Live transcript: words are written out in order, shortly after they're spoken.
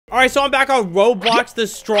All right, so I'm back on Roblox, the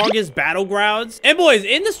strongest battlegrounds. And boys,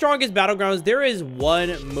 in the strongest battlegrounds, there is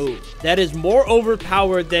one move that is more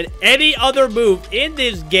overpowered than any other move in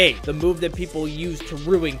this game. The move that people use to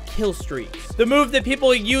ruin kill streaks. The move that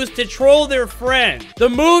people use to troll their friend. The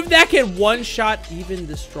move that can one-shot even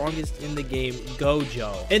the strongest in the game,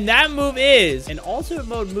 Gojo. And that move is an ultimate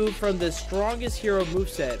mode move from the strongest hero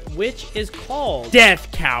moveset, which is called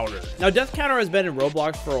Death Counter. Now, Death Counter has been in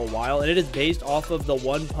Roblox for a while, and it is based off of the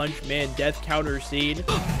One Punch Man Death Counter scene.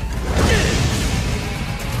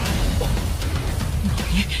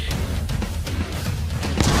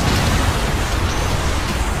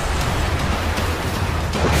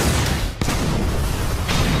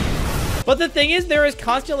 But the thing is, there is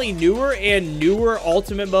constantly newer and newer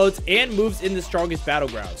ultimate modes and moves in the strongest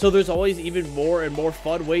battleground. So there's always even more and more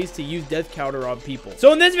fun ways to use Death Counter on people.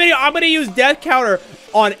 So in this video, I'm going to use Death Counter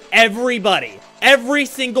on everybody. Every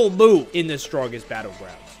single move in the strongest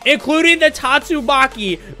battleground, including the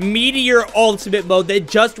Tatsumaki Meteor Ultimate Mode that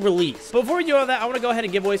just released. Before we do all that, I want to go ahead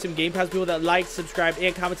and give away some Game Pass people that liked, subscribed,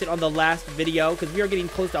 and commented on the last video, because we are getting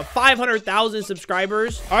close to 500,000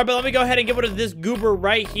 subscribers. All right, but let me go ahead and give it to this goober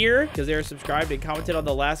right here, because they are subscribed and commented on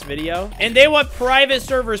the last video. And they want private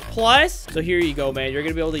servers plus. So here you go, man. You're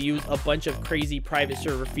going to be able to use a bunch of crazy private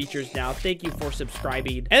server features now. Thank you for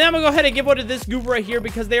subscribing. And then I'm going to go ahead and give one to this goober right here,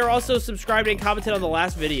 because they are also subscribed and commented on the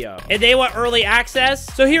last video. And they want early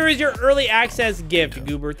access. So here is your early access gift,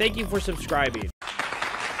 goober. Thank you for subscribing.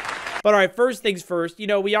 But all right, first things first, you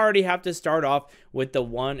know, we already have to start off with the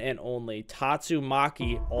one and only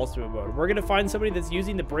Tatsumaki Ultimate Mode. We're going to find somebody that's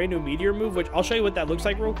using the brand new Meteor move, which I'll show you what that looks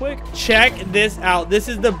like real quick. Check this out. This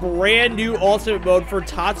is the brand new Ultimate Mode for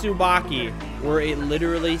Tatsumaki, where it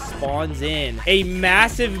literally spawns in a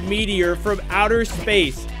massive meteor from outer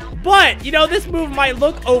space. But, you know, this move might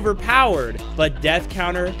look overpowered, but Death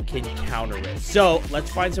Counter can counter it. So,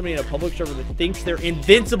 let's find somebody in a public server that thinks they're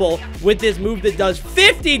invincible with this move that does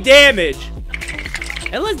 50 damage.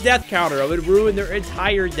 And let's Death Counter them and ruin their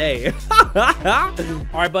entire day.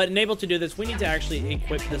 Alright, but unable to do this, we need to actually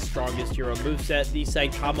equip the strongest hero moveset, the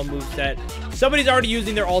Saitama moveset. Somebody's already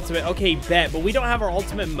using their ultimate. Okay, bet. But we don't have our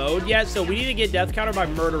ultimate mode yet, so we need to get Death Counter by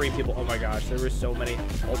murdering people. Oh my gosh, there were so many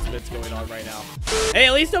ultimates going on right now. Hey,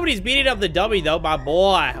 at least nobody's beating up the dummy, though, my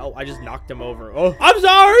boy. Oh, I just knocked him over. Oh, I'm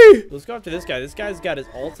sorry! Let's go after this guy. This guy's got his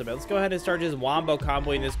ultimate. Let's go ahead and start just wombo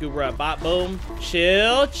comboing this goober up. Bot boom.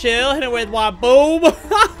 Chill, chill. Hit it with wombo boom.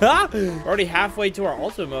 We're already halfway to our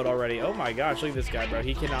ultimate mode already. Oh my gosh, look at this guy, bro.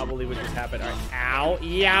 He cannot believe what just happened. All right. Ow,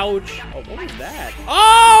 youch. Oh, what was that?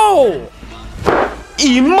 Oh!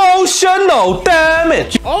 Emotional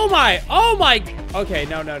damage. Oh my. Okay,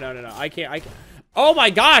 no. I can't. Oh my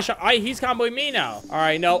gosh, he's comboing me now. All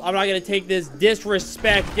right, no, I'm not gonna take this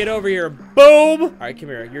disrespect. Get over here, boom. All right, come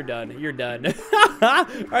here, you're done. All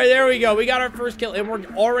right, there we go. We got our first kill, and we're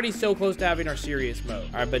already so close to having our serious mode.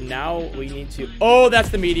 All right, but now we need to, oh, that's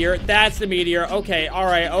the meteor. Okay, all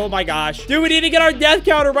right, oh my gosh. Dude, we need to get our Death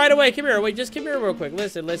Counter right away. Come here, wait, just come here real quick.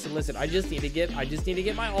 Listen. I just need to get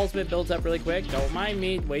my ultimate built up really quick. Don't mind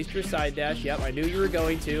me, waste your side dash. Yep, I knew you were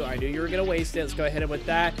going to. I knew you were gonna waste it. Let's go ahead and with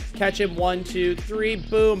that, catch him, 1, 2, 3,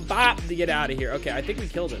 boom, bop, to get out of here. Okay, I think we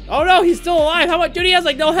killed him. Oh no, he's still alive. How much? Dude, he has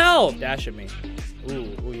like no health. Dash at me.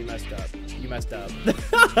 Ooh, you messed up.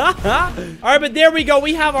 All right, but there we go.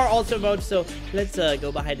 We have our ultimate mode, so let's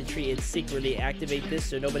go behind the tree and secretly activate this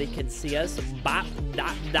so nobody can see us. Bop,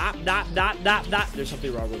 dot. There's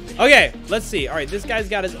something wrong with me. Okay, let's see. All right, this guy's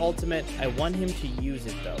got his ultimate. I want him to use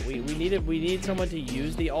it though. We need someone to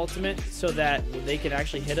use the ultimate so that they can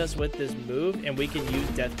actually hit us with this move and we can use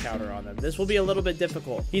Death Counter on them. This will be a little bit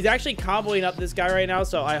difficult. He's actually comboing up this guy right now,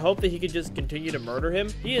 so I hope that he can just continue to murder him.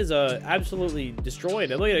 He is absolutely destroying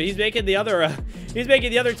him. Look at him. He's making the other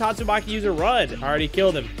Tatsumaki user run. I already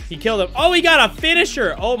killed him. Oh, he got a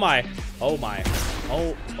finisher. Oh my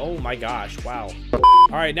gosh. Wow.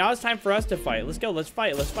 All right, now it's time for us to fight. Let's go. Let's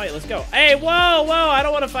fight. Let's go. Hey, whoa. I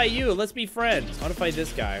don't want to fight you. Let's be friends. I want to fight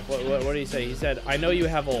this guy. What did he say? He said, I know you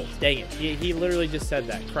have ult. Dang it. He literally just said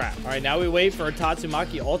that. Crap. All right, now we wait for a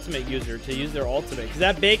Tatsumaki ultimate user to use their ultimate. Because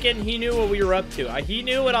that bacon, he knew what we were up to. He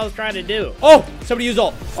knew what I was trying to do. Oh, somebody used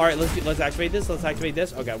ult. All right, let's activate this.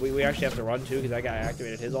 Okay, we actually have to run too because that guy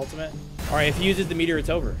activated his ultimate. All right, if he uses the meteor, it's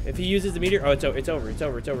over. Oh, it's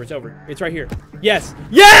over. It's right here. Yes!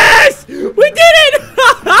 We did it!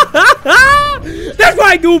 That's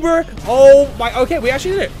right, goober. Oh my. Okay, we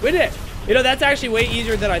actually did it. We did it. You know, that's actually way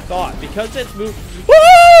easier than I thought because this move.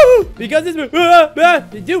 Woo!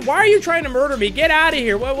 Dude, why are you trying to murder me? Get out of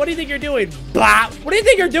here. What do you think you're doing? Blah. What do you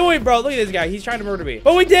think you're doing, bro? Look at this guy. He's trying to murder me.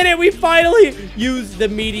 But we did it. We finally used the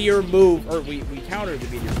meteor move. Or we countered the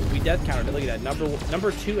meteor move. We death countered. Look at that.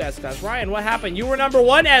 Number 2 S class. Ryan, what happened? You were number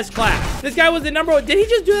 1 S class. This guy was the number 1. Did he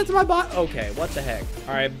just do that to my bot? Okay, what the heck?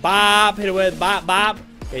 All right, bop. Hit it with bop, bop.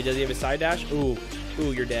 Okay, does he have a side dash? Ooh,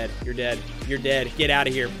 you're dead. You're dead. You're dead. Get out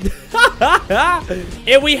of here.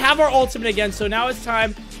 And we have our ultimate again, so now it's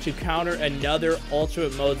time to counter another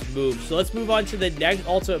ultimate mode's move. So let's move on to the next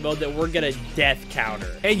ultimate mode that we're gonna death counter.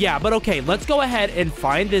 And yeah, but okay, let's go ahead and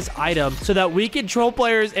find this item so that we can troll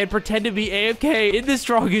players and pretend to be AFK in the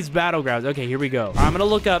strongest battlegrounds. Okay, here we go. I'm gonna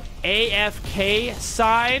look up AFK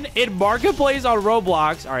sign in marketplace on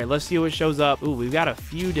Roblox. All right, let's see what shows up. Ooh, we've got a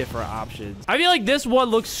few different options. I feel like this one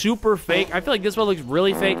looks super fake. I feel like this one looks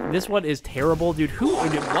really fake. This one is terrible, dude.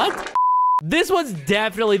 What? This one's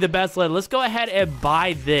definitely the best lead. Let's go ahead and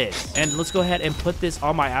buy this. And let's go ahead and put this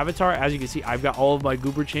on my avatar. As you can see, I've got all of my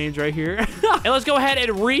goober chains right here. And let's go ahead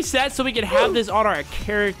and reset so we can have this on our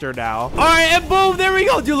character now. All right, and boom, there we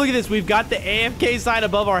go. Dude, look at this. We've got the AFK sign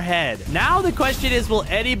above our head. Now the question is, will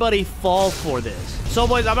anybody fall for this? So,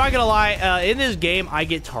 boys, I'm not gonna lie. In this game, I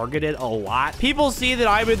get targeted a lot. People see that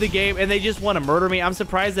I'm in the game, and they just want to murder me. I'm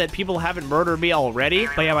surprised that people haven't murdered me already.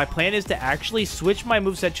 But yeah, my plan is to actually switch my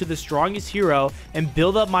moveset to the strongest hero and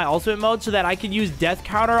build up my ultimate mode so that I can use death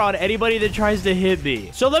counter on anybody that tries to hit me.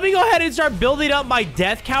 So let me go ahead and start building up my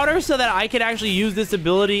death counter so that I can actually use this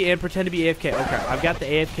ability and pretend to be AFK. Okay, I've got the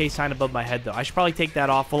AFK sign above my head, though. I should probably take that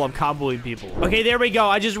off while I'm comboing people. Okay, there we go.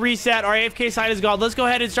 I just reset. Our AFK sign is gone. Let's go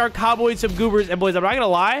ahead and start comboing some goobers. And, boys, I'm not gonna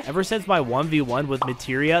lie, ever since my 1v1 with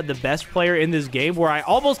Materia, the best player in this game, where I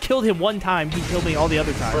almost killed him one time, he killed me all the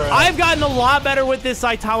other times. I've gotten a lot better with this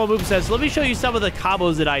Saitama moveset, so let me show you some of the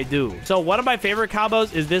combos that I do. So one of my favorite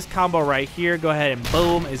combos is this combo right here. Go ahead and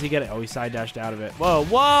boom. Is he gonna? Oh, he side dashed out of it. Whoa,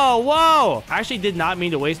 whoa, whoa. I actually did not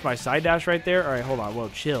mean to waste my side dash right there. All right, hold on. Whoa,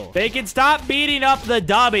 chill. Bacon, stop beating up the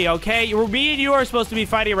dummy, okay? Me and you are supposed to be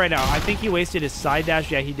fighting right now. I think he wasted his side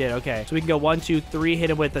dash. Yeah, he did. Okay, so we can go 1, 2, 3,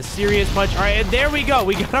 hit him with a serious punch. All right, and there we go.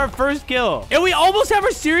 We got our first kill. And we almost have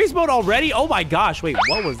our serious mode already. Oh my gosh. Wait,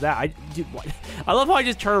 what was that? Dude, what? I love how I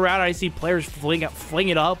just turn around and I see players fling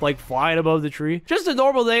it up, like flying above the tree. Just a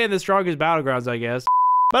normal day in the strongest battlegrounds, I guess.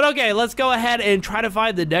 But okay, let's go ahead and try to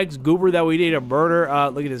find the next goober that we need to murder.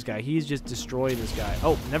 Look at this guy. He's just destroying this guy.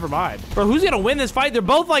 Oh, never mind. Bro, who's gonna win this fight? They're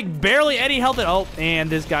both like barely any health. Oh, and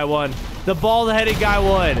this guy won. The bald-headed guy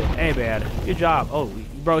won. Hey, man. Good job. Oh,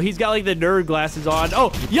 bro, he's got like the nerd glasses on.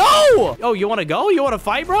 Oh, yo! Oh, you want to go? You want to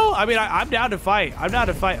fight, bro? I mean, I'm down to fight. I'm down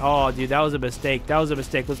to fight. Oh, dude, that was a mistake. That was a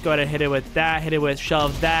mistake. Let's go ahead and hit it with that. Hit it with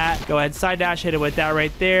shove that. Go ahead, side dash. Hit it with that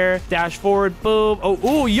right there. Dash forward. Boom. Oh,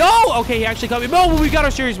 ooh, yo! Okay, he actually caught me. No, we got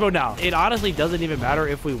our serious mode now. It honestly doesn't even matter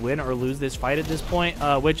if we win or lose this fight at this point,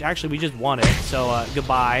 which actually we just won it. So,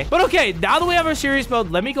 goodbye. But okay, now that we have our serious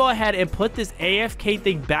mode, let me go ahead and put this AFK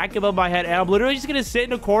thing back above my head. And I'm literally just going to sit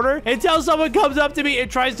in a corner until someone comes up to me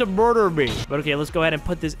and tries to murder me. But okay, let's go ahead and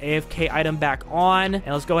put this AFK item back on, and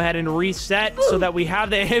let's go ahead and reset so that we have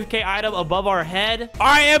the AFK item above our head. All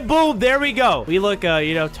right, and boom, there we go. We look,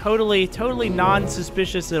 you know, totally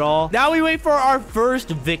non-suspicious at all. Now we wait for our first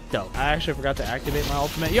victim. I actually forgot to activate my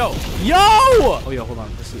ultimate. Yo! Oh, yo, hold on.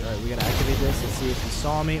 Let's see. All right, we gotta activate this. Let's see if he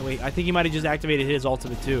saw me. Wait, I think he might have just activated his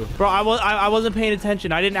ultimate too. Bro, I wasn't paying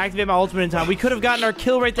attention. I didn't activate my ultimate in time. We could have gotten our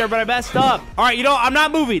kill right there, but I messed up. All right, you know, I'm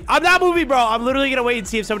not moving. I'm not moving, bro. I'm literally gonna wait and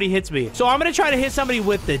see if somebody hits me. So I'm gonna try to hit somebody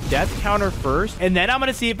with the death counter first, and then I'm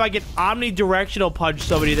gonna see if I can omnidirectional punch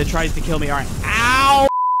somebody that tries to kill me. All right. Ow!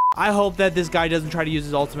 I hope that this guy doesn't try to use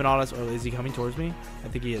his ultimate on us. Or is he coming towards me? I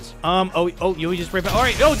think he is. Oh, yo, he just sprayed. All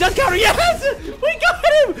right. Oh, death counter. Yes! We got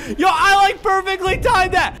him! Yo, I like perfectly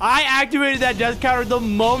timed that. I activated that death counter the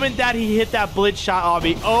moment that he hit that blitz shot on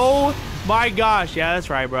me. Oh my gosh. Yeah, that's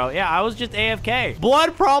right, bro. Yeah, I was just AFK.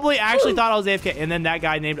 Blood probably actually thought I was AFK. And then that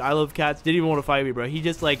guy named I Love Cats didn't even want to fight me, bro. He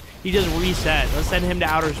just reset. Let's send him to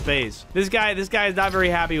outer space. This guy is not very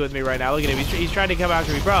happy with me right now. Look at him. He's trying to come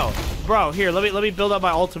after me, bro. Bro, here, let me build up my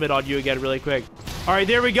ultimate on you again really quick. All right,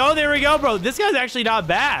 there we go, bro. This guy's actually not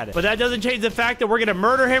bad, but that doesn't change the fact that we're gonna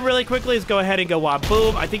murder him really quickly. Let's go ahead and go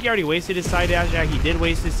boom. I think he already wasted his side dash. Yeah, he did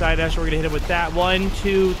waste his side dash. We're gonna hit him with that. 1,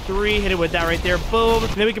 2, 3. Hit him with that right there. Boom.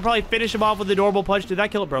 And then we can probably finish him off with a normal punch. Did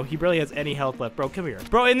that kill him, bro? He barely has any health left, bro. Come here,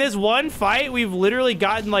 bro. In this one fight, we've literally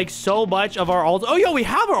gotten like so much of our ult. Oh, yo, we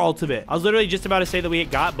have our ultimate. I was literally just about to say that we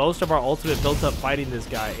got most of our ultimate built up fighting this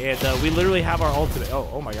guy, and we literally have our ultimate.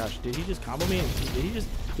 Oh my gosh, did he just combo me? Did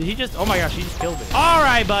he just? Oh my gosh, he just killed me. All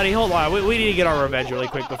right, buddy, hold on. We need to get our revenge really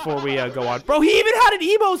quick before we go on. Bro, he even had an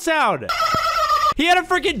emote sound. He had a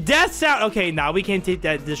freaking death sound. Okay, now we can't take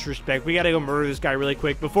that disrespect. We gotta go murder this guy really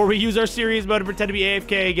quick before we use our serious mode and pretend to be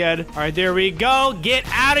AFK again. All right, there we go. Get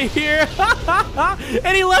out of here.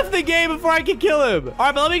 And he left the game before I could kill him. All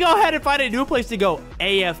right, but let me go ahead and find a new place to go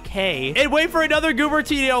AFK and wait for another goober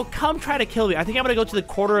to, you know, come try to kill me. I think I'm gonna go to the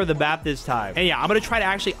corner of the map this time. And yeah, I'm gonna try to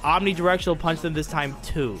actually omnidirectional punch them this time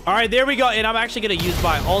too. All right, there we go. And I'm actually gonna use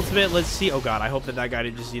my ultimate. Let's see. Oh god, I hope that guy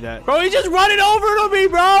didn't just see that. Bro, he's just running over to me,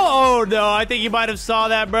 bro. Oh no, I think you might have saw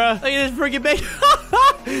that, bro. Look at this freaking big.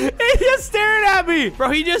 He's just staring at me. Bro,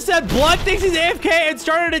 he just said Blood thinks he's AFK and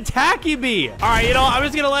started attacking me. All right, you know, I'm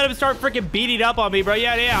just gonna let him start freaking beating up on me, bro.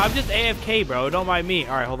 Yeah, I'm just AFK, bro. Don't mind me.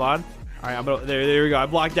 All right, hold on. All right, I'm gonna, there we go. I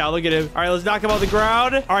blocked out. Look at him. All right, let's knock him on the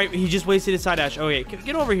ground. All right, he just wasted his side dash. Okay,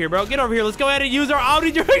 get over here, bro. Get over here. Let's go ahead and use our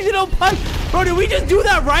omnidirectional punch. Bro, did we just do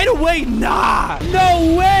that right away? Nah.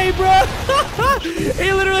 No way, bro.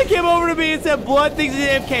 He literally came over to me and said, Blood thinks he's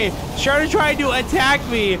AFK. Started trying to attack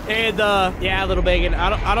me. And, yeah, little bacon.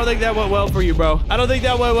 I don't think that went well for you, bro. I don't think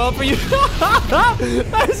that went well for you.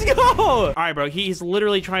 Let's go. All right, bro. He's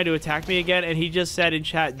literally trying to attack me again. And he just said in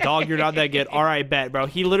chat, dog, you're not that good. All right, bet, bro.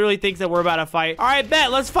 He literally thinks that we're about to fight. All right,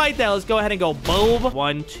 bet. Let's fight that. Let's go ahead and go boom.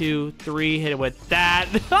 1, 2, 3. Hit it with that.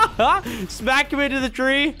 Smack him into the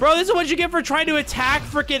tree. Bro, this is what you get for trying to attack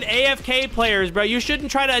freaking AFK players, bro. You shouldn't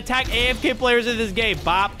try to attack AFK players in this game.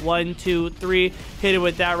 Bop. 1, 2, 3. Hit it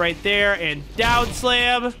with that right there. And down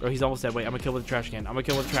slam. Bro, he's almost dead. Wait, I'm gonna kill with the trash can.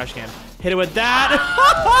 Hit it with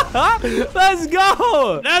that. Let's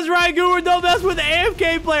go. That's right, Goober. Don't mess with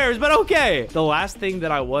AFK players, but okay. The last thing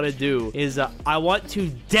that I want to do is I want to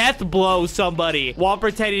death blow somebody while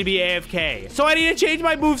pretending to be AFK. So I need to change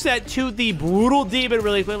my moveset to the brutal demon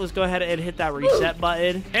really quick. Let's go ahead and hit that reset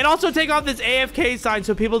button. And also take off this AFK sign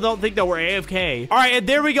so people don't think that we're AFK. All right, and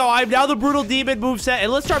there we go. I'm now the brutal demon moveset.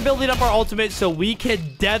 And let's start building up our ultimate so we can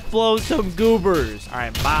death blow some goobers. All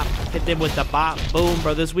right, bop. Hit them with the bop. Boom,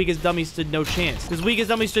 bro. This weakest dummy stood no chance.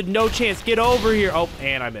 Get over here. Oh,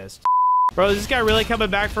 and I missed. Bro, is this guy really coming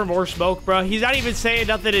back for more smoke, bro? He's not even saying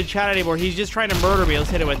nothing in chat anymore. He's just trying to murder me. Let's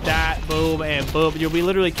hit it with that. Boom and boom. We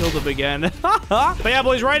literally killed him again. But yeah,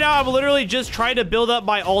 boys, right now I'm literally just trying to build up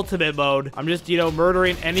my ultimate mode. I'm just, you know,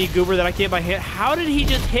 murdering any goober that I can by hit. How did he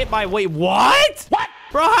just hit my... Wait, what? What?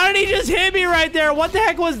 Bro, how did he just hit me right there? What the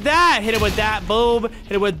heck was that? Hit it with that. Boom.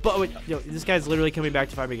 Hit it with... Wait, yo, this guy's literally coming back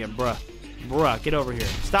to fight me again, bruh. Bruh, get over here.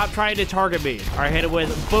 Stop trying to target me. All right, hit it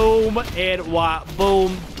with boom and what?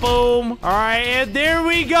 Boom, boom. All right, and there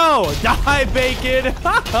we go. Die, bacon.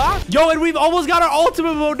 Yo, and we've almost got our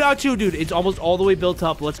ultimate mode now, too, dude. It's almost all the way built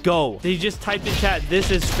up. Let's go. He just typed in chat, this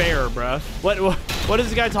is fair, bruh. What is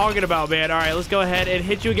this guy talking about, man? All right, let's go ahead and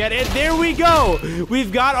hit you again. And there we go.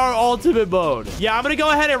 We've got our ultimate mode. Yeah, I'm going to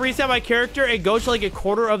go ahead and reset my character and go to, like, a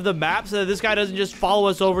quarter of the map so that this guy doesn't just follow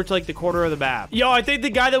us over to, like, the corner of the map. Yo, I think the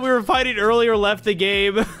guy that we were fighting earlier left the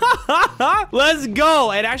game. Let's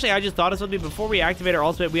go. And actually, I just thought of something. Before we activate our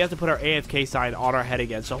ultimate, we have to put our AFK sign on our head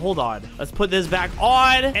again. So hold on. Let's put this back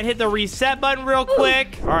on and hit the reset button real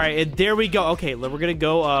quick. All right, and there we go. Okay, we're gonna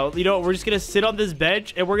go, you know, we're just gonna sit on this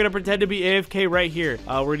bench and we're gonna pretend to be AFK right here.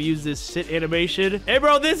 We're gonna use this sit animation. Hey,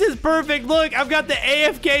 bro, this is perfect. Look, I've got the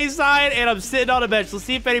AFK sign and I'm sitting on a bench. Let's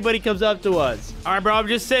see if anybody comes up to us. All right, bro, I'm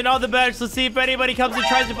just sitting on the bench. Let's see if anybody comes and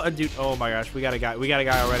tries to... dude, oh my gosh, we got a guy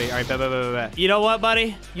already. All right, bet. You know what,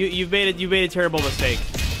 buddy? You've made a terrible mistake.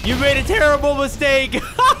 You made a terrible mistake.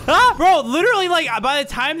 Bro, literally, like, by the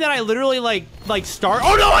time that I literally, like start...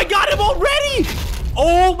 Oh, no, I got him already.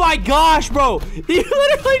 Oh, my gosh, bro. He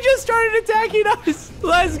literally just started attacking us.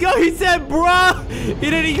 Let's go. He said, bruh.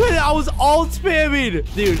 I was alt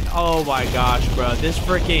spamming. Dude, oh, my gosh, bro. This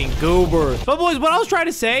freaking goober. But, boys, what I was trying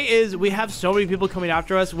to say is we have so many people coming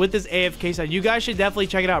after us with this AFK sign. You guys should definitely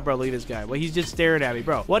check it out, bro. Look at this guy. Well, he's just staring at me,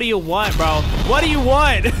 bro. What do you want, bro? What do you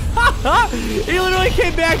want? He literally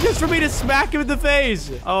came back just for me to smack him in the face.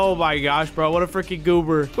 Oh, my gosh, bro. What a freaking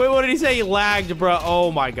goober. Wait, what did he say? He lagged, bro. Oh,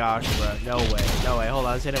 my gosh, bro. No way. No way. Hold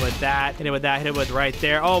on. Let's hit him with that. Hit it with right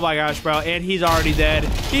there. Oh, my gosh, bro. And he's already dead.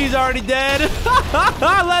 He's already dead.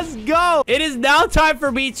 Let's go. It is now time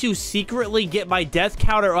for me to secretly get my death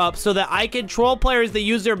counter up so that I can troll players that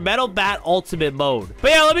use their Metal Bat ultimate mode.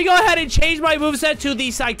 But yeah, let me go ahead and change my moveset to the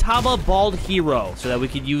Saitama Bald Hero so that we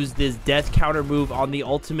can use this death counter move on the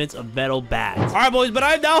ultimates of Metal Bat. All right, boys, but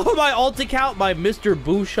I'm now on my alt account, my Mr.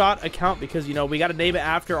 Boo Shot account, because, you know, we got to name it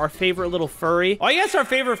after our favorite little furry. Oh, I guess our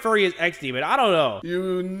favorite furry is X-Demon. I don't know.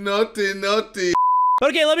 You naughty. But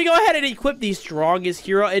okay, let me go ahead and equip the strongest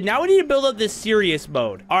hero. And now we need to build up this serious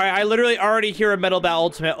mode. All right, I literally already hear a Metal Bat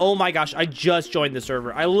Ultimate. Oh my gosh, I just joined the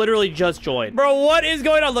server. I literally just joined. Bro, what is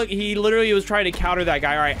going on? Look, he literally was trying to counter that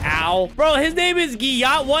guy. All right, ow. Bro, his name is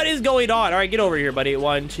Giyat. What is going on? All right, get over here, buddy.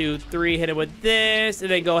 1, 2, 3. Hit him with this. And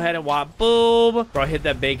then go ahead and whop, boom. Bro, hit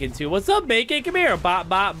that bacon too. What's up, bacon? Come here. Bop,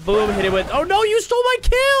 bop, boom. Hit it with... Oh, no, you stole my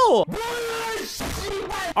kill.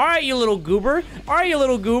 All right, you little goober. All right, you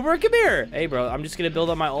little goober. Come here. Hey, bro, I'm just going to build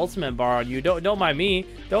up my ultimate bar on you. Don't mind me.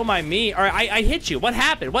 Don't mind me. All right, I hit you. What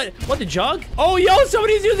happened? What the jug? Oh, yo,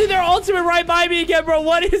 somebody's using their ultimate right by me again, bro.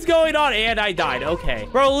 What is going on? And I died. Okay.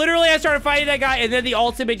 Bro, literally, I started fighting that guy, and then the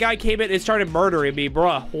ultimate guy came in and started murdering me,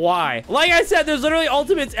 bro. Why? Like I said, there's literally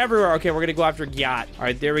ultimates everywhere. Okay, we're going to go after Gyat. All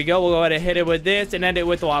right, there we go. We'll go ahead and hit it with this and end it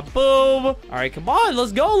with a boom. All right, come on.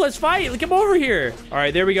 Let's go. Let's fight. Come over here. All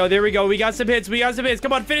right, there we go. There we go. We got some hits. We got some hits.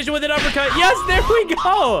 Come on, finish it with an uppercut. Yes, there we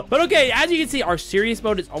go. But okay, as you can see, our serious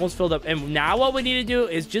mode is almost filled up. And now what we need to do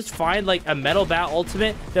is just find like a Metal Bat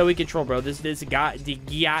Ultimate that we control, bro. This guy, the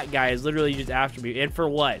Gyat guy, is literally just after me. And for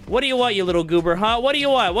what? What do you want, you little goober, huh? What do you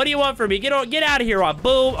want? What do you want from me? Get out of here,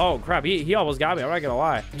 boom. Oh crap, he almost got me. I'm not gonna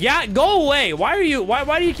lie. Yeah, go away. Why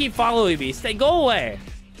do you keep following me? Go away.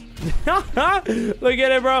 Look at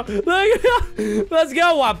it, bro. Look. Let's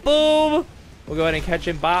go. Boom. We'll go ahead and catch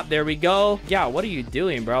him. Bop. There we go. Yeah, what are you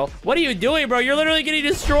doing, bro? What are you doing, bro? You're literally getting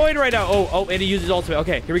destroyed right now. Oh, and he uses ultimate.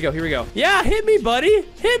 Okay, here we go. Here we go. Yeah, hit me, buddy.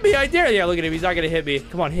 Hit me. I dare. Yeah, look at him. He's not going to hit me.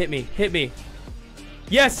 Come on, hit me. Hit me.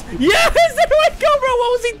 Yes! Yes! There we go, bro!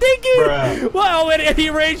 What was he thinking? Wow, and he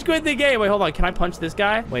rage quit the game. Wait, hold on. Can I punch this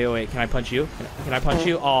guy? Wait. Can I punch you? Can I punch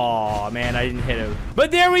you? Oh, man, I didn't hit him.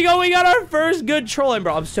 But there we go. We got our first good trolling,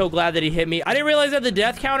 bro. I'm so glad that he hit me. I didn't realize that the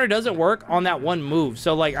death counter doesn't work on that one move.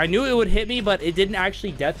 So, like, I knew it would hit me, but it didn't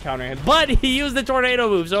actually death counter him. But he used the tornado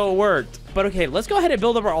move, so it worked. But okay, let's go ahead and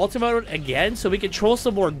build up our ultimate again so we can troll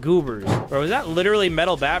some more goobers. Bro, is that literally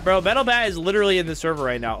Metal Bat, bro? Metal Bat is literally in the server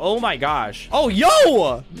right now. Oh my gosh. Oh,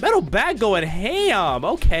 yo! Metal Bat going ham.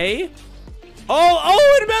 Okay.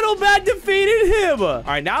 Oh, and Metal Bat defeated him. All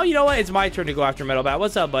right, now you know what? It's my turn to go after Metal Bat.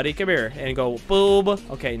 What's up, buddy? Come here and go boom.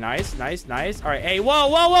 Okay, nice. All right, hey,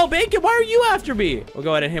 whoa, Bacon, why are you after me? We'll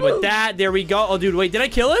go ahead and hit with that. There we go. Oh, dude, wait, did I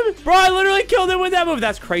kill him? Bro, I literally killed him with that move.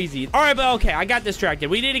 That's crazy. All right, but okay, I got distracted.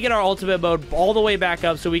 We need to get our ultimate mode all the way back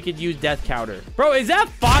up so we could use death counter. Bro, is that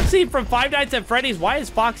Foxy from Five Nights at Freddy's? Why is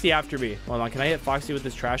Foxy after me? Hold on, can I hit Foxy with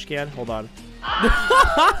this trash can? Hold on.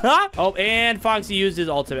 Oh, and Foxy used his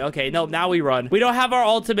ultimate. Okay, no, now we run. We don't have our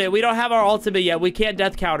ultimate. We don't have our ultimate yet. We can't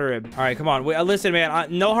death counter him. All right, come on. Listen,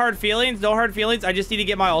 man, no hard feelings. No hard feelings. I just need to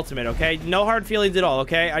get my ultimate, okay? No hard feelings at all,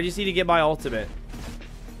 okay? I just need to get my ultimate.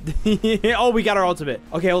 Oh, we got our ultimate.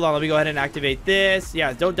 Okay, hold on. Let me go ahead and activate this.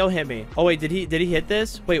 Yeah, don't hit me. Oh, wait, did he hit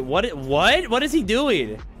this? Wait, what is he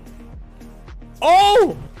doing?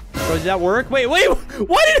 Oh! Bro, did that work? Wait, why did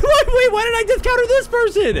I just counter this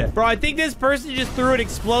person? Bro, I think this person just threw an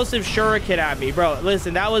explosive shuriken at me. Bro,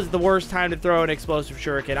 listen, that was the worst time to throw an explosive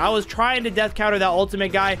shuriken. I was trying to death counter that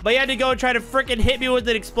ultimate guy, but he had to go and try to freaking hit me with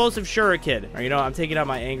an explosive shuriken. All right, you know, I'm taking out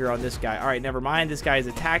my anger on this guy. All right, never mind. This guy is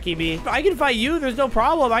attacking me. I can fight you. There's no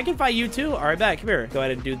problem. I can fight you too. All right, bet. Come here. Go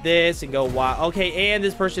ahead and do this and go wild. Okay, and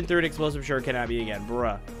this person threw an explosive shuriken at me again.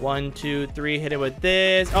 Bruh. 1, 2, 3. Hit it with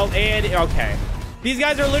this. Oh, and okay. These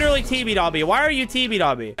guys are literally teaming on me. Why are you teaming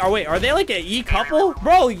on me? Oh, wait. Are they like an E-couple?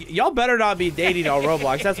 Bro, y'all better not be dating on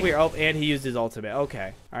Roblox. That's weird. Oh, and he used his ultimate.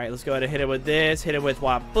 Okay. All right, let's go ahead and hit it with this. Hit it with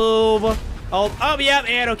what? Boom. Oh, yep,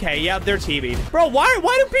 and okay. Yep, they're teaming. Bro, why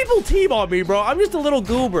do people team on me, bro? I'm just a little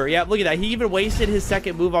goober. Yep, look at that. He even wasted his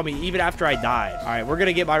second move on me even after I died. All right, we're going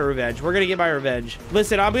to get my revenge.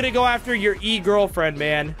 Listen, I'm going to go after your E-girlfriend,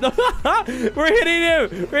 man. We're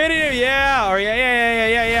hitting him. Yeah. All right,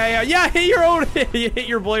 yeah. Yeah, hit your own. Hit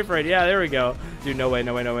your boyfriend. Yeah, there we go. Dude, no way.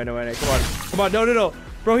 Come on. No.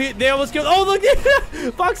 Bro, they almost killed. Oh, look.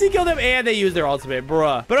 Foxy killed him, and they used their ultimate,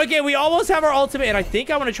 bruh. But okay, we almost have our ultimate, and I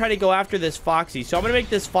think I'm going to try to go after this Foxy. So I'm going to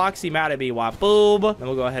make this Foxy mad at me. Wop, boom. Then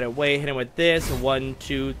we'll go ahead and hit him with this. 1,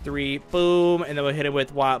 2, 3, boom. And then we'll hit him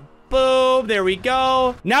with wop. Boom, there we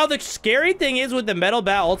go. Now the scary thing is with the Metal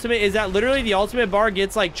Bat ultimate is that literally the ultimate bar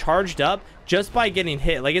gets like charged up just by getting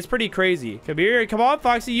hit. Like, it's pretty crazy. Come on,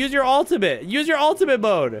 Foxy, use your ultimate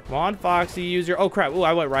mode. Come on, Foxy, use your... Oh crap. Oh,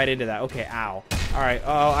 I went right into that. Okay, ow. All right.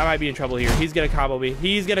 Oh, I might be in trouble here. He's gonna combo me.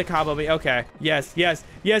 Okay. Yes.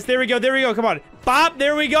 There we go. Come on. Bop.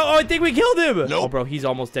 There we go. Oh, I think we killed him. Nope. Oh, bro, he's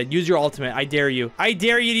almost dead. Use your ultimate. I dare you to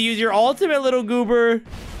use your ultimate, little goober.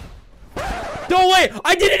 No way.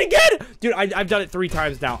 I did it again. Dude, I've done it 3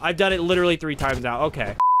 times now. I've done it literally 3 times now.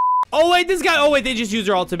 Okay. Oh, wait, this guy. Oh, wait, they just used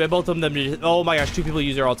their ultimate. Both of them just, oh, my gosh. 2 people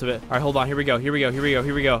use their ultimate. All right, hold on. Here we go. Here we go. Here we go.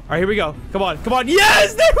 Here we go. All right, here we go. Come on. Come on.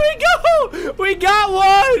 Yes, there we go. We got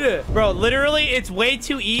one. Bro, literally, it's way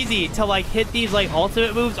too easy to, like, hit these, like,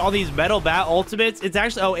 ultimate moves on these metal bat ultimates. It's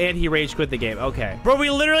actually, oh, and he rage quit the game. Okay. Bro, we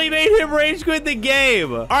literally made him rage quit the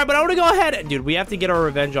game. All right, but I want to go ahead. Dude, we have to get our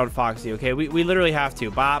revenge on Foxy, okay? We literally have to.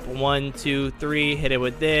 Bop. 1, 2, 3. Hit it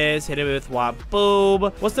with this. Hit it with wop,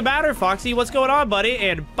 boom. What's the matter, Foxy? What's going on, buddy?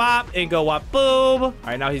 And bop, and go wop, boom. All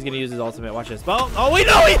right, now he's going to use his ultimate. Watch this. Oh, wait,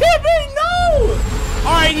 no, he hit me. No.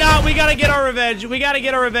 All right, now we got to get our revenge. We got to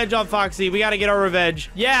get our revenge on Foxy. We got to get our revenge.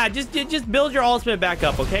 Yeah, just build your ultimate back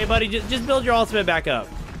up, okay, buddy? Just build your ultimate back up.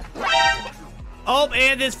 Oh,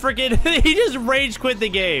 and this freaking, he just rage quit the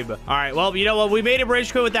game. All right, well, you know what? We made him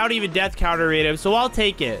rage quit without even death countering him, so I'll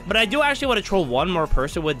take it. But I do actually want to troll one more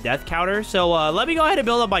person with death counter, so let me go ahead and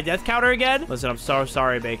build up my death counter again. Listen, I'm so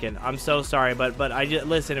sorry, Bacon. I'm so sorry, but I just,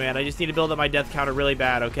 listen, man, I just need to build up my death counter really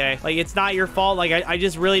bad, okay? Like, it's not your fault. Like, I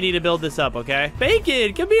just really need to build this up, okay?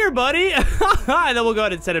 Bacon, come here, buddy. And then we'll go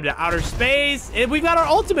ahead and send him to outer space, and we've got our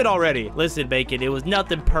ultimate already. Listen, Bacon, it was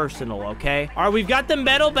nothing personal, okay? All right, we've got the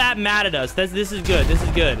metal bat mad at us. This is good. This is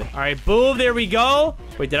good. All right, boom. There we go.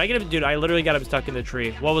 Wait, did I get him? Dude, I literally got him stuck in the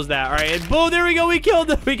tree. What was that? All right, and boom. There we go. We killed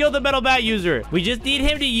the metal bat user. We just need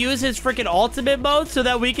him to use his freaking ultimate mode so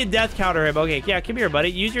that we can death counter him. Okay, yeah, come here, buddy.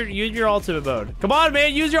 Use your ultimate mode. Come on,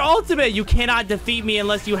 man. Use your ultimate. You cannot defeat me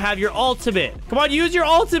unless you have your ultimate. Come on, use your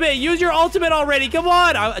ultimate. Use your ultimate already. Come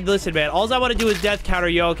on. Listen, man. All I want to do is death counter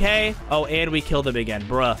you, okay? Oh, and we killed him again,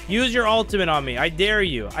 bruh. Use your ultimate on me. I dare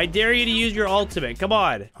you. I dare you to use your ultimate. Come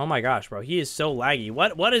on. Oh my gosh, bro. He is so laggy.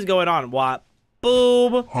 What is going on? What?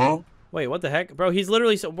 Boom. Huh? Wait, what the heck? Bro, he's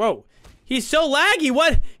literally so... Bro, he's so laggy.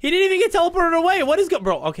 What? He didn't even get teleported away. What is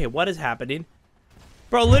Bro, okay, what is happening?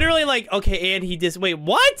 Bro, literally, like... Okay, and he Wait,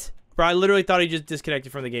 what? Bro, I literally thought he just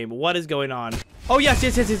disconnected from the game. What is going on? Oh, yes.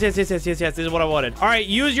 This is what I wanted. All right,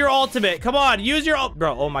 use your ultimate. Come on, use your...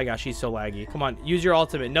 Bro, oh my gosh, he's so laggy. Come on, use your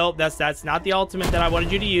ultimate. Nope, that's not the ultimate that I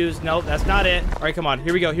wanted you to use. Nope, that's not it. All right, come on.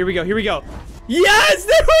 Here we go. Yes,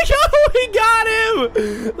 there we go. We got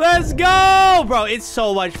him. Let's go. Bro, it's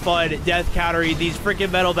so much fun death countering these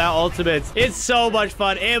freaking metal bat ultimates. It's so much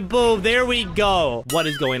fun. And boom, there we go. What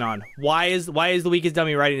is going on? Why is the weakest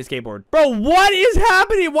dummy riding a skateboard? Bro, what is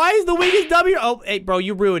happening? Why is the weakest dummy? Oh, hey, bro,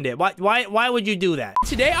 you ruined it. Why would you do that?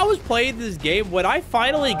 Today, I was playing this game when I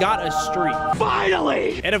finally got a streak.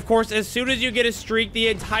 Finally! And of course, as soon as you get a streak, the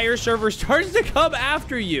entire server starts to come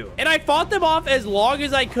after you. And I fought them off as long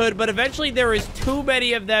as I could, but eventually there is too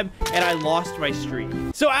many of them, and I lost my streak.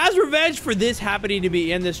 So as revenge for this happening to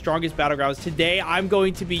be in the strongest battlegrounds, today I'm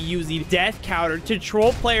going to be using death counter to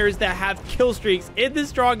troll players that have kill streaks in the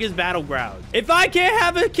strongest battlegrounds. If I can't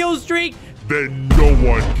have a kill streak, then no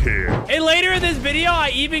one can. And later in this video, I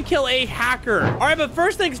even kill a hacker. All right, but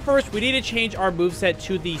first things first, we need to change our moveset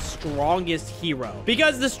to the strongest hero.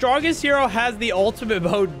 Because the strongest hero has the ultimate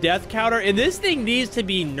mode death counter, and this thing needs to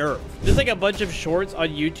be nerfed. There's like a bunch of shorts on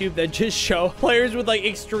YouTube that just show players with like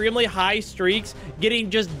extremely high streaks getting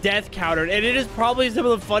just death countered, and it is probably some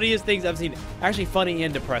of the funniest things I've seen. Actually funny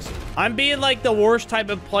and depressing. I'm being like the worst type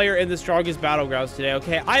of player in the strongest battlegrounds today,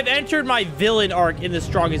 okay? I've entered my villain arc in the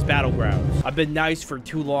strongest battlegrounds. I've been nice for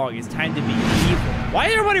too long. It's time to be evil. Why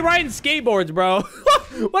is everybody riding skateboards, bro?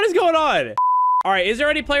 What is going on? All right, is there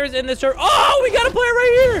any players in this server? Oh, we got a player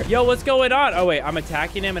right here. Yo, what's going on? Oh, wait, I'm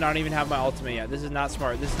attacking him and I don't even have my ultimate yet. This is not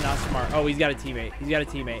smart. This is not smart. Oh, he's got a teammate. He's got a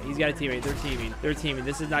teammate. He's got a teammate. They're teaming.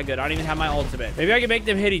 This is not good. I don't even have my ultimate. Maybe I can make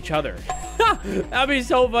them hit each other. That'd be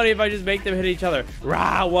so funny if I just make them hit each other.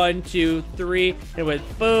 Rah, 1, 2, 3, and with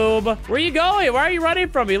boom. Where are you going? Why are you running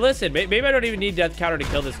from me? Listen, maybe I don't even need death counter to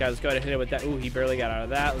kill this guy. Let's go ahead and hit it with that. Ooh, he barely got out of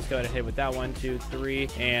that. Let's go ahead and hit it with that. 1, 2, 3,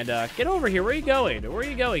 and get over here. Where are you going? Where are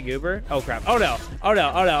you going, goober? Oh, crap. Oh, no. Oh,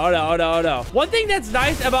 no. Oh, no. Oh, no. One thing that's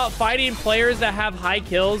nice about fighting players that have high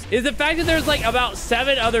kills is the fact that there's like about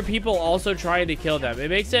 7 other people also trying to kill them. It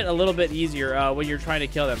makes it a little bit easier when you're trying to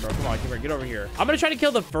kill them, bro. Come on, come here. Get over here. I'm going to try to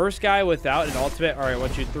kill the first guy without an ultimate. All right, 1,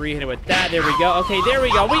 2, 3. Hit it with that. There we go. Okay, there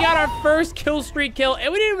we go. We got our first kill streak kill,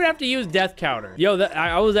 and we didn't even have to use death counter. Yo,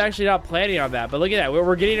 I was actually not planning on that, but look at that.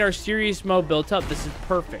 We're getting our serious mode built up. This is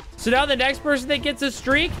perfect. So now the next person that gets a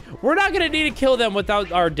streak, we're not going to need to kill them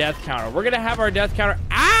without our death counter. We're going to have our death counter.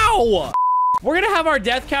 Ow! We're gonna have our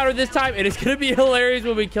death counter this time, and it's gonna be hilarious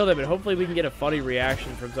when we kill them, and hopefully we can get a funny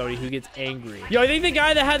reaction from somebody who gets angry. Yo, I think the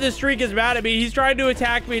guy that had the streak is mad at me. He's trying to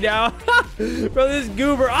attack me now. Bro, this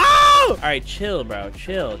goober. Oh! All right, chill, bro.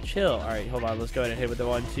 Chill. All right, hold on. Let's go ahead and hit it with the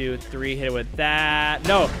 1, 2, 3. Hit it with that.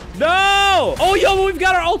 No. Oh, yo, we've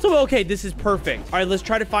got our ultimate. Okay, this is perfect. All right, let's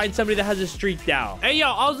try to find somebody that has a streak down. Hey,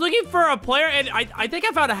 yo, I was looking for a player, and I think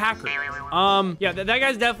I found a hacker. Yeah, that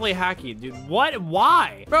guy's definitely hacking, dude. What?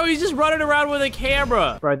 Why? Bro, he's just running around with a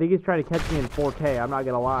camera. Bro, I think he's trying to catch me in 4K. I'm not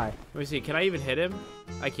gonna lie. Let me see. Can I even hit him?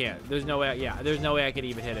 I can't. There's no way. Yeah, there's no way I can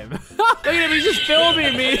even hit him. Look at him. He's just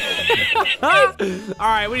filming me. All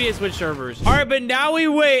right, we need to switch servers. All right, but now we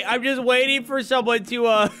wait. I'm just waiting for someone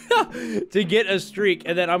to to get a streak,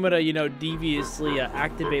 and then I'm gonna, you know, deviously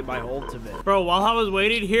activate my ultimate. Bro, while I was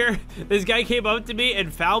waiting here, this guy came up to me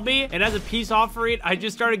and found me, and as a peace offering, I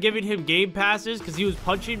just started giving him game passes because he was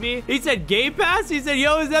punching me. He said, "Game pass?" He said,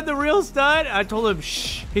 "Yo, is that the real stud?" I told him,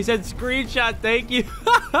 "Shh." He said, "Screenshot, thank you."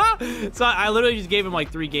 So I literally just gave him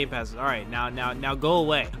like 3 game passes. All right, now go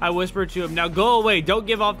away. I whispered to him, "Now go away. Don't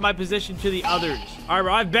give off my position to the others." All right,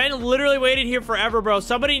 bro. I've been literally waiting here forever, bro.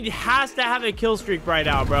 Somebody has to have a kill streak right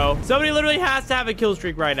now, bro. Somebody literally has to have a kill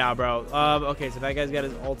streak right now, bro. Okay, so that guy's got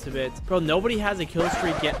his ultimate. Bro, nobody has a kill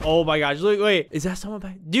streak yet. Oh my gosh. Look, wait. Is that someone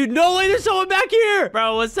back? Dude, no way. There's someone back here.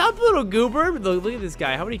 Bro, what's up, little goober? Look at this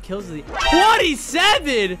guy. How many kills is he?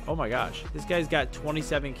 27! Oh my gosh. This guy's got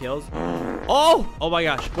 27 kills. Oh my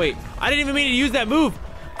gosh. Wait. I didn't even mean to use that move.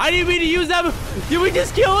 I didn't mean to use that move. Did we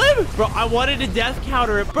just kill him? Bro, I wanted to death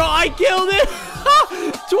counter him. Bro, I killed him.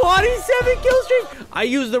 27 kill streak. I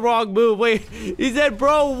used the wrong move. Wait, he said,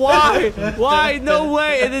 "Bro, why? Why? No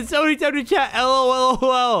way." And then somebody typed in chat,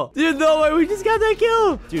 LOL. Dude, no way. We just got that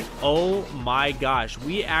kill. Dude, oh my gosh.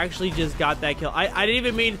 We actually just got that kill. I didn't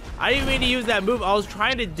even mean to use that move. I was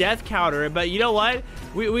trying to death counter it, but you know what?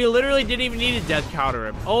 We literally didn't even need to death counter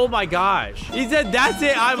him. Oh my gosh. He said, "That's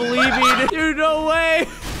it. I'm leaving." Dude, no way.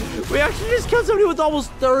 We actually just killed somebody with almost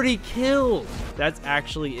 30 kills. That's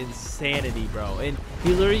actually insanity, bro. And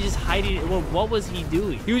he literally just hiding. Well, what was he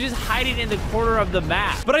doing? He was just hiding in the corner of the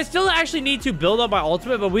map. But I still actually need to build up my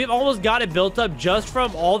ultimate, but we've almost got it built up just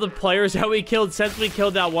from all the players that we killed since we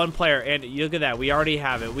killed that one player. And look at that. We already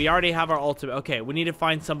have it. We already have our ultimate. Okay, we need to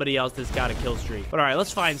find somebody else that's got a kill streak. But all right,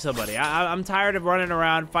 let's find somebody. I'm tired of running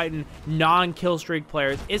around fighting non-kill streak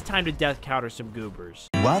players. It's time to death counter some goobers.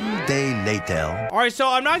 One day later. All right, so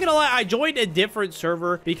I'm not gonna lie, I joined a different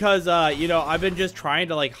server because you know, I've been just trying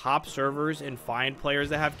to like hop servers and find players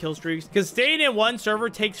that have kill streaks, because staying in one server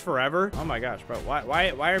takes forever. Oh my gosh, bro,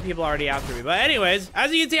 why are people already after me? But anyways,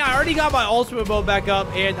 as you can see, I already got my ultimate mode back up,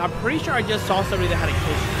 and I'm pretty sure I just saw somebody that had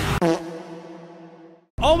a kill streak.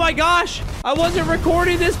 Oh my gosh, I wasn't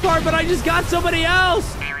recording this part, but I just got somebody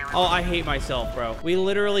else. Oh, I hate myself, bro. We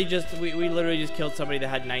literally just killed somebody that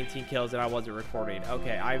had 19 kills and I wasn't recording.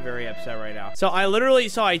 Okay, I'm very upset right now. So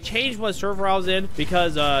I changed what server I was in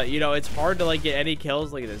because, you know, it's hard to like get any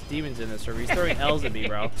kills. Look at this, Demon's in this server. He's throwing L's at me,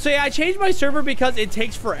 bro. So yeah, I changed my server because it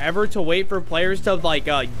takes forever to wait for players to like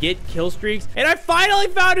get kill streaks. And I finally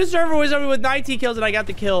found a server with somebody with 19 kills and I got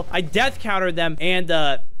the kill. I death countered them and,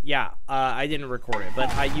 yeah, I didn't record it,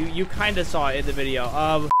 but you kind of saw it in the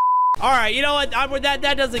video. All right, you know what?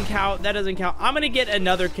 That doesn't count. That doesn't count. I'm gonna get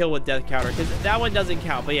another kill with death counter because that one doesn't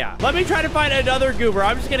count. But yeah, let me try to find another goober.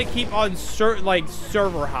 I'm just gonna keep on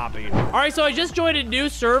server hopping. All right, so I just joined a new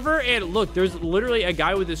server, and look, there's literally a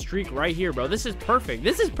guy with a streak right here, bro. This is perfect.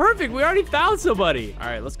 This is perfect. We already found somebody. All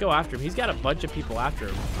right, let's go after him. He's got a bunch of people after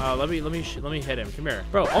him. Let me hit him. Come here,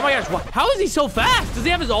 bro. Oh my gosh, how is he so fast? Does he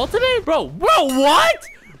have his ultimate, bro? What?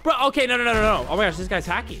 Bro, okay, no. Oh my gosh, this guy's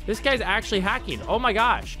hacking. This guy's actually hacking. Oh my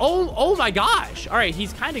gosh. Oh my gosh. All right,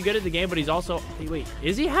 he's kind of good at the game, but he's also... Hey, wait,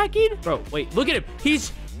 is he hacking? Bro, wait, look at him.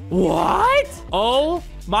 He's... What? Oh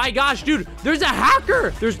my gosh, dude, there's a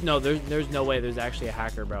hacker. There's no way there's actually a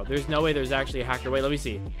hacker, bro. There's no way there's actually a hacker. Wait, let me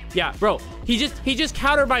see. Yeah, bro, he just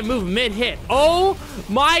countered my move mid-hit. Oh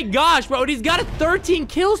my gosh, bro, and he's got a 13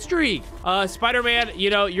 kill streak. Spider-Man, you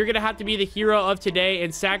know, you're gonna have to be the hero of today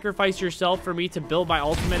and sacrifice yourself for me to build my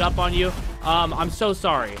ultimate up on you. I'm so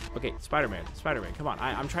sorry. Okay, Spider-Man, come on.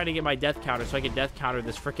 I'm trying to get my death counter so I can death counter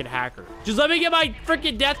this freaking hacker. Just let me get my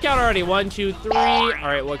freaking death counter already. 1, 2, 3. All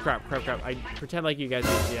right, well, crap. I pretend like you guys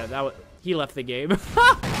didn't see that. He left the game.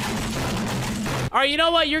 All right, you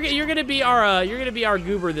know what? You're gonna be our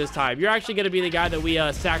goober this time. You're actually gonna be the guy that we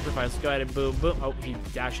sacrifice. Let's go ahead and boom, boom. Oh, he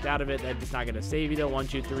dashed out of it. That's not gonna save you though. 1,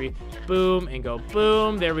 2, 3, boom, and go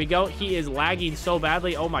boom. There we go. He is lagging so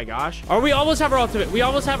badly. Oh my gosh. Or we almost have our ultimate. We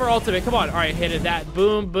almost have our ultimate. Come on. All right, hit it. That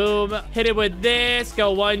boom, boom. Hit it with this.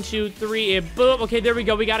 Go 1, 2, 3, and boom. Okay, there we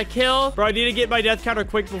go. We got a kill. Bro, I need to get my death counter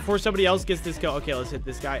quick before somebody else gets this kill. Okay, let's hit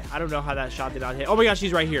this guy. I don't know how that shot did not hit. Oh my gosh,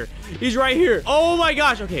 he's right here. He's right here. Oh my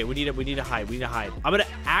gosh. Okay, we need to hide. We need to hide. I'm gonna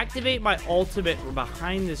activate my ultimate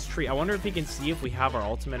behind this tree. I wonder if he can see if we have our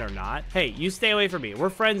ultimate or not. Hey, you stay away from me. We're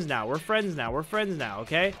friends now. We're friends now. We're friends now,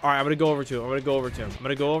 okay? All right, I'm gonna go over to him. I'm gonna go over to him. I'm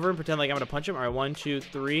gonna go over and pretend like I'm gonna punch him. All right, 1, 2,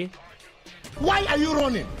 3. Why are you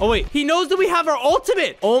running? Oh, wait. He knows that we have our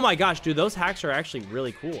ultimate. Oh, my gosh, dude. Those hacks are actually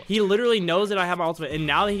really cool. He literally knows that I have my ultimate. And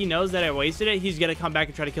now that he knows that I wasted it, he's going to come back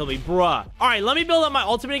and try to kill me. Bruh. All right, let me build up my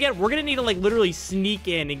ultimate again. We're going to need to, like, literally sneak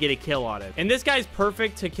in and get a kill on him. And this guy's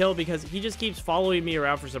perfect to kill because he just keeps following me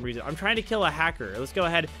around for some reason. I'm trying to kill a hacker. Let's go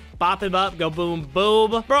ahead. Bop him up. Go boom,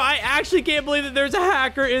 boom. Bro, I actually can't believe that there's a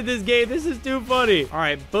hacker in this game. This is too funny. All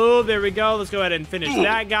right, boom. There we go. Let's go ahead and finish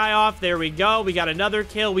that guy off. There we go. We got another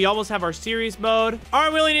kill. We almost have our serious mode. All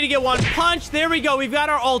right, we only need to get one punch. There we go. We've got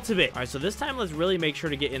our ultimate. All right, so this time, let's really make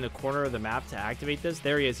sure to get in the corner of the map to activate this.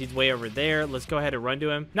 There he is. He's way over there. Let's go ahead and run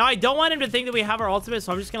to him. Now, I don't want him to think that we have our ultimate,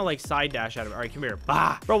 so I'm just going to, like, side dash at him. All right, come here.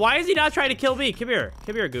 Bah. Bro, why is he not trying to kill me? Come here.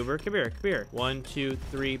 Come here, goober. Come here. Come here. 1, 2,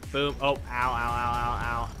 3, boom. Oh, ow, ow,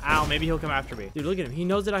 ow, ow, ow. Ow, maybe he'll come after me. Dude, look at him. He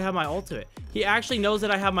knows that I have my ultimate. He actually knows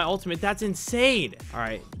that I have my ultimate. That's insane. All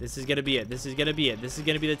right, this is going to be it. This is going to be it. This is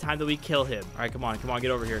going to be the time that we kill him. All right, come on. Come on.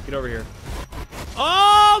 Get over here. Get over here.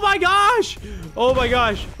 Oh my gosh. Oh my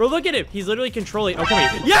gosh. Bro, look at him. He's literally controlling. Oh, come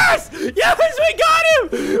here. Yes! Yes, we got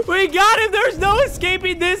him! We got him. There's no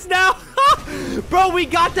escaping this now. Bro, we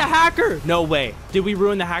got the hacker. No way. Did we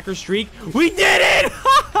ruin the hacker streak? We did it!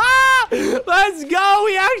 Let's go.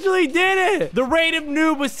 We actually did it. The rate of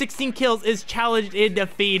noob with 16 kills is challenged and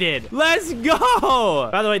defeated. Let's go.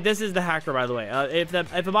 By the way, this is the hacker, by the way. If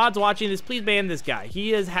a mod's watching this, please ban this guy.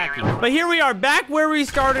 He is hacking. But here we are back where we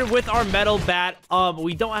started with our metal bat.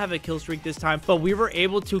 We don't have a kill streak this time, but we were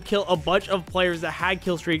able to kill a bunch of players that had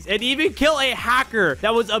kill streaks and even kill a hacker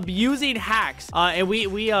that was abusing hacks. And we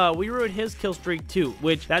ruined his kill streak too,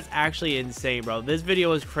 which that's actually insane, bro. This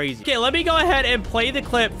video is crazy. Okay, let me go ahead and play the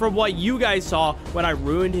clip from what you guys saw when I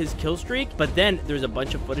ruined his kill streak, but then there's a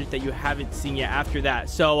bunch of footage that you haven't seen yet after that.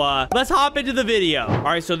 So let's hop into the video. All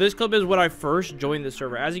right, so this clip is when I first joined the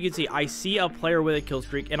server. As you can see, I see a player with a kill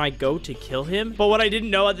streak and I go to kill him, but what I didn't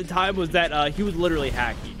know at the time was that he was literally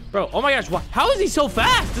hacking. Bro, oh my gosh, how is he so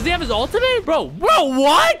fast? Does he have his ultimate? Bro,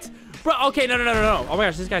 what? Bro, okay, no. Oh my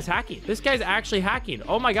gosh, this guy's hacking. This guy's actually hacking.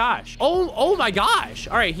 Oh my gosh. Oh my gosh.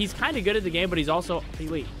 All right, he's kind of good at the game, but he's also...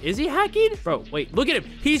 Wait, is he hacking? Bro, wait, look at him.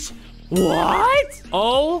 He's... What?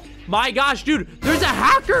 Oh my gosh, dude, there's a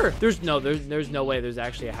hacker. There's no way there's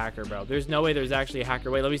actually a hacker, bro. There's no way there's actually a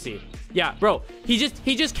hacker. Wait, let me see. Yeah, bro, he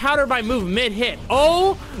just countered my move mid-hit.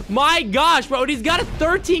 Oh my gosh, bro, and he's got a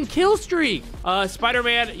 13 kill streak.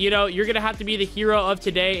 Spider-Man, you know, you're gonna have to be the hero of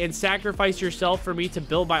today and sacrifice yourself for me to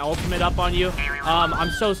build my ultimate up on you.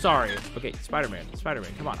 I'm so sorry. Okay, Spider-Man,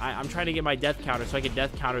 come on. I'm trying to get my death counter so I can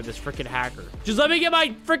death counter this freaking hacker. Just let me get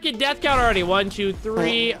my freaking death counter already. 1, 2,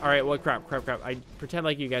 3. All right, what crap. I pretend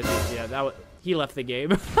like you guys didn't see that. He left the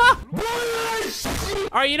game.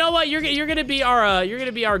 All right, you know what? You're gonna be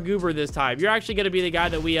our goober this time. You're actually gonna be the guy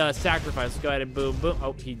that we sacrifice. Let's go ahead and boom, boom.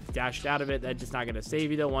 Oh, he dashed out of it. That's just not gonna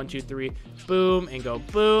save you though. 1, 2, 3, boom, and go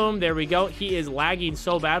boom. There we go. He is lagging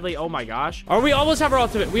so badly. Oh my gosh. Or we almost have our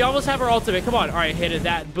ultimate. We almost have our ultimate. Come on. All right, hit it.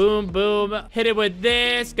 That boom, boom. Hit it with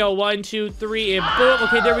this. Go 1, 2, 3, and boom.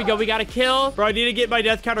 Okay, there we go. We got a kill. Bro, I need to get my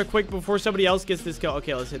death counter quick before somebody else gets this kill.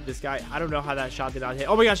 Okay, let's hit this guy. I don't know how that shot did not hit.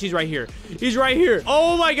 Oh my gosh, he's right here. He's right here.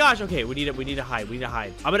 Oh my gosh. Okay, we need to hide. We need to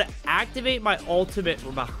hide. I'm gonna activate my ultimate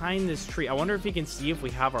from behind this tree. I wonder if he can see if we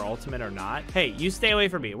have our ultimate or not. Hey, you stay away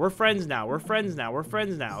from me. We're friends now. We're friends now. We're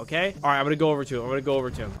friends now, okay? All right, I'm gonna go over to him. I'm gonna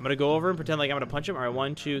go over and pretend like I'm gonna punch him. All right,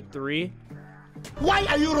 1, 2, 3. Why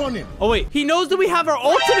are you running? Oh, wait. He knows that we have our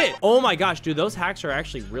ultimate. Oh, my gosh, dude. Those hacks are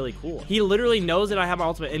actually really cool. He literally knows that I have my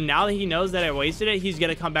ultimate. And now that he knows that I wasted it, he's going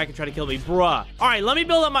to come back and try to kill me. Bruh. All right, let me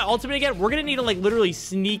build up my ultimate again. We're going to need to, like, literally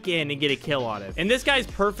sneak in and get a kill on him. And this guy's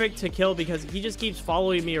perfect to kill because he just keeps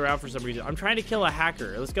following me around for some reason. I'm trying to kill a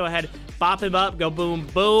hacker. Let's go ahead. Bop him up. Go boom,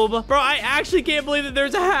 boom. Bro, I actually can't believe that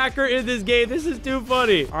there's a hacker in this game. This is too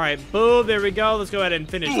funny. All right, boom. There we go. Let's go ahead and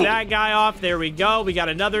finish that guy off. There we go. We got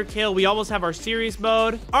another kill. We almost have our serious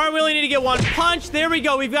mode. All right, we only need to get one punch. There we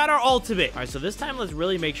go. We've got our ultimate. All right, so this time let's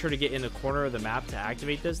really make sure to get in the corner of the map to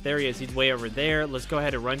activate this. There he is. He's way over there. Let's go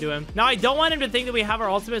ahead and run to him. Now, I don't want him to think that we have our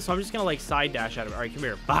ultimate, so I'm just gonna like side dash at him. All right, come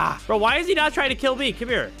here. Bah. Bro, why is he not trying to kill me? Come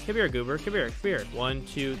here. Come here, Goober. Come here. Come here. 1,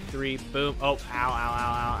 2, 3, boom. Oh, ow, ow, ow,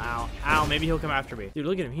 ow, ow. Ow, maybe he'll come after me. Dude,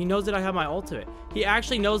 look at him. He knows that I have my ultimate. He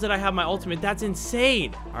actually knows that I have my ultimate. That's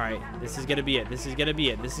insane. All right, this is gonna be it. This is gonna be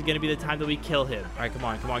it. This is gonna be the time that we kill him. All right, come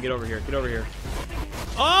on. Come on, get over here. Get over here.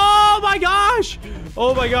 Oh my gosh!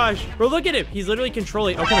 Oh my gosh! Bro, look at him. He's literally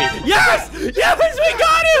controlling. Oh, come here. Yes! Yes! We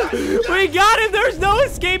got him! We got him! There's no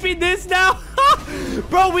escaping this now.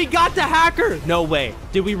 Bro, we got the hacker. No way.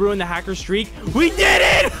 Did we ruin the hacker streak? We did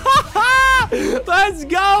it! Let's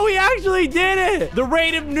go. We actually did it. The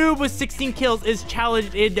rate of noob with 16 kills is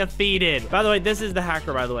challenged and defeated. By the way, this is the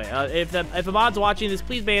hacker, by the way. If a mod's watching this,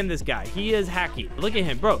 please ban this guy. He is hacking. Look at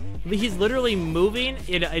him, bro. He's literally moving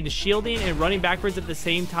and shielding and running backwards at the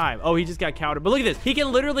same time. Oh, he just got countered. But look at this. He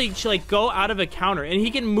can literally like go out of a counter and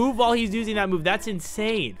he can move while he's using that move. That's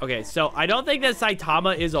insane. Okay, so I don't think that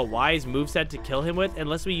Saitama is a wise moveset to kill him with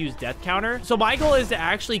unless we use death counter. So my goal is to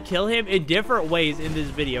actually kill him in different ways in this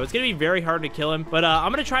video. It's going to be very hard to kill him, but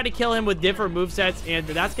I'm going to try to kill him with different movesets, and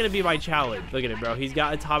that's going to be my challenge. Look at him, bro. He's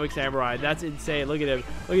got Atomic Samurai. That's insane. Look at him.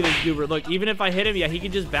 Look at this goober. Look, even if I hit him, yeah, he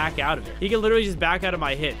can just back out of it. He can literally just back out of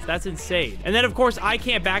my hits. That's insane. And then, of course, I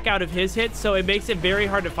can't back out of his hits, so it makes it very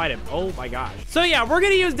hard to fight him. Oh, my gosh. So, yeah, we're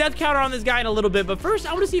going to use death counter on this guy in a little bit, but first,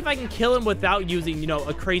 I want to see if I can kill him without using, you know,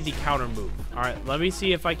 a crazy counter move. All right, let me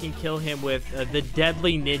see if I can kill him with the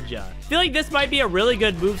Deadly Ninja. I feel like this might be a really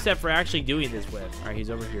good moveset for actually doing this with. All right, he's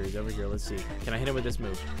over here. He's over here. Let's see. Can I hit him with this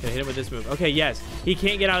move? Can I hit him with this move? Okay, yes. He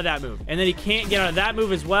can't get out of that move. And then he can't get out of that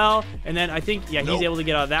move as well. And then I think, yeah, he's able to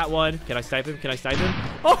get out of that one. Can I snipe him? Can I snipe him?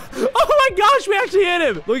 Oh my gosh, we actually hit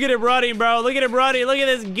him. Look at him running, bro. Look at him running. Look at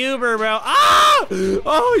this goober, bro. Ah!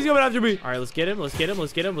 Oh, he's coming after me. All right, let's get him. Let's get him.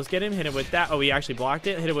 Let's get him. Let's get him. Hit him with that. Oh, he actually blocked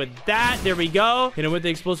it. Hit him with that. There we go. Hit him with the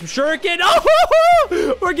explosive shuriken.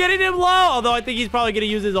 Oh, we're getting him low. Although I think he's probably going to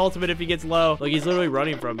use his ultimate if he gets low. Look, he's literally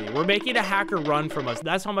running from me. We're making a hacker run from us.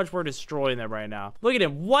 That's how much we're destroying them right now. Look at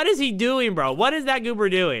him. What is he doing, bro? What is that goober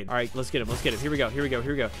doing? All right, let's get him. Let's get him. Here we go. Here we go.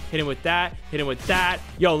 Here we go. Hit him with that. Hit him with that.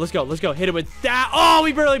 Yo, let's go. Let's go. Hit him with that. Oh,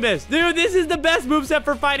 we barely missed. Dude, this is the best moveset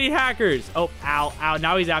for fighting hackers. Oh, ow, ow.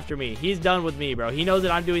 Now he's after me. He's done with me, bro. He knows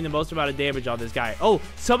that I'm doing the most amount of damage on this guy. Oh,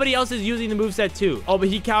 somebody else is using the moveset too. Oh, but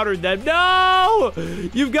he countered them. No!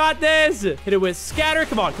 You've got this. Hit it with scatter.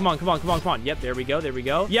 Come on, come on, come on, come on, come on. Yep, there we go. There we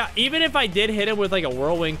go. Yeah, even if I did hit him with like a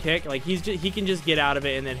whirlwind kick, like he can just get out of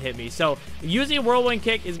it and then hit me. So using a whirlwind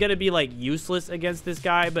kick is going to be like useless against this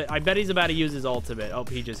guy, but I bet he's about to use his ultimate. Oh,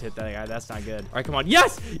 he just hit that guy. That's not good. All right, come on.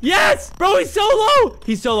 Yes! Yes! Bro, he's so low!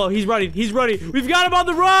 He's so low. He's running. He's running. We've got him on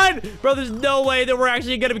the run! Bro, there's no way that we're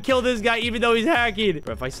actually going to kill this guy even though he's hacking.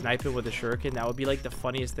 Bro, if I snipe him with a shuriken, that would be like the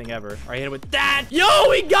funniest thing ever. All right, hit him with that. Yo,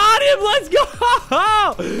 we got him! Let's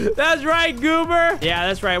go! That's right, goober. Yeah,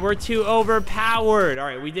 that's right. We're too overpowered. All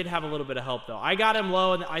right, we did have a little bit of help though. I got him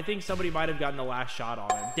low, and I think somebody might have gotten the last shot on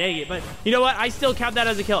him. Dang it. But you know what? I still count that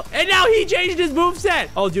as a kill. And now he changed his moveset.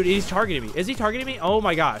 Oh, dude, he's targeting me. Is he targeting me? Oh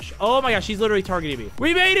my gosh. Oh my gosh, he's literally targeting me.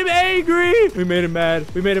 We made him angry. We made him mad.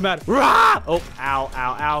 We made him mad. Rah! Oh, ow,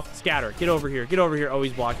 ow, ow. Scatter. Get over here. Get over here. Oh,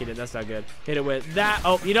 he's blocking it. That's not good. Hit it with that.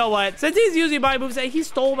 Oh, you know what? Since he's using my moveset, he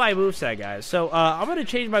stole my moveset, guys. So I'm going to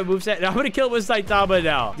change my moveset, and I'm going to kill him with Saitama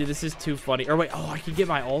now. Dude, this is too funny. Or wait, oh, I can get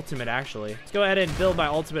my ultimate, actually. Let's go ahead and build my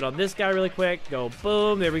ultimate on this guy really quick. Go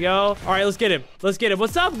boom. There we go. All right, let's get him. Let's get him.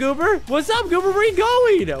 What's up, goober? What's up, goober? Where are you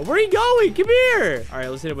going? Where are you going? Come here. All right,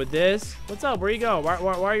 let's hit him with this. What's up? Where are you going? Why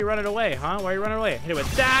are you running away, huh? Why are you running away? Hit him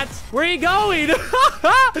with that. Where are you going?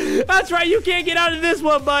 That's right. You can't get out of this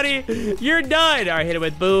one, buddy. You're done. All right, hit him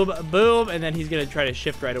with boom, boom. And then he's going to try to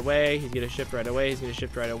shift right away. He's going to shift right away. He's going to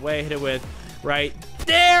shift right away. Hit it with right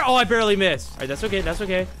there. Oh, I barely missed. All right, that's okay. That's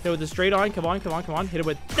okay. Hit it with the straight on. Come on, come on, come on. Hit it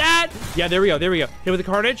with that. Yeah, there we go. There we go. Hit it with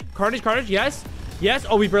the carnage. Carnage, carnage. Yes. Yes.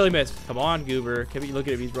 Oh, we barely missed. Come on, goober. Come look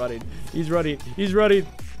at him. He's running. He's running. He's running.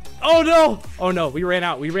 Oh, no. Oh, no. We ran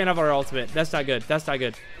out. We ran out of our ultimate. That's not good. That's not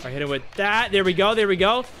good. All right, hit him with that. There we go. There we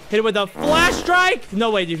go. Hit him with the flash strike.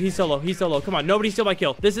 No way, dude. He's so low. He's so low. Come on. Nobody steal my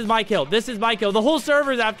kill. This is my kill. This is my kill. The whole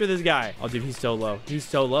server's after this guy. Oh, dude. He's so low. He's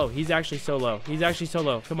so low. He's actually so low. He's actually so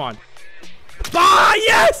low. Come on. Ah,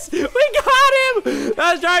 yes! We got him!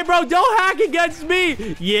 That's right, bro. Don't hack against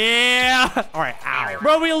me. Yeah. All right, ow.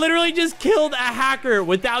 Bro, we literally just killed a hacker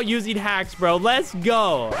without using hacks, bro. Let's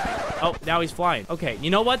go. Oh, now he's flying. Okay, you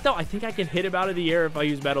know what, though? I think I can hit him out of the air if I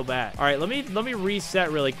use metal bat. All right, let me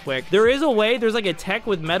reset really quick. There is a way. There's like a tech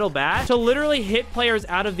with metal bat to literally hit players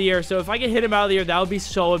out of the air. So if I can hit him out of the air, that would be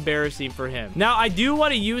so embarrassing for him. Now, I do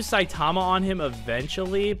want to use Saitama on him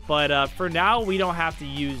eventually, but for now, we don't have to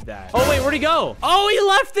use that. Oh, wait, where'd he go? Oh, he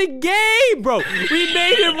left the game, bro. We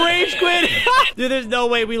made him rage quit. Dude, there's no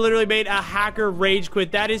way we literally made a hacker rage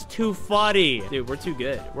quit. That is too funny. Dude, we're too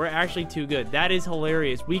good. We're actually too good. That is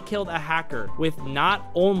hilarious. We killed a hacker with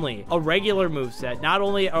not only a regular moveset, not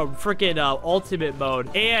only a freaking ultimate mode,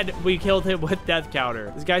 and we killed him with death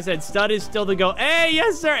counter. This guy said, stud is still the go. Hey,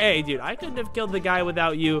 yes, sir. Hey, dude, I couldn't have killed the guy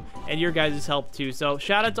without you and your guys' help too. So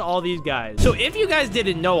shout out to all these guys. So if you guys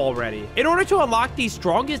didn't know already, in order to unlock the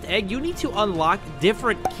strongest egg, you need to unlock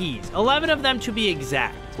different keys, 11 of them to be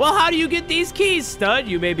exact. Well, how do you get these keys, stud?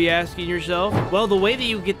 You may be asking yourself. Well, the way that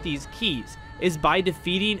you get these keys is by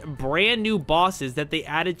defeating brand new bosses that they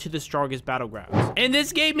added to the strongest battlegrounds. And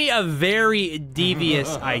this gave me a very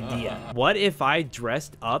devious idea. What if I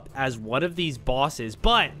dressed up as one of these bosses,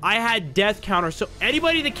 but I had death counter, so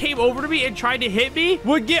anybody that came over to me and tried to hit me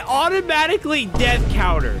would get automatically death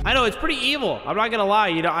counter. I know, it's pretty evil. I'm not gonna lie,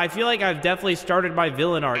 you know, I feel like I've definitely started my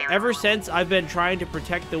villain arc. Ever since I've been trying to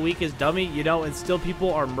protect the weakest dummy, you know, and still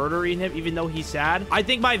people are murdering him even though he's sad. I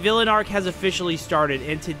think my villain arc has officially started,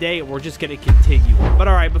 and today we're just gonna continue. But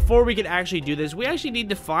all right, before we can actually do this, we actually need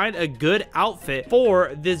to find a good outfit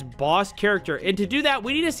for this boss character. And to do that,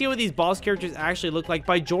 we need to see what these boss characters actually look like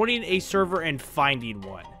by joining a server and finding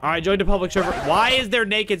one. All right, join the public server. Why is there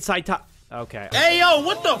naked Saitama? Okay. Hey, yo,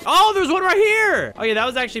 what the? Oh, there's one right here. Okay, that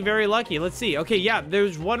was actually very lucky. Let's see. Okay, yeah,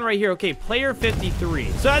 there's one right here. Okay, player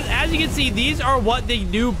 53. So as you can see, these are what the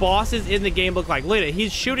new bosses in the game look like. Look at it.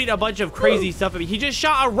 He's shooting a bunch of crazy stuff at me. He just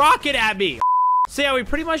shot a rocket at me. So yeah, we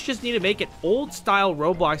pretty much just need to make an old style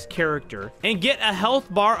Roblox character and get a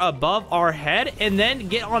health bar above our head and then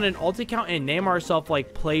get on an alt account and name ourselves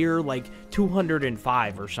like player like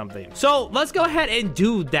 205 or something. So let's go ahead and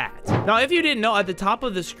do that. Now, if you didn't know, at the top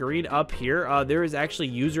of the screen up here, there is actually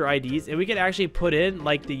user IDs, and we can actually put in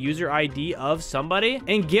like the user ID of somebody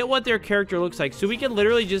and get what their character looks like. So we can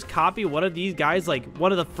literally just copy one of these guys, like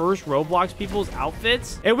one of the first Roblox people's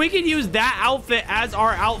outfits, and we can use that outfit as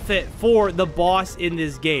our outfit for the boss in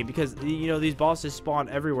this game, because you know these bosses spawn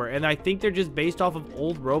everywhere, and I think they're just based off of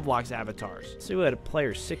old Roblox avatars. Let's see what a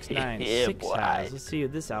player 696 has. Let's see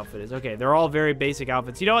what this outfit is. Okay, they're all very basic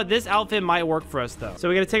outfits. You know what? This outfit might work for us though. So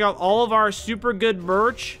we're gonna take out all of our super good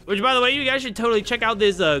merch, which by the way, you guys should totally check out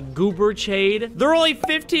this goober shade. They're only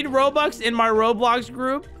 15 Robux in my Roblox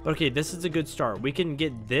group. Okay, this is a good start. We can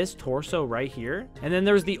get this torso right here, and then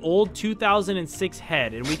there's the old 2006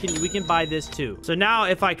 head, and we can buy this too. So now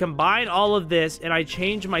if I combine all of this and I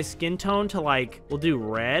change my skin tone to like, we'll do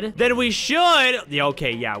red, then we should, yeah,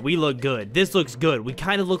 okay, yeah, we look good. This looks good. We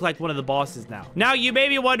kind of look like one of the bosses now. Now you may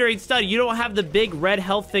be wondering, stud, you don't have the big red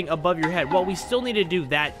health thing above your head. Well, we still need to do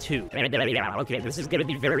that too. Okay, this is gonna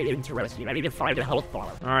be very interesting. I need to find a health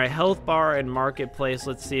bar. All right, health bar and marketplace.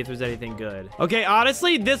 Let's see if there's anything good. Okay,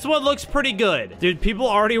 honestly, this one looks pretty good. Dude, people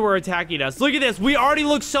already were attacking us. Look at this. We already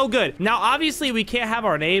look so good. Now, obviously, we can't have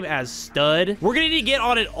our name as stud. We're gonna need to get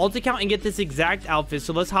on an alt account and get this exact outfit.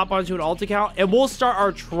 So let's hop onto an alt account and we'll start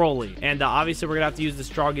our trolling. And obviously, we're gonna have to use the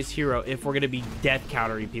strongest hero if we're gonna be death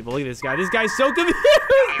countering people. Look at this guy. This guy's so confused.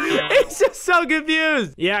 He's just so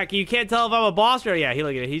confused. Yeah, you can't tell if I'm a boss or yeah.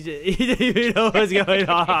 Look at it. He doesn't even know what's going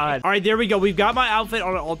on. All right, there we go. We've got my outfit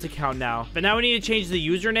on an alt account now. But now we need to change the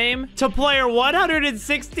username to player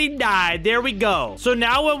 169. There we go. So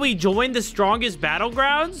now when we join the strongest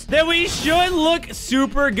battlegrounds, then we should look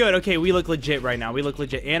super good. Okay, we look legit right now. We look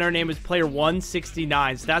legit. And our name is player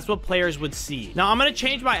 169. So that's what players would see. Now I'm going to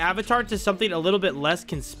change my avatar to something a little bit less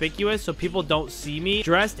conspicuous so people don't see me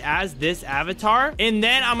dressed as this avatar. And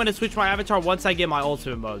then I'm going to switch my avatar once I get my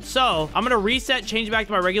ultimate mode. So I'm going to reset, change back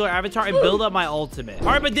to my regular avatar and build up my ultimate. All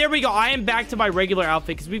right, but there we go. I am back to my regular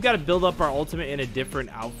outfit because we've got to build up our ultimate in a different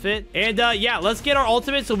outfit. And yeah, let's get our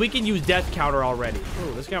ultimate so we can use death counter already.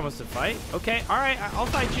 Oh, this guy wants to fight. Okay, all right, I'll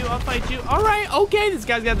fight you. I'll fight you. All right, okay, this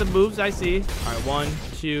guy's got the moves. I see. All right, 1,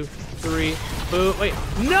 2, 3. Boo. Wait,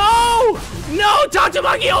 no,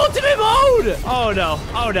 Tatsumaki ultimate mode. Oh no,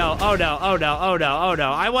 oh no, oh no, oh no, oh no, oh no.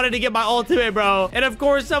 I wanted to get my ultimate, bro. And of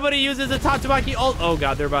course somebody uses a Tatsumaki ult. Oh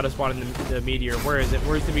god, they're about to spawn in the meteor. Where is it?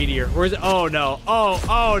 Where's the meteor? Where's it? Oh no,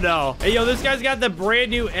 oh no. Hey yo, this guy's got the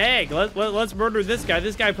brand new egg. Let's murder this guy.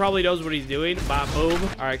 This guy probably knows what he's doing. Bah, boom.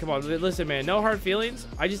 All right, come on, listen, man, no hard feelings.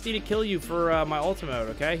 I just need to kill you for my ultimate mode,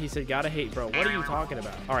 okay? He said gotta hate, bro. What are you talking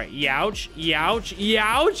about? All right, youch, youch,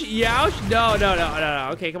 youch, youch. No.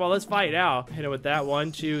 Okay, come on, let's fight now. Hit him with that.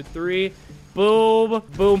 1, 2, 3. Boom.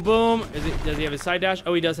 Boom, boom. Does he have his side dash?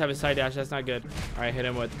 Oh, he does have his side dash. That's not good. All right, hit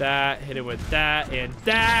him with that. Hit him with that and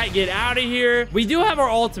that. Get out of here. We do have our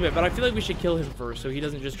ultimate, but I feel like we should kill him first so he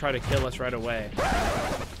doesn't just try to kill us right away.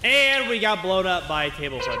 And we got blown up by a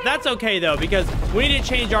table flip. That's okay, though, because we need to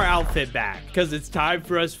change our outfit back because it's time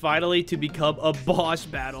for us finally to become a boss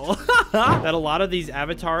battle. That a lot of these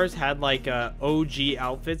avatars had, like, OG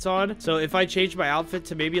outfits on. So if I change my outfit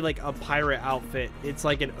to maybe, like, a pirate outfit, it's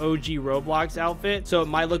like an OG Roblox outfit, so it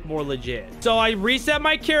might look more legit. So I reset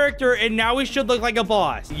my character, and now we should look like a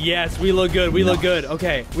boss. Yes, we look good. We look good.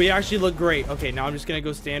 Okay, we actually look great. Okay, now I'm just gonna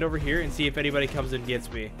go stand over here and see if anybody comes and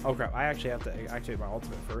gets me. Oh, crap. I actually have to activate my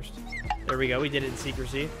ultimate first. There we go. We did it in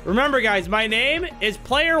secrecy. Remember, guys, my name is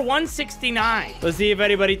Player 169. Let's see if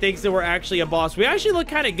anybody thinks that we're actually a boss. We actually look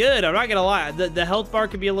kind of good. I'm not going to lie. The health bar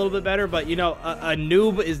could be a little bit better, but, you know, a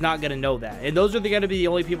noob is not going to know that. And those are going to be the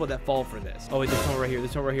only people that fall for this. Oh, wait, there's someone right here.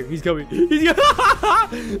 There's someone right here. He's coming. He's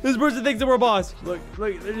coming. This person thinks that we're a boss. Look.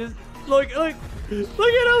 They're just... Look at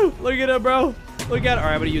him. Look at him, bro. Look at it. All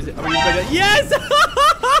right, I'm going to use it. I'm going to use it. Yes!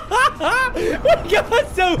 We got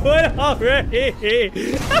someone already.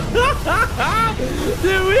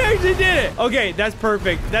 Dude, we actually did it. Okay, that's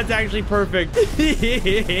perfect. That's actually perfect.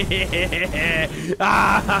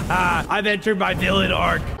 I've entered my villain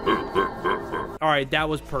arc. All right, that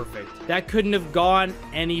was perfect. That couldn't have gone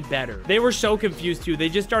any better. They were so confused, too. They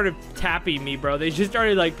just started tapping me, bro. They just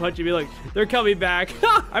started, like, punching me. Like, they're coming back.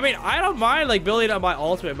 I mean, I don't mind, like, building up my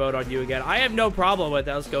ultimate mode on you again. I have no problem with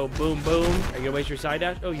that. Let's go. Boom, boom. Are you gonna waste your side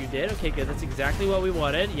dash? Oh, you did? Okay, good. That's exactly what we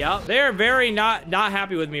wanted. Yep. They are very not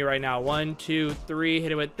happy with me right now. 1, 2, 3.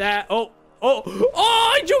 Hit it with that. Oh,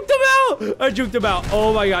 I juked him out. I juked him out.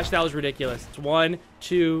 Oh, my gosh. That was ridiculous. It's 1,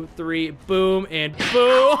 2, 3. Boom and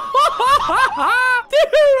boom.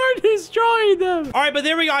 Dude, we're destroying them. All right, but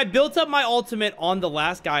there we go. I built up my ultimate on the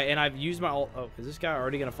last guy, and I've used my ult. Oh, is this guy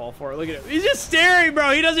already gonna fall for it? Look at him. He's just staring,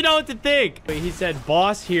 bro. He doesn't know what to think. Wait, he said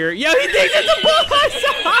boss here. Yeah, he thinks it's a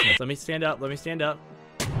boss. Let me stand up. Let me stand up.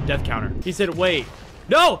 Death counter. He said, wait.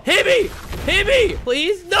 No, hit me! Hit me!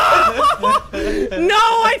 Please? No! No,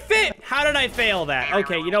 I failed! How did I fail that?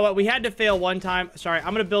 Okay, you know what? We had to fail one time. Sorry,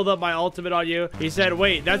 I'm gonna build up my ultimate on you. He said,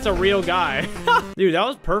 wait, that's a real guy. Dude, that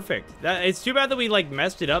was perfect. It's too bad that we, like,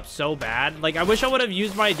 messed it up so bad. Like, I wish I would have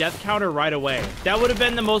used my death counter right away. That would have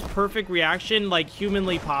been the most perfect reaction, like,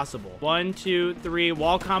 humanly possible. 1, 2, 3,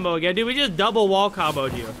 wall combo again. Dude, we just double wall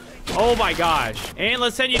comboed you. Oh my gosh. And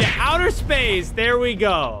let's send you to outer space. There we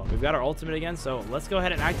go. We've got our ultimate again, so let's go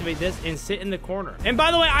ahead and activate this and sit in the corner. And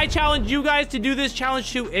by the way, I challenge you guys to do this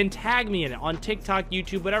challenge too and tag me in it on TikTok,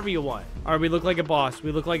 YouTube, whatever you want. All right, we look like a boss.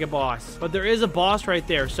 We look like a boss. But there is a boss right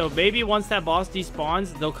there, so maybe once that boss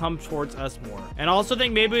despawns, they'll come towards us more. And I also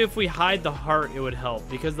think maybe if we hide the heart, it would help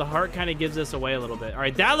because the heart kind of gives us away a little bit. All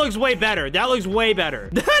right, that looks way better. That looks way better.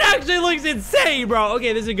 That actually looks insane, bro.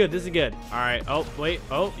 Okay, this is good. This is good. All right. Oh, wait.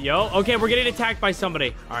 Oh, yo. Okay, we're getting attacked by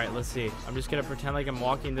somebody. All right, let's see. I'm just gonna pretend like I'm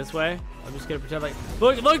walking this way. I'm just gonna pretend like...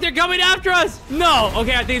 Look, they're coming after us. No.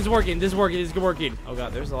 Okay, I think it's working. This is working. This is working. Oh,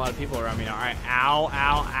 God, there's a lot of people around me now. All right. Ow,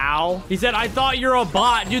 ow, ow. He said, I thought you're a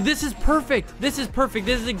bot. Dude, this is perfect. This is perfect.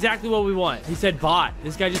 This is exactly what we want. He said bot.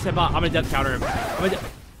 This guy just said bot. I'm gonna death counter him.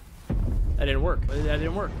 That didn't work. That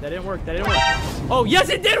didn't work. That didn't work. That didn't work. Oh, yes,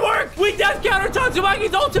 it did work. We death countered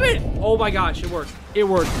Tatsumaki's ultimate. Oh, my gosh. It worked. It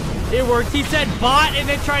worked. It worked. He said bot and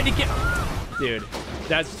then tried to get... Dude,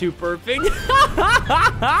 that's too perfect.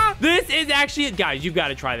 This is actually... Guys, you've got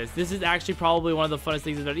to try this. This is actually probably one of the funnest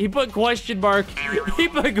things I've done. He put question mark. He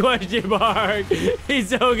put question mark. He's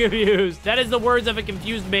so confused. That is the words of a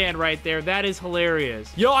confused man right there. That is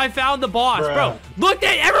hilarious. Yo, I found the boss, bro. Look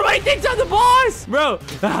at everybody thinks I'm the boss, bro.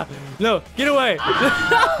 No, get away. All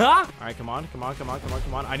right, come on.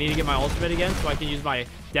 I need to get my ultimate again so I can use my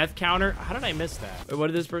death counter. How did I miss that? Wait, what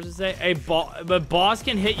did this person say? Hey, but boss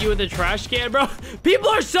can hit you with a trash can, bro. People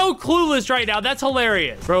are so clueless right now. That's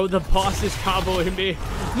hilarious. Bro, the boss is comboing me.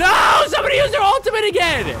 No, somebody used their ultimate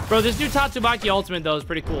again. Bro, this new Tatsumaki ultimate, though, is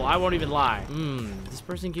pretty cool. I won't even lie. This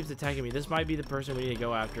person keeps attacking me. This might be the person we need to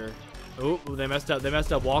go after. Oh, they messed up. They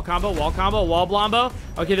messed up. Wall combo, wall blombo.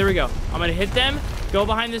 Okay, there we go. I'm gonna hit them. Go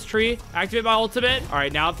behind this tree. Activate my ultimate. All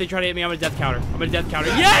right, now if they try to hit me, I'm gonna death counter.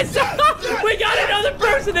 Yes! We got another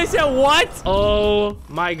person. They said what? Oh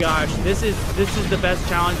my gosh. This is the best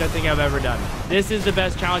challenge I think I've ever done. This is the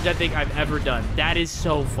best challenge I think I've ever done. That is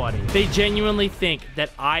so funny. They genuinely think that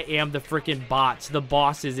I am the freaking bots, the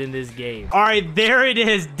bosses in this game. All right, there it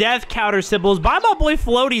is. Death counter symbols by my boy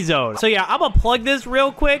Floaty Zone. So yeah, I'm gonna plug this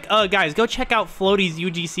real quick. Guys, go check out Floaty's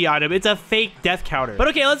UGC item. It's a fake death counter. But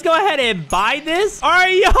okay, let's go ahead and buy this. All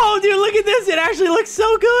right, yo, dude, look at this. It actually looks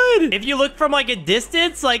so good. If you look from like a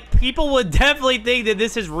distance, like people would definitely think that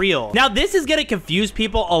this is real. Now, this is gonna confuse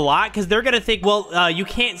people a lot because they're gonna think, well, you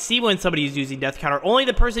can't see when somebody is using death counter. Only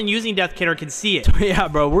the person using death counter can see it. So yeah,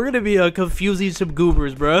 bro, we're gonna be confusing some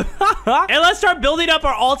goobers, bro. And let's start building up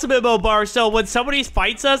our ultimate mode bar. So when somebody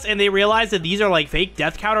fights us and they realize that these are like fake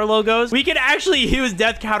death counter logos, we can actually use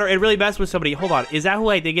death counter and really mess with somebody. Hold on, is that who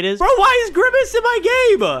I think it is? Bro, why is Grimace in my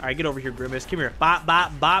game? All right, get over here, Grimace. Come here. Bop,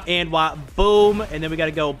 bop, bop, and what? Boom. And then we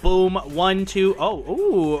gotta go boom, 1, 2. Oh,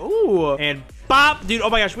 ooh, and bop. Dude, oh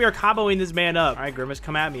my gosh, we are comboing this man up. All right, Grimace,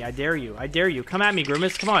 come at me. I dare you. I dare you. Come at me,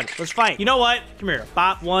 Grimace. Come on, let's fight. You know what? Come here.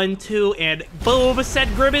 Bop, 1, 2, and boom.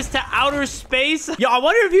 Send Grimace to outer space. Yo, I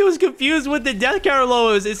wonder if he was confused with the death counter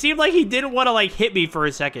logos. It seemed like he didn't want to like hit me for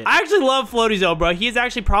a second. I actually love Floaty Zone, bro. He is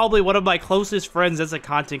actually probably one of my closest friends as a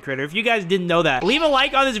content creator. If you guys didn't know that, leave a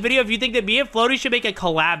like on this video if you think that me and Floaty should make a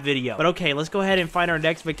collab video. But okay, let's go ahead and find our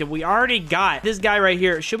next victim. We already got this guy right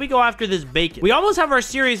here. Should we go after this bacon? We almost have our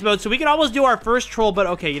serious mode, so we can almost do our first troll, but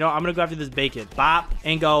okay, you know, I'm gonna go after this bacon. Bop,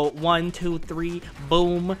 and go 1, 2, 3,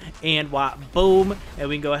 boom, and what? Boom, and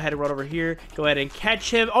we can go ahead and run over here. Go ahead and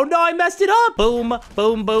catch him. Oh no, I messed it up. Boom,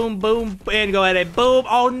 boom, boom, boom, and go ahead and boom.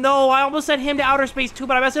 Oh no, I almost sent him to outer space too,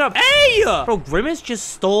 but I messed it up. Hey! Bro, Grimace just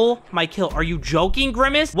stole my kill. Are you joking,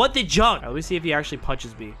 Grimace? What the junk? All right, let me see if he actually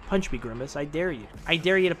punches me. Punch me, Grimace. I dare you. I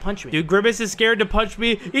dare you to punch me. Dude, Grimace is scared to punch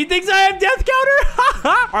me. He thinks I have death counter.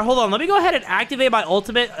 All right, hold on. Let me go ahead and activate my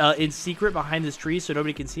ultimate in secret behind this tree so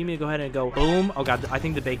nobody can see me. Go ahead and go boom. Oh god, I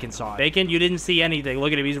think the bacon saw it. Bacon, you didn't see anything.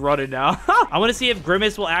 Look at him, he's running now. I want to see if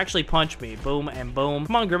Grimace will actually punch me. Boom and boom.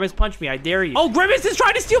 Come on, Grimace, punch me. I dare you. Oh, Grimace is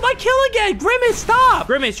trying to steal my kill again. Grimace, stop.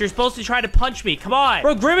 Grimace, you're supposed to try to punch me. Come on.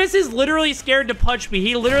 Bro, Grimace is literally scared to punch me.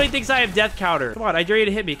 He literally thinks I have death counter. Come on, I dare you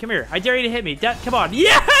to hit me. Come here. I dare you to hit me. Come on.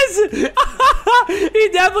 Yes! He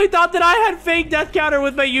definitely thought that I had fake death counter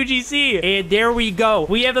with my UGC. And there we go.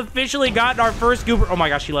 We have officially gotten our first goober. Oh my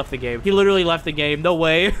gosh, he left the game. He literally left the game. No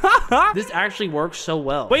way. This actually works so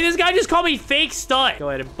well. Wait, this guy just called me fake stud. Go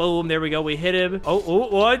ahead and boom. There we go. We hit him. Oh,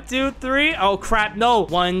 1, 2, 3. Oh, crap. No.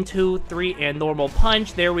 1, 2, 3, and normal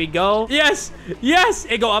punch. There we go. Yes. Yes.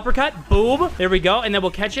 And go uppercut. Boom. There we go. And then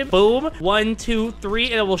we'll catch him. Boom. 1, 2, 3.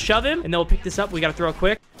 And then we'll shove him. And then we'll pick this up. We got to throw it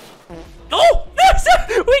quick. Oh,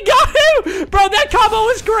 we got him. Bro, that combo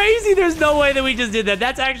was crazy. There's no way that we just did that.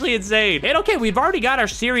 That's actually insane. And okay, we've already got our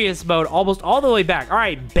serious mode almost all the way back. All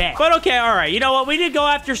right, bet. But okay, all right. You know what? We did go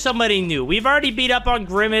after somebody new. We've already beat up on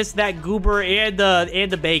Grimace, that goober, and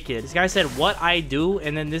the bacon. This guy said, what I do?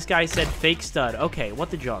 And then this guy said, fake stud. Okay,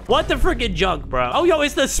 what the junk? What the freaking junk, bro? Oh, yo,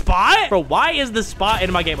 it's the spot? Bro, why is the spot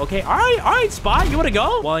in my game? Okay, all right, spot. You want to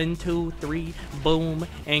go? 1, 2, 3, boom,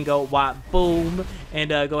 and go, what? Boom. And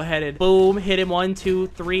go ahead and boom, hit him 1, 2,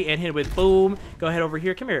 3, and hit it with boom. Go ahead over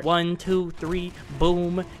here. Come here. 1, 2, 3,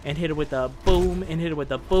 boom, and hit it with a boom, and hit it with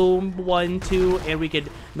a boom. 1, 2, and we could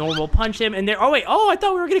normal punch him. And there. Oh wait. Oh, I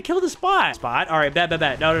thought we were gonna kill the spot. Spot. All right. Bet.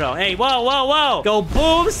 No. Hey, whoa. Go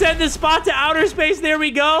boom. Send the spot to outer space. There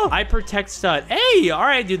we go. I protect stud. Hey. All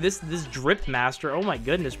right, dude. This drip master. Oh my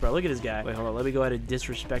goodness, bro. Look at this guy. Wait, hold on. Let me go ahead and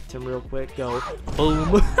disrespect him real quick. Go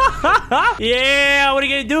boom. Yeah. What are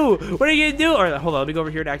you gonna do? What are you gonna do? All right. Hold on. Let me go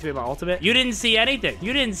over here to activate my ultimate. You didn't see anything.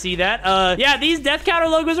 You didn't see that. Yeah, these death counter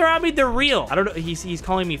logos around me, they're real. I don't know. He's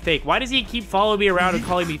calling me fake. Why does he keep following me around and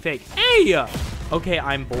calling me fake? Hey! Okay,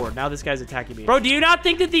 I'm bored. Now this guy's attacking me. Bro, do you not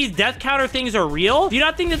think that these death counter things are real? Do you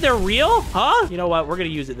not think that they're real? Huh? You know what? We're gonna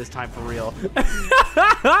use it this time for real.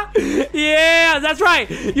 Yeah, that's right.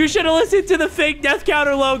 You should have listened to the fake death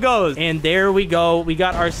counter logos. And there we go. We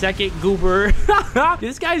got our second goober.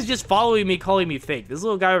 This guy's just following me, calling me fake. This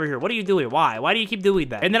little guy over here. What are you doing? Why? Why do you keep doing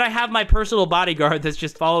that? And then I have my personal bodyguard that's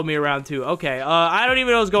just following me around too. Okay, I don't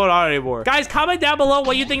even know what's going on anymore. Guys, comment down below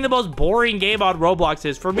what you think the most boring game on Roblox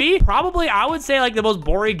is. For me, probably I would say like the most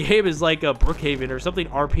boring game is like a Brookhaven or something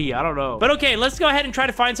RP. I don't know. But okay, let's go ahead and try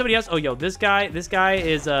to find somebody else. Oh, yo, this guy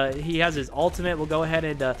is, he has his ultimate. We'll go ahead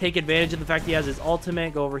and take advantage of the fact he has his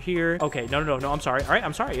ultimate. Go over here. Okay, no, I'm sorry. All right,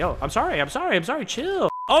 I'm sorry. Yo, I'm sorry. Chill.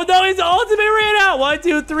 Oh no, his ultimate ran out. 1,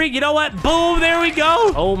 2, 3. You know what? Boom, there we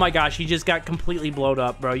go. Oh my gosh, he just got completely blown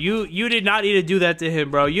up, bro. You did not need to do that to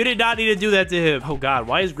him, bro. You did not need to do that to him. Oh god,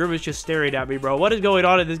 why is Grimace just staring at me, bro? What is going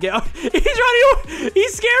on in this game? Oh, he's running.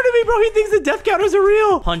 He's scared of me, bro. He thinks the death counters are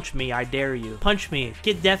real. Punch me, I dare you. Punch me.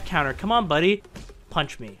 Get death counter. Come on, buddy.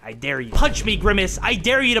 Punch me. I dare you. Punch me, Grimace. I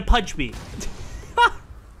dare you to punch me.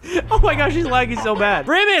 Oh my gosh, he's lagging so bad.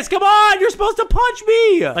 Grimace, come on. You're supposed to punch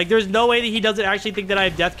me. Like, there's no way that he doesn't actually think that I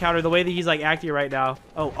have death counter the way that he's like acting right now.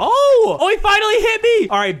 Oh, he finally hit me.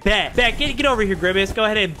 All right, bet. Get over here, Grimace. Go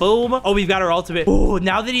ahead and boom. Oh, we've got our ultimate. Oh,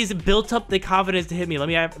 now that he's built up the confidence to hit me, let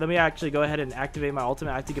me actually go ahead and activate my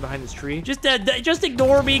ultimate. I have to get behind this tree. Just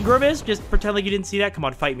ignore me, Grimace. Just pretend like you didn't see that. Come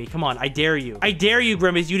on, fight me. Come on, I dare you. I dare you,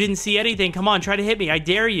 Grimace. You didn't see anything. Come on, try to hit me. I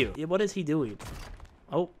dare you. What is he doing?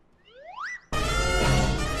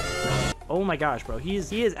 Oh my gosh, bro. He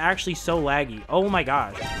is actually so laggy. Oh my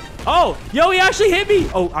gosh. Oh, yo, he actually hit me.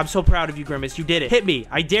 Oh, I'm so proud of you, Grimace. You did it. Hit me.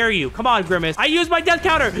 I dare you. Come on, Grimace. I used my death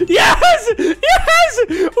counter. Yes! Yes!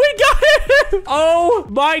 We got it! Oh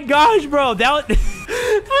my gosh, bro. That was...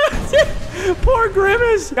 Poor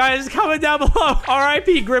Grimace. Guys, comment down below.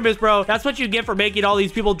 R.I.P. Grimace, bro. That's what you get for making all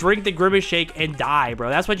these people drink the Grimace shake and die, bro.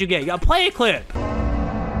 That's what you get. You gotta play a clip.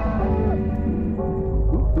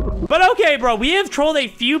 But okay, bro, we have trolled a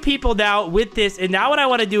few people now with this, and now what I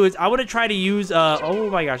want to do is I want to try to use, oh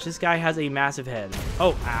my gosh, this guy has a massive head.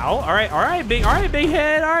 Oh, ow. All right, big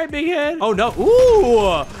head. Oh, no.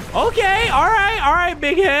 Ooh, okay, all right,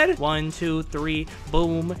 big head. 1, 2, 3,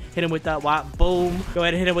 boom. Hit him with the, boom. Go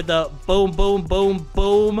ahead and hit him with the boom, boom, boom,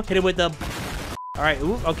 boom. Hit him with the... All right,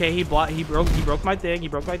 ooh, okay, he broke my thing.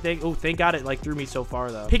 Oh, thank God it like threw me so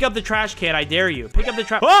far though. Pick up the trash can, I dare you. Pick up the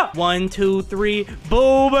trash. Oh! 1, 2, 3,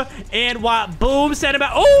 boom, and what? Boom, send him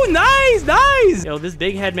out. Oh, nice. Yo, this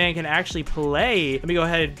big head man can actually play. Let me go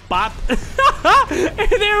ahead and bop. And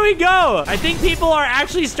there we go. I think people are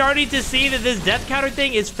actually starting to see that this death counter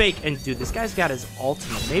thing is fake. And dude, this guy's got his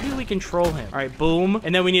ultimate. Maybe we control him. All right, boom,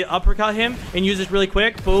 and then we need to uppercut him and use this really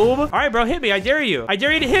quick. Boom. All right, bro, hit me. I dare you. I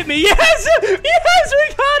dare you to hit me. Yes. Yes,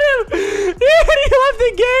 we got him! Dude, he left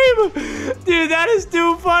the game! Dude, that is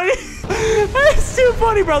too funny. That is too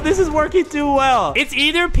funny, bro. This is working too well. It's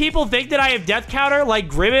either people think that I have death counter like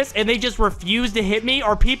Grimace and they just refuse to hit me,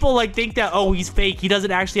 or people like think that, oh, he's fake. He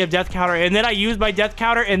doesn't actually have death counter, and then I use my death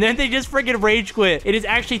counter and then they just freaking rage quit. It is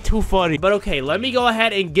actually too funny. But okay, let me go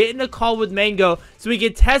ahead and get in a call with Mango so we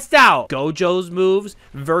can test out Gojo's moves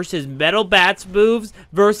versus Metal Bat's moves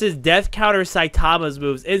versus death counter Saitama's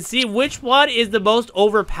moves and see which one is the most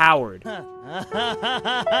overpowered. All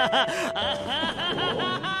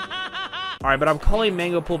right, but I'm calling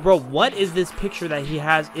Mango Pool. Bro, what is this picture that he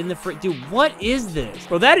has in the fridge? Dude, what is this?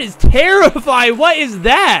 Bro, that is terrifying. What is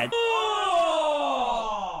that?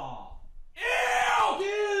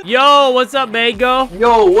 Yo, what's up, Mango?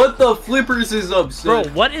 Yo, what the flippers is up, son?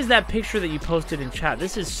 Bro, what is that picture that you posted in chat?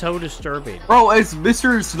 This is so disturbing. Bro, it's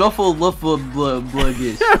Mr.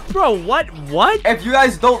 Snuffleupagus. Bro, what? If you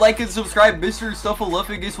guys don't like and subscribe, Mr.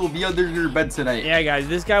 Snuffleupagus will be under your bed tonight. Yeah, guys,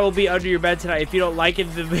 this guy will be under your bed tonight if you don't like the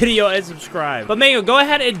video and subscribe. But Mango, go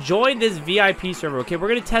ahead and join this VIP server, okay? We're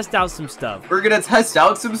gonna test out some stuff. We're gonna test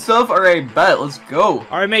out some stuff? Alright, bet. Let's go.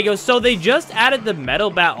 Alright, Mango, so they just added the Metal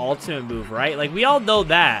Bat ultimate move, right? Like, we all know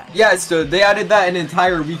that. Yeah, so they added that an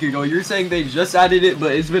entire week ago. You're saying they just added it,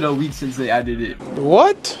 but it's been a week since they added it.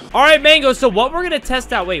 What? All right, Mango, so what we're gonna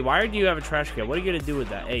test out, wait, why do you have a trash can? What are you gonna do with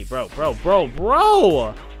that? Hey, bro.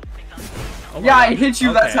 Oh yeah, I hit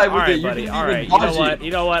you that time with it. You buddy. didn't All right, even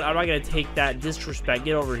you know what? I'm not gonna take that disrespect.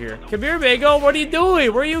 Get over here. Come here, Mango. What are you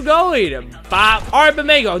doing? Where are you going? Bop. All right, but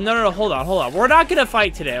Mango, no, hold on. We're not gonna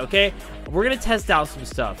fight today, okay? We're gonna test out some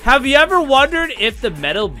stuff. Have you ever wondered if the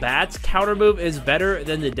Metal Bat's counter move is better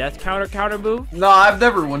than the death counter move? No, I've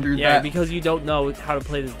never wondered that. Yeah, because you don't know how to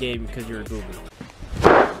play this game because you're a goober.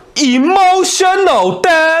 Emotional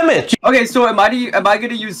damage. Okay, so am I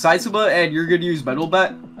gonna use Saitama and you're gonna use Metal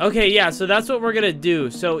Bat? Okay, yeah, so that's what we're gonna do.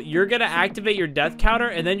 So you're gonna activate your death counter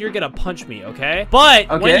and then you're gonna punch me, okay?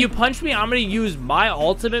 But when you punch me, I'm gonna use my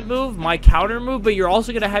ultimate move, my counter move, but you're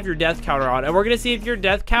also gonna have your death counter on, and we're gonna see if your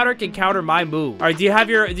death counter can counter my move. All right, do you have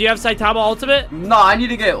Saitama ultimate? No, I need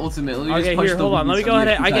to get ultimate. Okay, here, hold on. Let me go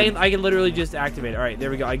ahead. I can literally just activate. All right, there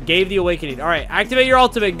we go. I gave the awakening. All right, activate your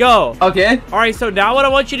ultimate. Go. Okay. All right, so now what I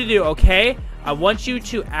want you to do, okay? I want you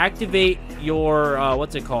to activate your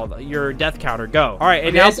what's it called? Your death counter. Go. All right,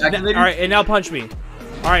 and now punch me.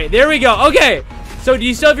 All right, there we go. Okay. So do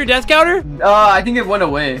you still have your death counter? I think it went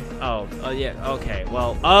away. Oh, yeah. Okay.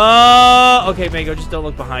 Well, okay, Mango, just don't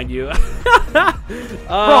look behind you. Bro,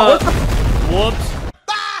 what the whoops.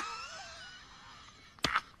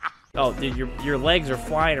 Oh, dude, your legs are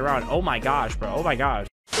flying around. Oh my gosh, bro. Oh my gosh.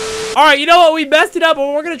 All right, you know what? We messed it up,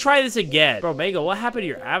 but we're gonna try this again. Bro, Mango, what happened to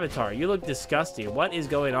your avatar? You look disgusting. What is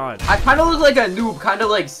going on? I kind of look like a noob, kind of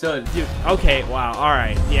like Sun. Dude, okay, wow. All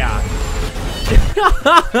right, yeah.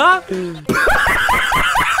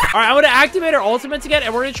 All right, I'm gonna activate our ultimates again,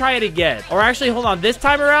 and we're gonna try it again. Or actually, hold on. This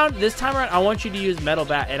time around, I want you to use metal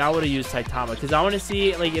bat, and I want to use saitama because I want to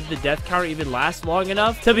see like if the death counter even lasts long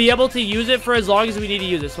enough to be able to use it for as long as we need to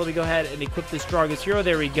use it. So let me go ahead and equip the strongest hero.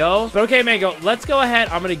 There we go. But okay, Mango, let's go ahead.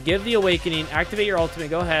 I'm gonna give the awakening. Activate your ultimate.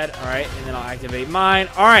 Go ahead. All right, and then I'll activate mine.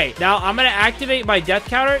 All right, now I'm gonna activate my death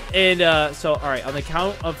counter, and so all right, on the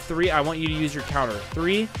count of 3, I want you to use your counter.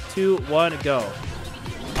 3, 2, 1, go.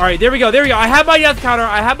 All right, there we go. There we go. I have my death counter. All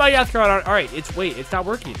right, it's not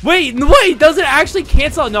working. Wait, does it actually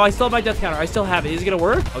cancel? No, I still have my death counter. I still have it. Is it gonna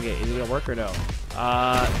work? Okay, is it gonna work or no?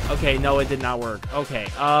 Okay, no, it did not work. Okay,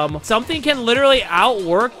 something can literally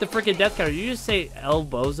outwork the freaking death counter. Did you just say El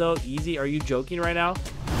Bozo easy? Are you joking right now?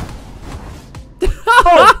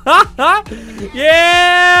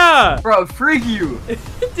 Yeah! Bro, freak you.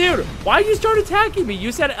 Dude, why'd you start attacking me?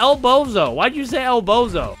 You said El Bozo. Why'd you say El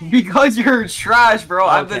Bozo? Because you're trash, bro.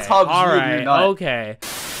 Okay. I'm the top G and you're not. Okay.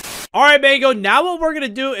 All right, Mango, now what we're going to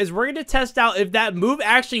do is we're going to test out if that move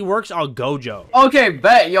actually works on Gojo. Okay,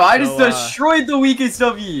 bet. Yo, I just destroyed the weakest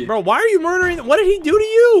W. Bro, why are you murdering? What did he do to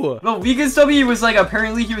you? The weakest W was like,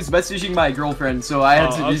 apparently he was messaging my girlfriend, so I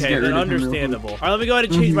had to just get rid of him. Understandable. All right, let me go ahead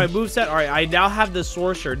and change my moveset. All right, I now have the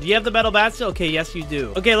sorcerer. Do you have the metal bat still? Okay, yes, you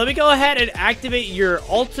do. Okay, let me go ahead and activate your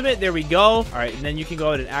ultimate. There we go. All right, and then you can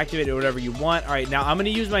go ahead and activate it whatever you want. All right, now I'm going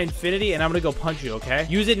to use my infinity, and I'm going to go punch you, okay?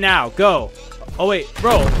 Use it now. Go. Oh wait,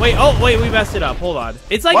 bro. Wait. Oh wait, we messed it up. Hold on.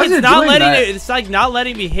 It's like it's not letting it. It's like not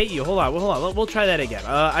letting me hit you. Hold on. We'll try that again.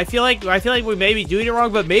 I feel like we may be doing it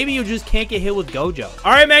wrong, but maybe you just can't get hit with Gojo.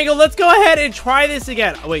 All right, Mango. Let's go ahead and try this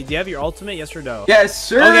again. Oh, wait, do you have your ultimate? Yes or no? Yes,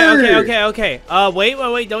 sir. Okay.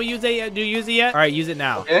 Wait. Don't use it yet. Do you use it yet? All right, use it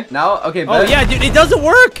now. Okay. Now. Okay. Oh yeah, dude. It doesn't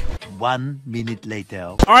work. 1 minute later.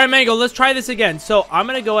 All right, Mango, let's try this again. So I'm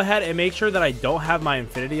going to go ahead and make sure that I don't have my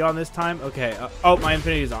infinity on this time. Okay. Oh, my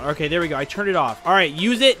infinity is on. Okay, there we go. I turned it off. All right,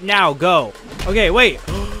 use it now. Go. Okay, wait.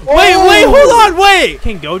 Wait, hold on. Wait.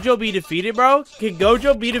 Can Gojo be defeated, bro? Can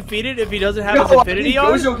Gojo be defeated if he doesn't have his infinity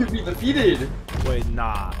on? Gojo can be defeated. Wait,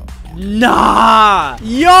 nah.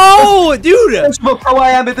 Yo, dude. That's how pro I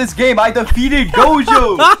am at this game. I defeated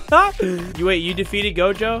Gojo. You defeated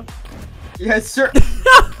Gojo? Yes, sir.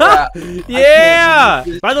 Yeah.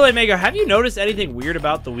 By the way, Mega, have you noticed anything weird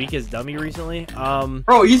about the weakest dummy recently?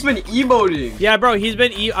 Bro, he's been emoting. Yeah, bro, he's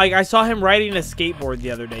been like I saw him riding a skateboard the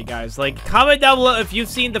other day, guys. Like, comment down below if you've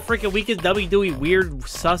seen the freaking weakest dummy doing weird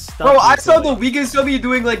sus stuff. Bro, I saw the weakest dummy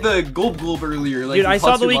doing like the gulp earlier. Like, dude, I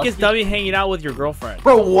saw the weakest dummy hanging out with your girlfriend.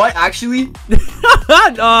 Bro, what? Actually?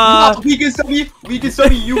 Weakest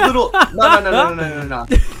dummy, you little. No.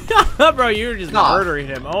 Bro, you're just murdering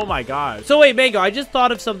him. Oh my god. So wait, Mango, I just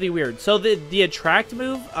thought of something weird. So the attract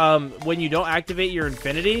move, when you don't activate your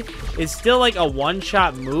infinity, is still like a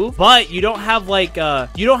one-shot move, but you don't have like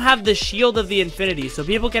you don't have the shield of the infinity, so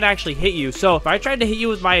people can actually hit you. So if I tried to hit you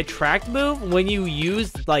with my attract move, when you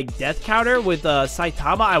use like death counter with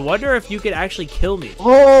Saitama, I wonder if you could actually kill me.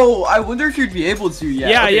 Oh, I wonder if you'd be able to.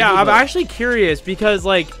 Yeah, I'm actually curious because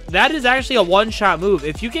like that is actually a one-shot move.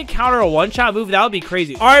 If you can counter a one-shot move, that would be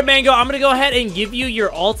crazy. All right, Mango, I'm gonna go ahead and give you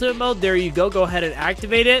your ultimate mode. There you go. Go ahead and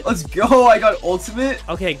activate it. Let's go. I got ultimate.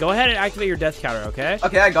 Okay, go ahead and activate your death counter, okay?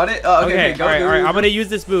 Okay, I got it. Okay, all right. I'm gonna use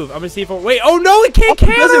this move. I'm gonna see if wait. Oh no, it can't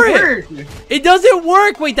counter it. It doesn't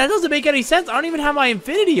work. Wait, that doesn't make any sense. I don't even have my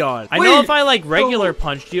infinity on. I know if I like regular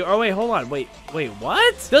punched you. Oh wait, hold on. Wait,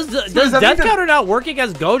 what? Does death counter not work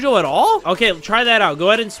against Gojo at all? Okay, try that out. Go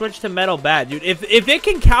ahead and switch to metal bat, dude. If it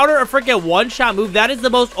can counter a freaking one-shot move, that is the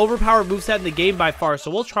most overpowered moveset in the game by far. So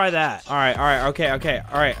we'll try that. All right. Okay.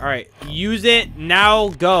 All right. Use it now.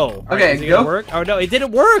 Go. Okay, is it gonna work? Oh no, it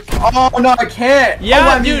didn't work. Oh no, I can't.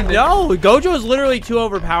 Yeah, dude, no. Gojo is literally too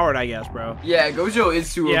overpowered, I guess, bro. Yeah, Gojo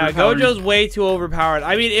is too overpowered. Yeah, Gojo's way too overpowered.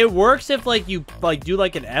 I mean, it works if like you do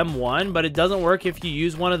like an M1, but it doesn't work if you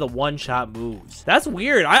use one of the one-shot moves. That's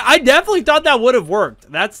weird. I definitely thought that would have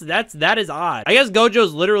worked. That is odd. I guess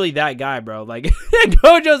Gojo's literally that guy, bro. Like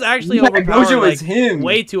Gojo's actually overpowered. Gojo like, is him.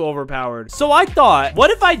 Way too overpowered. So I thought,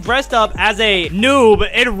 what if I dressed up as a noob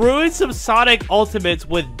and ruined some Sonic ultimates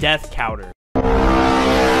with death counter?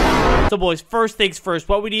 So boys, first things first,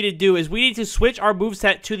 what we need to do is we need to switch our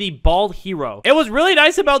moveset to the bald hero. And what's really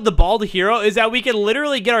nice about the bald hero is that we can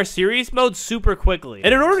literally get our serious mode super quickly.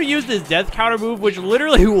 And in order to use this death counter move, which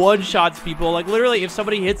literally one-shots people, like literally if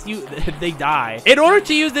somebody hits you, they die. In order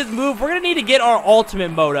to use this move, we're gonna need to get our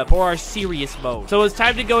ultimate mode up, or our serious mode. So it's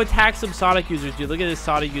time to go attack some Sonic users, dude. Look at this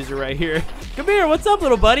Sonic user right here. Come here, what's up,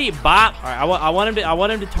 little buddy? Bop. All right, I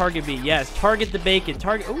want him to target me. Yes, target the bacon.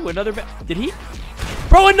 Target. Ooh, another. Did he?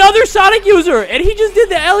 Bro, another Sonic user, and he just did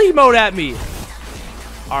the Ellie mode at me.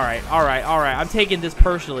 All right. I'm taking this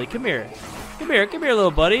personally. Come here. Come here,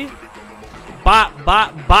 little buddy. Bop,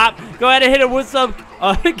 bop, bop. Go ahead and hit him with some,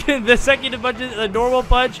 the second punch, the normal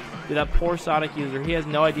punch. Dude, that poor Sonic user. He has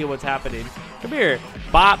no idea what's happening. Come here.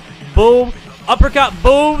 Bop, boom, uppercut,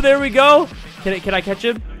 boom. There we go. Can I catch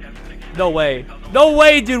him? No way. No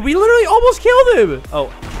way, dude. We literally almost killed him.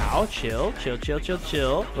 Oh, ow. Chill.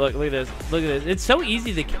 Look at this. It's so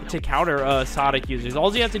easy to counter Sonic users.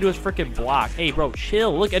 All you have to do is freaking block. Hey, bro,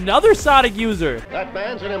 chill. Look, another Sonic user. That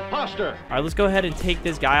man's an imposter. All right, let's go ahead and take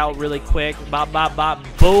this guy out really quick. Bop, bop, bop.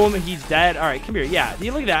 Boom. He's dead. All right, come here. Yeah,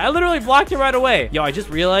 look at that. I literally blocked it right away. Yo, I just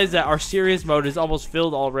realized that our serious mode is almost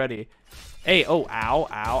filled already. Hey, oh,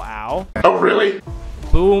 ow. Oh, really?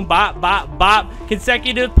 Boom, bop, bop, bop.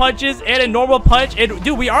 Consecutive punches and a normal punch. And,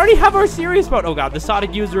 dude, we already have our serious mode. Oh, God, the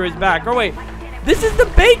Sonic user is back. Oh, wait. This is the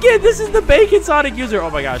bacon. This is the bacon Sonic user. Oh,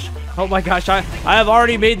 my gosh. I have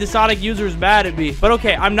already made the Sonic users mad at me. But,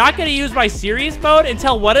 okay, I'm not going to use my serious mode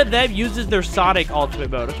until one of them uses their Sonic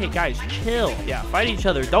ultimate mode. Okay, guys, chill. Yeah, fight each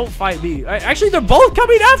other. Don't fight me. Actually, they're both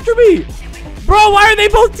coming after me. Bro, why are they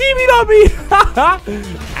both teaming on me?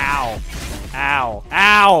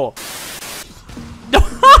 Ow.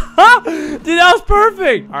 Dude, that was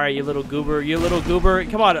perfect. All right, you little goober.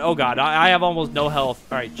 Come on. Oh, God. I have almost no health.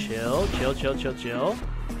 All right, chill.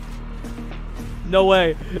 No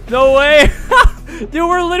way. Dude,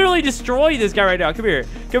 we're literally destroying this guy right now. Come here.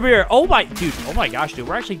 Oh, my gosh, dude.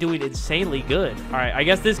 We're actually doing insanely good. All right, I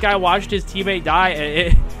guess this guy watched his teammate die.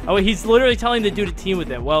 And he's literally telling the dude to team with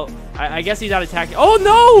him. Well, I guess he's not attacking. Oh,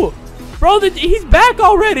 no. Bro, he's back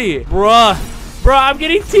already. Bruh, I'm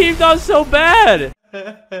getting teamed up so bad.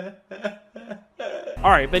 All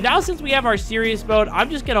right, but now since we have our serious mode, I'm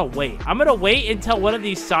just gonna wait. I'm gonna wait until one of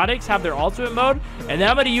these Sonics have their ultimate mode, and then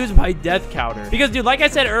I'm gonna use my death counter. Because, dude, like I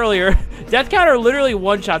said earlier, death counter literally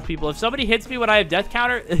one-shots people. If somebody hits me when I have death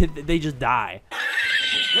counter, they just die.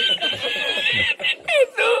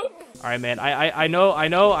 All right, man. I know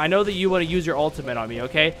that you want to use your ultimate on me,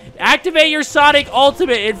 okay? Activate your Sonic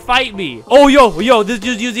ultimate and fight me. Oh, yo, this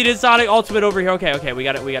dude's using his Sonic ultimate over here. Okay, we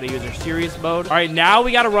gotta use our serious mode. All right, now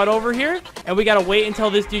we gotta run over here and we gotta wait until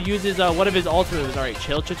this dude uses one of his ultimates. All right,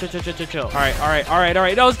 chill. All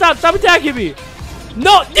right. No, stop attacking me.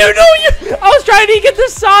 No, dude, no, I was trying to get the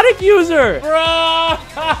Sonic user, bro.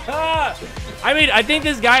 I mean, I think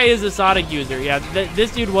this guy is a Sonic user. Yeah,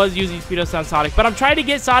 this dude was using Speedo Sound Sonic, but I'm trying to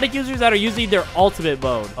get Sonic users that are using their ultimate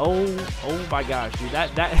mode. Oh my gosh, dude,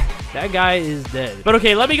 that guy is dead. But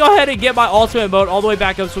okay, let me go ahead and get my ultimate mode all the way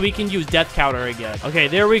back up so we can use death counter again. Okay,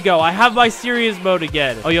 there we go. I have my serious mode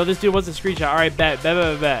again. Oh, yo, this dude wants a screenshot. All right, bet.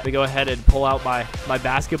 Let me go ahead and pull out my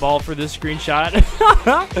basketball for this screenshot.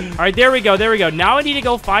 All right, there we go. Now I need to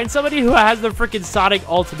go find somebody who has the freaking Sonic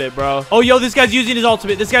ultimate, bro. Oh, yo, this guy's using his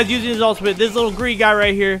ultimate. This little green guy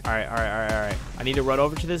right here. All right. I need to run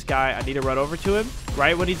over to this guy. I need to run over to him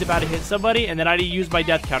right when he's about to hit somebody, and then I need to use my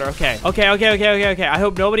death counter. Okay. I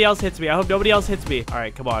hope nobody else hits me. All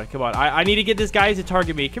right, come on. I need to get this guy to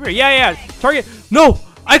target me. Come here. Yeah. Target. No,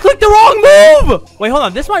 I clicked the wrong move. Wait, hold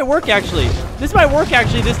on. This might work, actually. This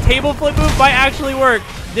table flip move might actually work.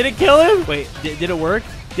 Did it kill him? Wait, did it work?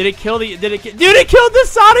 Dude, it killed the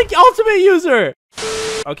Sonic ultimate user.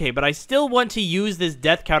 Okay, but I still want to use this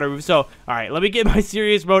death counter move. So, all right, let me get my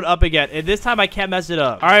serious mode up again. And this time I can't mess it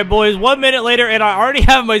up. All right, boys, 1 minute later, and I already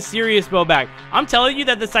have my serious mode back. I'm telling you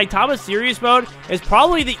that the Saitama serious mode is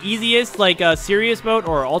probably the easiest, serious mode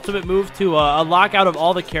or ultimate move to unlock out of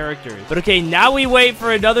all the characters. But okay, now we wait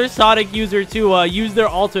for another Sonic user to use their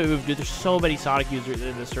ultimate move. Dude, there's so many Sonic users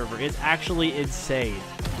in the server. It's actually insane.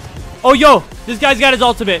 Oh, yo, this guy's got his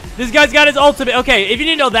ultimate. Okay, if you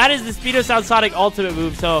didn't know, that is the Speedo Sound Sonic ultimate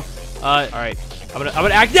move. So, all right. I'm gonna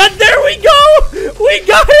act. There we go. We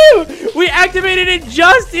got him. We activated it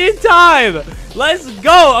just in time. Let's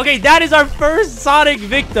go. Okay, that is our first Sonic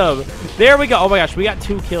victim. There we go. Oh my gosh, we got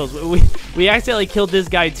 2 kills. We accidentally killed this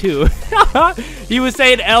guy too. He was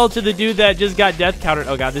saying L to the dude that just got death countered.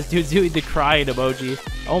 Oh god, this dude's doing the crying emoji.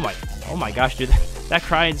 Oh my gosh, dude. That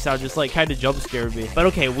crying sound just kind of jump scared me. But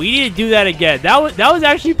okay, we need to do that again. That was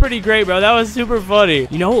actually pretty great, bro. That was super funny.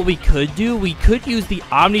 You know what we could do? We could use the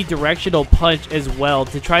omnidirectional punch as well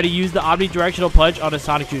to try to use the omnidirectional punch on a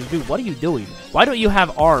Sonic user. Dude, what are you doing? Why don't you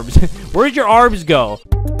have arms? Where'd your arms go?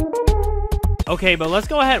 Okay, but let's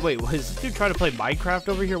go ahead. Wait, is this dude trying to play Minecraft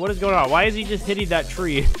over here? What is going on? Why is he just hitting that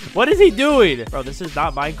tree? What is he doing? Bro, this is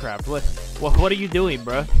not Minecraft. What are you doing,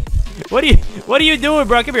 bro? What are you doing,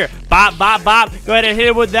 bro? Come here. Bop. Go ahead and hit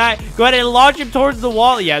him with that. Go ahead and launch him towards the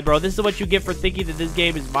wall. Yeah, bro, this is what you get for thinking that this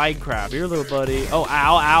game is Minecraft. Here, little buddy. Oh,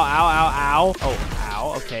 ow. Oh,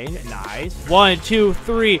 ow. Okay, nice. 1, 2,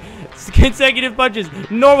 3. consecutive punches.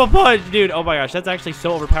 Normal punch, dude. Oh my gosh, that's actually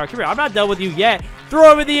so overpowered. Come here, I'm not done with you yet.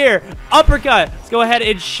 Throw him in the air. Uppercut. Let's go ahead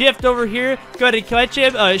and shift over here. Go ahead and catch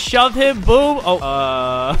him. Shove him. Boom.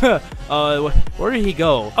 Oh, where did he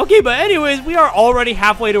go? Okay, but anyways, we are already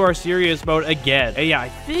halfway to our serious mode again. And yeah, I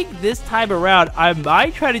think this time around, I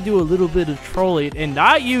might try to do a little bit of trolling and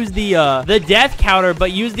not use the death counter,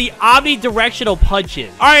 but use the omnidirectional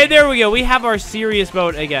punches. All right, there we go. We have our serious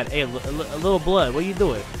mode again. Hey, a little blood. What are you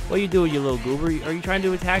doing? What are you doing, you little goober? Are you trying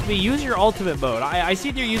to attack me? Use your ultimate mode. I see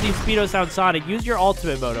you're using Speedo Sound Sonic. Use your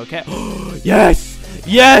ultimate mode, okay? Yes!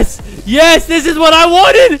 Yes! Yes! This is what I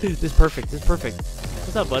wanted! This is perfect. This is perfect.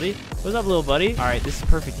 What's up, buddy? What's up, little buddy? All right, this is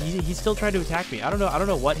perfect. He's still trying to attack me. I don't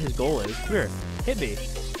know what his goal is. Come here. Hit me.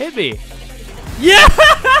 Hit me.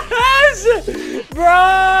 Yes!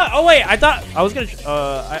 Bruh! Oh, wait. I thought I was going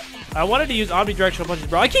to... I wanted to use omnidirectional punches,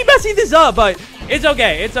 bro. I keep messing this up, but it's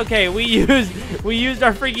okay. It's okay. We used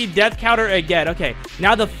our freaking death counter again. Okay.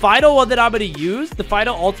 Now the final one that I'm gonna use, the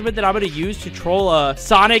final ultimate that I'm gonna use to troll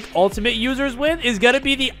Sonic ultimate users with is gonna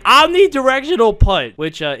be the omnidirectional punch,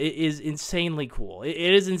 which is insanely cool. It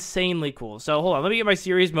is insanely cool. So hold on, let me get my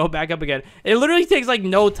serious mode back up again. It literally takes like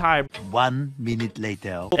no time. 1 minute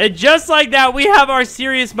later. And just like that, we have our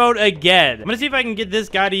serious mode again. I'm gonna see if I can get this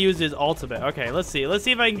guy to use his ultimate. Okay, let's see. Let's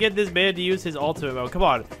see if I can get this man to use his ultimate mode. Come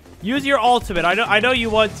on. Use your ultimate. I know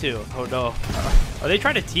you want to. Oh, no. Are they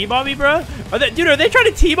trying to team on me, bro? Dude, are they trying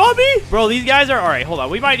to team on me? Bro, these guys are... All right, hold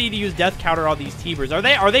on. We might need to use death counter on these teamers.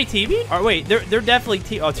 Are they teaming? Wait, they're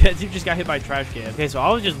definitely Oh, you just got hit by a trash can. Okay, so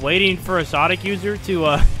I was just waiting for a Sonic user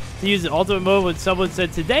to use the ultimate mode when someone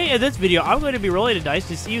said, today in this video, I'm going to be rolling a dice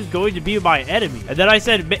to see who's going to be my enemy. And then I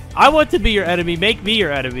said, I want to be your enemy. Make me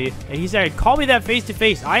your enemy. And he said, call me that face to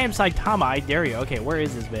face. I am Saitama. I dare you. Okay, where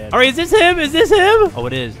is this man? All right, is this him? Is this him? Oh,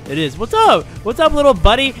 it is. It is. What's up? What's up, little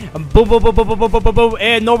buddy? Boom, boom, boom, boom, boom, boom, boom, boom, boom,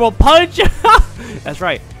 and normal punch. That's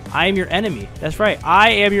right. I am your enemy. That's right.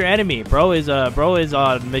 I am your enemy. Bro is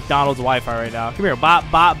on McDonald's Wi-Fi right now. Come here. Bop,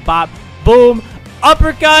 bop, bop. Boom.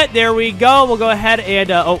 Uppercut. There we go. We'll go ahead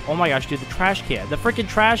and oh my gosh, dude, the trash can, the freaking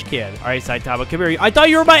trash can. All right, Saitama, come here. I thought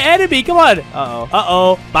you were my enemy. Come on.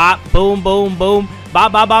 Uh-oh. Bop. Boom, boom, boom.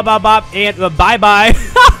 Bop, bop, bop, bop, bop, and bye-bye.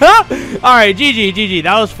 All right, GG.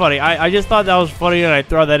 That was funny. I just thought that was funny, and I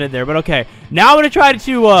throw that in there. But okay, now I'm gonna try to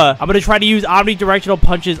use omnidirectional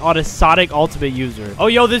punches on a Sonic ultimate user. Oh,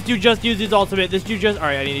 yo, this dude just used his ultimate. All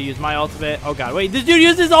right, I need to use my ultimate. Oh god, wait, this dude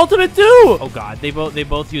used his ultimate too. Oh god, they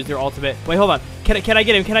both used their ultimate. Wait, hold on. Can I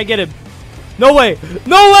get him? Can I get him? No way.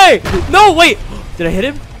 No way. No, wait. Did I hit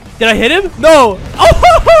him? Did I hit him? No.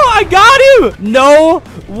 Oh, I got him. No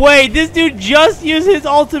way. This dude just used his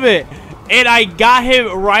ultimate. And I got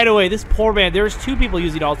him right away. This poor man. There's two people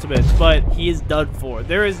using ultimates, but he is done for.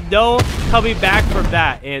 There is no coming back from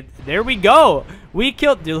that. And there we go. We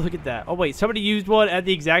killed... Dude, look at that. Oh, wait. Somebody used one at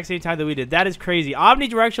the exact same time that we did. That is crazy.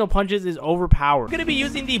 Omnidirectional punches is overpowered. I'm going to be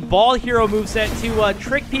using the ball hero moveset to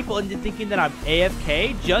trick people into thinking that I'm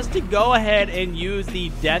AFK just to go ahead and use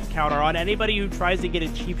the death counter on anybody who tries to get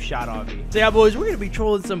a cheap shot on me. So, yeah, boys, we're going to be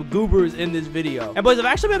trolling some goobers in this video. And, boys, I've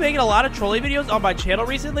actually been making a lot of trolling videos on my channel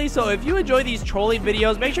recently. So, if you enjoy these trolling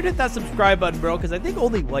videos, make sure to hit that subscribe button, bro, because I think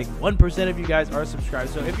only, like, 1% of you guys are subscribed.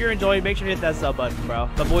 So, if you're enjoying, make sure to hit that sub button, bro.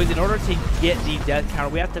 But, boys, in order to get the death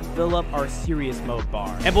counter, we have to fill up our serious mode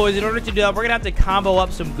bar. And boys, in order to do that, we're gonna have to combo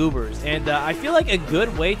up some goobers. And I feel like a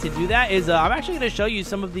good way to do that is I'm actually gonna show you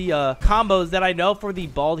some of the combos that I know for the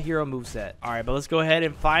bald hero moveset. All right, but let's go ahead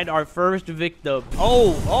and find our first victim.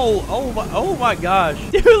 Oh my gosh,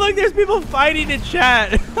 dude, look, there's people fighting in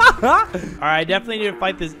chat. All right, I definitely need to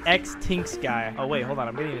fight this X-Tinks guy. Oh wait, hold on,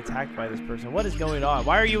 I'm getting attacked by this person. What is going on?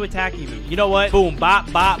 Why are you attacking me? You know what? Boom,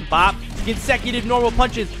 bop, bop, bop. Consecutive normal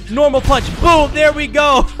punches. Normal punch. Boom. There we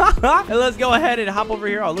go. And let's go ahead and hop over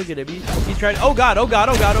here. Oh, look at him. He's trying to... Oh, God.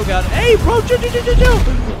 Hey, bro.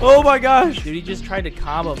 Oh, my gosh. Dude, he just tried to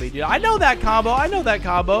combo me, dude. I know that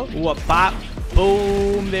combo. Ooh, bop.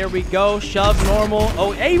 Boom. There we go. Shove normal.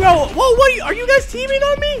 Oh, hey, bro. Whoa, what are you guys teaming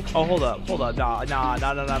on me? Oh, hold up.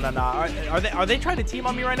 Nah. Are they trying to team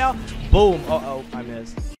on me right now? Boom. Oh, I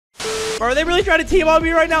missed. Bro, are they really trying to team on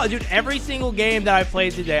me right now? Dude, every single game that I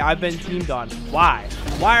played today, I've been teamed on. Why?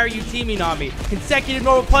 Why are you teaming on me? Consecutive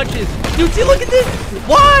normal punches. Dude, see, look at this.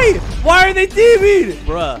 Why? Why are they teaming?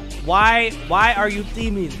 Bruh, why are you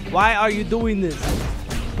teaming? Why are you doing this?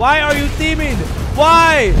 Why are you teaming?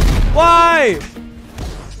 Why?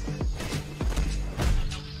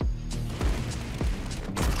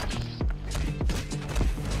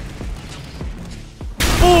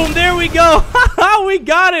 Boom, there we go. We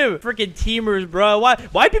got him. Freaking teamers, bro.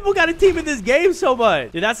 Why people gotta team in this game so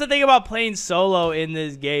much? Dude, that's the thing about playing solo in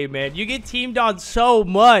this game, man. You get teamed on so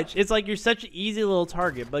much. It's like you're such an easy little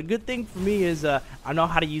target. But good thing for me is I know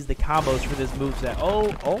how to use the combos for this moveset.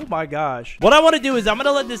 Oh my gosh. What I want to do is I'm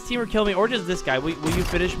gonna let this teamer kill me, or just this guy. Will you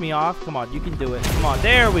finish me off? Come on, you can do it. Come on,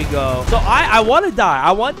 there we go. So I want to die.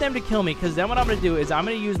 I want them to kill me, because then what I'm gonna do is I'm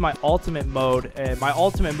gonna use my ultimate mode and my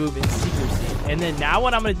ultimate move in secrecy. And then now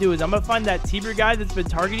what I'm gonna do is I'm gonna find that teamer guy that's been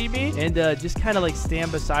targeting me and just kind of like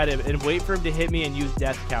stand beside him and wait for him to hit me and use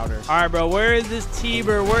death counter. All right, bro, where is this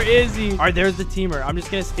teamer? Where is he? All right, there's the teamer. I'm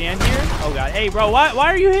just gonna stand here. Oh god, hey bro, why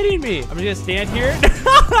are you hitting me? I'm just gonna stand here.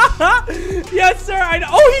 Yes sir, I know.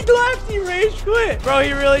 Oh, he left. He rage quit, bro.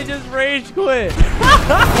 He really just rage quit.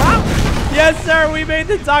 Yes, sir. We made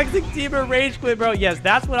the toxic teamer rage quit, bro. Yes,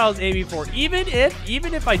 that's what I was aiming for. Even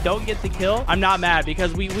if I don't get the kill, I'm not mad,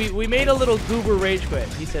 because we made a little goober rage quit.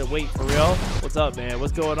 He said, "Wait, for real? What's up, man?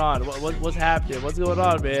 What's going on? What's happening? What's going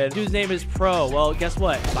on, man?" Dude's name is Pro. Well, guess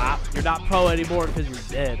what? Bop. You're not Pro anymore because you're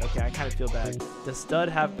dead. Okay, I kind of feel bad. Does Stud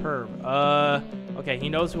have perm? Okay, he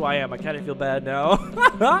knows who I am. I kind of feel bad now.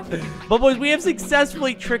 But boys, we have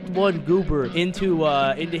successfully tricked one goober into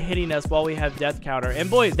hitting us while we have death counter. And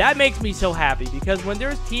boys, that makes me so happy, because when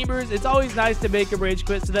there's teamers, it's always nice to make a rage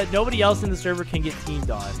quit so that nobody else in the server can get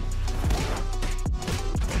teamed on.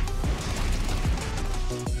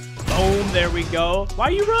 Boom, there we go. Why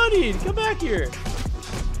are you running? Come back here.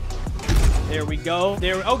 There we go.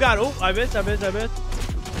 Oh god. Oh, I missed. Boom,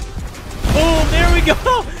 there we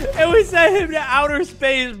go. And we sent him to outer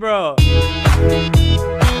space, bro.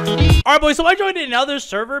 All right, boys, so I joined another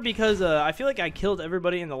server because I feel like I killed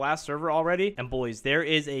everybody in the last server already. And boys, there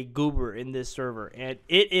is a goober in this server, and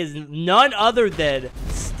it is none other than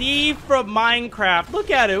Steve from Minecraft. Look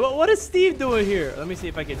at it. What is Steve doing here? Let me see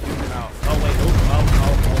if I can juke him out. Oh, wait.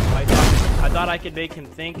 I thought I could make him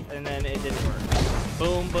think, and then it didn't work.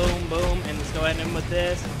 Boom, boom, boom. And let's go ahead and hit him with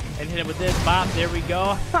this. And hit him with this. Bop. There we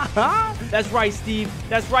go. That's right, Steve.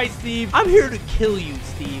 That's right, Steve. I'm here to kill you,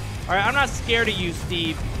 Steve. All right, I'm not scared of you,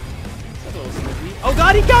 Steve. Oh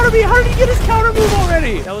god, he countered me. How did he get his counter move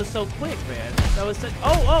already? That was so quick, man. That was such...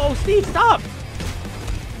 Oh, Steve, stop.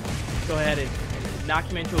 Go ahead and knock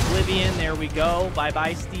him into oblivion. There we go.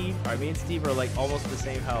 Bye-bye, Steve. All right, me and Steve are like almost the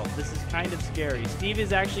same health. This is kind of scary. Steve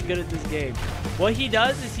is actually good at this game. What he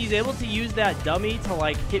does is he's able to use that dummy to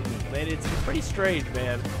like hit me. Man, it's pretty strange,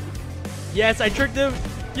 man. Yes, I tricked him.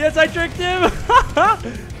 Yes, I tricked him.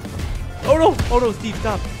 Oh no, Steve,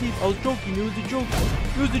 stop. Steve, I was joking. It was a joke.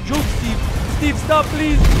 It was a joke, Steve. Steve, stop,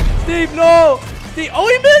 please. Steve, no. Steve, oh,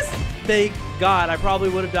 he missed. Thank God. I probably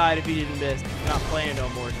would have died if he didn't miss. I'm not playing no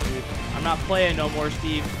more, Steve. I'm not playing no more,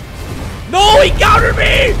 Steve. No, he countered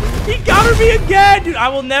me. He countered me again. Dude, I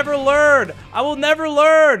will never learn. I will never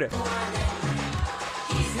learn.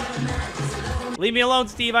 Leave me alone,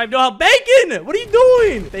 Steve. I have no help. Bacon, what are you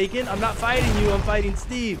doing? Bacon, I'm not fighting you. I'm fighting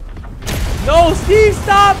Steve. No, Steve,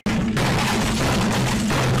 stop.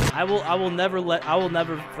 I will never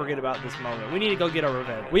forget about this moment. We need to go get our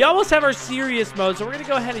revenge. We almost have our serious mode, so we're gonna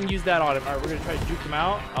go ahead and use that on him. All right, we're gonna try to juke him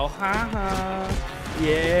out. Oh,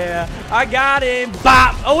 yeah, I got him.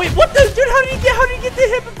 Bop. Oh wait, what the dude? How did he get the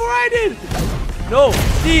hit before I did? No,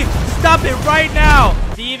 Steve, stop it right now.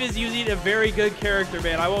 Steve is using a very good character,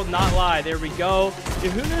 man. I will not lie. There we go.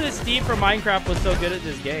 Dude, who knew that Steve from Minecraft was so good at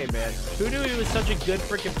this game, man? Who knew he was such a good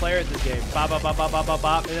freaking player at this game? Bop, bop, bop, bop, bop, bop,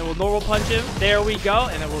 bop. And then we'll normal punch him. There we go.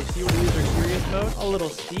 And then we'll see when we use our serious mode. A little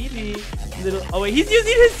Stevie. Oh, wait, he's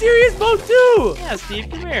using his serious mode, too. Yeah, Steve,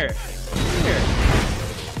 come here. Come here.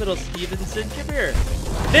 Little Stevenson, come here.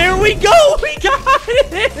 There we go. We got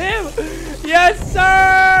him. Yes,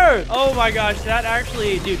 sir. Oh, my gosh. That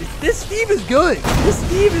actually, dude, this Steve is good. This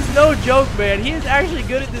Steve is no joke, man. He is actually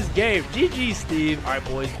good at this game. GG, Steve. All right,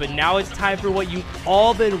 boys, but now it's time for what you've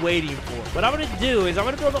all been waiting for. What I'm going to do is I'm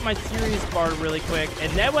going to build up my serious bar really quick,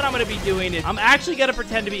 and then what I'm going to be doing is I'm actually going to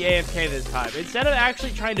pretend to be AFK this time. Instead of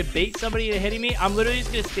actually trying to bait somebody into hitting me, I'm literally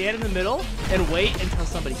just going to stand in the middle and wait until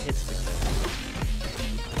somebody hits me.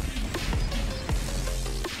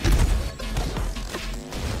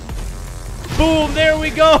 Boom, there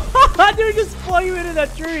we go. Dude, just flung you into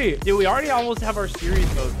that tree. Dude, we already almost have our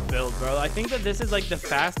serious mode build, bro. I think that this is like the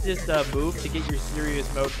fastest move to get your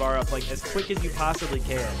serious mode bar up like as quick as you possibly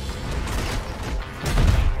can.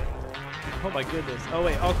 Oh my goodness. Oh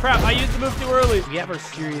wait. Oh crap. I used the move too early. We have our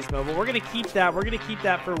serious mode, but we're gonna keep that. We're gonna keep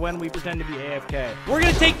that for when we pretend to be AFK. We're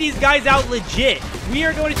gonna take these guys out legit. We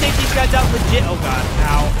are going to take these guys out legit. Oh god.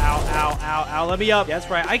 Ow, ow, ow, ow, ow. Let me up. That's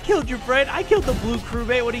right. I killed your friend. I killed the blue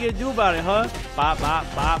crewmate. What are you gonna do about it, huh? Bop, bop,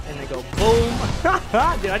 bop, and then go boom.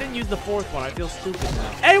 Dude, I didn't use the fourth one. I feel stupid now.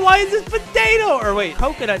 Hey, why is this potato? Or wait,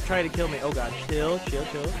 coconut trying to kill me. Oh god. Chill, chill,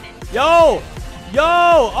 chill. Yo! Yo!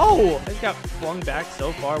 Oh! I just got flung back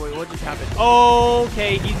so far. Wait, what just happened?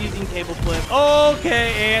 Okay, he's using table flip.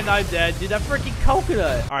 Okay, and I'm dead. Dude, that freaking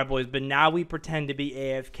coconut. All right, boys, but now we pretend to be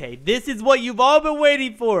AFK. This is what you've all been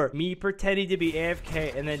waiting for. Me pretending to be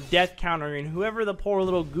AFK and then death countering whoever the poor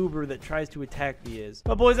little goober that tries to attack me is.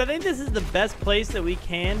 But, boys, I think this is the best place that we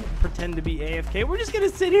can pretend to be AFK. We're just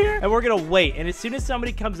going to sit here and we're going to wait. And as soon as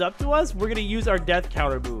somebody comes up to us, we're going to use our death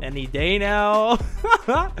counter move. Any day now.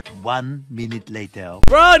 1 minute later.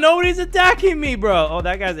 Bro, nobody's attacking me, bro. Oh,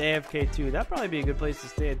 that guy's AFK too. That'd probably be a good place to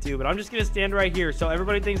stand too, but I'm just gonna stand right here so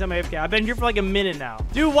everybody thinks I'm AFK. I've been here for like a minute now.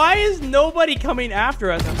 Dude, why is nobody coming after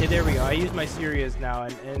us? Okay, there we go. I use my serious now,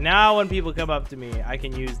 and now when people come up to me, I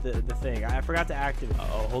can use the thing. I forgot to activate.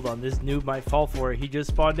 Uh-oh, hold on. This noob might fall for it. He just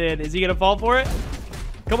spawned in. Is he gonna fall for it?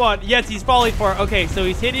 Come on. Yes, he's falling for it. Okay, so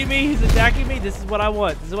he's hitting me. He's attacking me. This is what I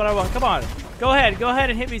want. This is what I want. Come on. Go ahead. Go ahead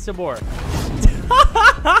and hit me some more.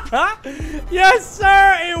 Yes,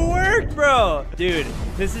 sir. It worked, bro. Dude,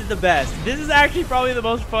 this is the best. This is actually probably the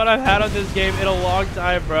most fun I've had on this game in a long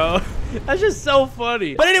time, bro. That's just so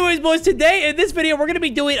funny. But anyways, boys, today in this video, we're going to be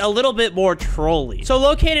doing a little bit more trolling. So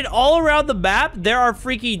located all around the map, there are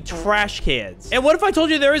freaking trash cans. And what if I told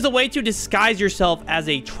you there is a way to disguise yourself as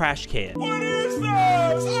a trash can? What is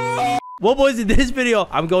this? Well, boys, in this video,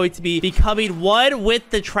 I'm going to be becoming one with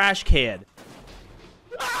the trash can.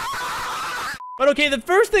 But okay, the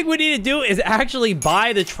first thing we need to do is actually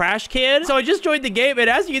buy the trash can. So I just joined the game, and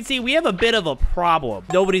as you can see, we have a bit of a problem.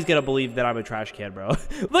 Nobody's gonna believe that I'm a trash can, bro.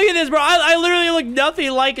 Look at this, bro. I literally look nothing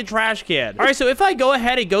like a trash can. All right, so if I go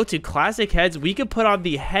ahead and go to classic heads, we can put on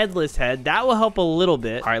the headless head. That will help a little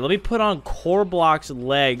bit. All right, let me put on core blocks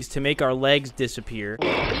legs to make our legs disappear.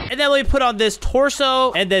 And then let me put on this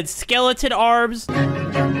torso and then skeleton arms.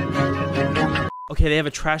 Okay, they have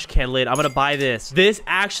a trash can lid. I'm gonna buy this. This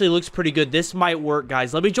actually looks pretty good. This might work,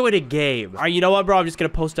 guys. Let me join a game. All right, you know what, bro? I'm just gonna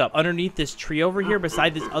post up underneath this tree over here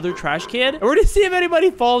beside this other trash can. And we're gonna see if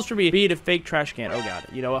anybody falls for me being a fake trash can. Oh, God.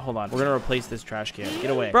 You know what? Hold on. We're gonna replace this trash can.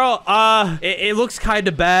 Get away. Bro, it looks kind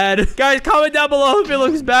of bad. Guys, comment down below if it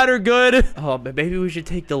looks bad or good. Oh, but maybe we should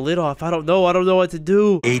take the lid off. I don't know. I don't know what to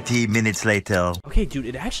do. 80 minutes later. Okay, dude,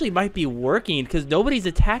 it actually might be working because nobody's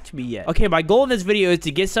attacked me yet. Okay, my goal in this video is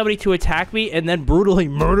to get somebody to attack me and then brutally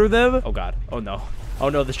murder them. Oh god. Oh no. Oh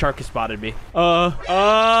no, the shark has spotted me. Oh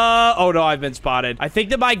no, I've been spotted. I think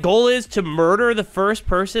that my goal is to murder the first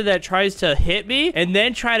person that tries to hit me and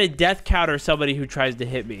then try to death counter somebody who tries to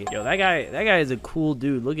hit me. Yo, that guy is a cool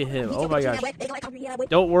dude. Look at him. Oh my gosh.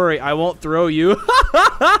 Don't worry, I won't throw you.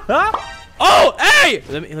 Oh, hey!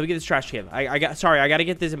 Let me get this trash can. I gotta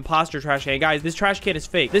get this imposter trash can. Guys, this trash can is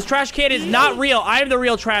fake. This trash can is not real. I am the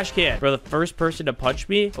real trash can. Bro, the first person to punch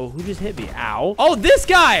me. Oh, who just hit me? Ow. Oh, this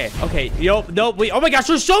guy. Okay, yo, no, wait. Oh my gosh,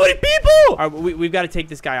 there's so many people. All right, we've got to take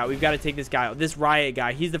this guy out. We've got to take this guy out. This riot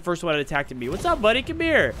guy. He's the first one that attacked me. What's up, buddy? Come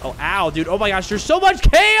here. Oh, ow, dude. Oh my gosh, there's so much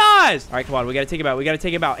chaos. All right, come on. We got to take him out. We got to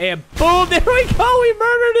take him out. And boom, there we go. We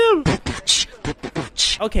murdered him.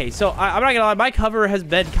 Okay, so I'm not gonna lie, my cover has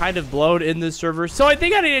been kind of blown in this server, so I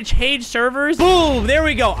think I need to change servers. Boom, there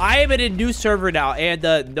we go. I am in a new server now,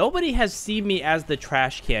 and nobody has seen me as the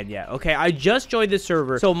trash can yet. Okay, I just joined the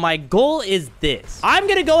server, so my goal is this. I'm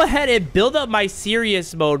gonna go ahead and build up my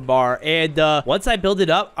serious mode bar, and once I build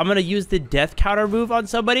it up, I'm gonna use the death counter move on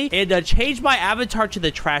somebody and change my avatar to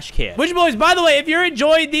the trash can. Which, boys, by the way, if you're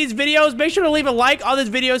enjoying these videos, make sure to leave a like on this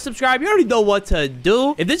video, subscribe. You already know what to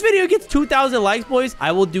do. If this video gets 2,000 likes, boys,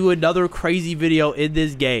 I will do another crazy video in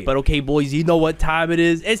this game. But okay, boys, you know what time it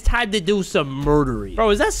is. It's time to do some murdering. Bro,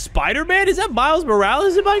 is that Spider-Man? Is that Miles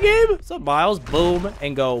Morales in my game? What's up, Miles? Boom,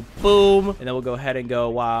 and go boom. And then we'll go ahead and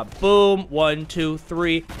go boom. 1, 2,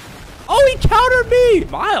 3. Oh, he countered me.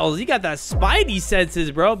 Miles, you got that spidey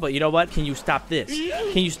senses, bro. But you know what? Can you stop this?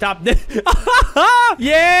 Can you stop this?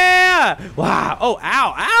 Yeah. Wow. Oh,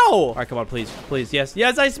 ow, ow. All right, come on, please. Please. Yes.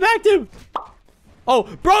 Yes, I smacked him. Oh,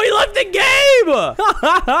 bro, he left the game!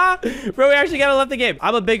 Bro, we actually got to left the game.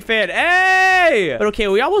 I'm a big fan. Hey! But okay,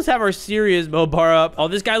 we almost have our serious mode bar up. Oh,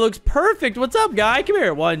 this guy looks perfect. What's up, guy? Come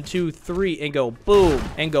here. 1, 2, 3, and go boom.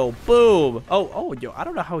 And go boom. Oh, yo, I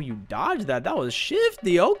don't know how you dodged that. That was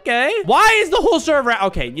shifty. Okay. Why is the whole server out?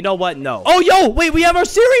 Okay, you know what? No. Oh, yo, wait, we have our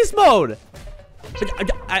serious mode.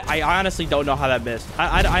 I honestly don't know how that missed.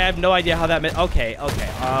 I have no idea how that missed. Okay.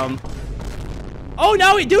 Oh,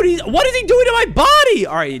 no, dude, what is he doing to my body?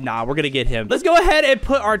 All right, nah, we're gonna get him. Let's go ahead and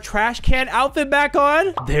put our trash can outfit back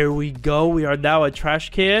on. There we go. We are now a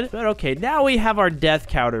trash can. But okay, now we have our death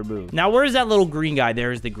counter move. Now, where's that little green guy?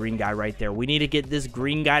 There's the green guy right there. We need to get this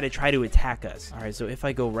green guy to try to attack us. All right, so if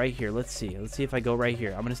I go right here, let's see. Let's see if I go right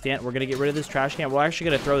here. I'm gonna stand. We're gonna get rid of this trash can. We're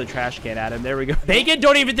actually gonna throw the trash can at him. There we go. Bacon,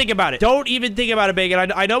 don't even think about it. Don't even think about it,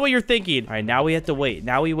 Bacon. I know what you're thinking. All right, now we have to wait.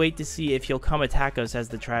 Now we wait to see if he'll come attack us as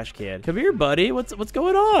the trash can. Come here, buddy. What's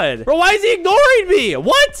going on? Bro, why is he ignoring me?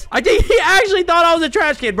 What? I think he actually thought I was a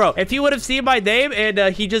trash can, bro. If he would have seen my name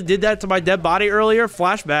and he just did that to my dead body earlier,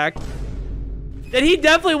 flashback, then he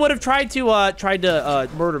definitely would have tried to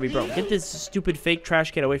murder me, bro. Get this stupid fake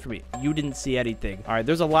trash can away from me. You didn't see anything. All right,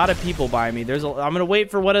 there's a lot of people by me. I'm gonna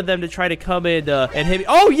wait for one of them to try to come in and hit me.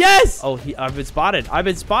 Oh, yes! Oh, I've been spotted.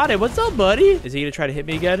 What's up, buddy? Is he gonna try to hit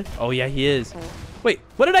me again? Oh, yeah, he is. Wait,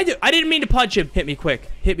 what did I do? I didn't mean to punch him. Hit me quick.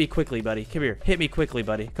 Hit me quickly, buddy. Come here. Hit me quickly,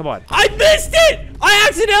 buddy. Come on. I missed it! I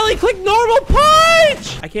accidentally clicked normal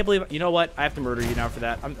punch! I can't believe... You know what? I have to murder you now for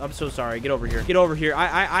that. I'm so sorry. Get over here. Get over here.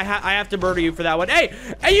 I have to murder you for that one. Hey,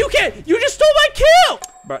 you can't... You just stole my kill!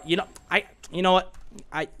 Bro, you know what?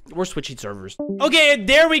 We're switching servers. Okay, and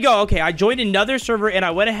there we go. Okay, I joined another server and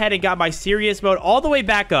I went ahead and got my serious mode all the way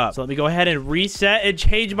back up. So let me go ahead and reset and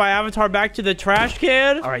change my avatar back to the trash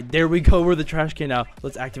can. All right, there we go. We're the trash can now.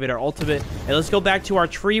 Let's activate our ultimate and let's go back to our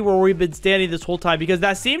tree where we've been standing this whole time because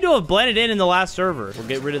that seemed to have blended in the last server. We'll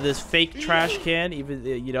get rid of this fake trash can. Even,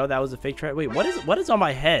 you know, that was a fake trash. Wait, what is on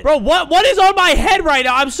my head? Bro, what is on my head right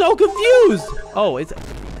now? I'm so confused. Oh, it's...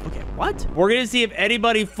 What? We're gonna see if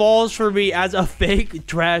anybody falls for me as a fake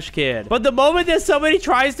trash can. But the moment that somebody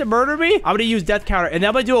tries to murder me, I'm gonna use death counter. And then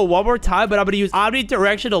I'm gonna do it one more time, but I'm gonna use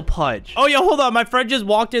omnidirectional punch. Oh, yo, hold on. My friend just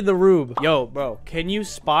walked in the room. Yo, bro, can you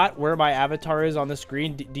spot where my avatar is on the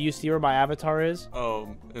screen? Do you see where my avatar is?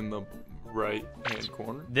 In the right hand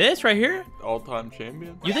corner. This right here? All-time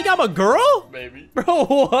champion. You think I'm a girl? Maybe. Bro,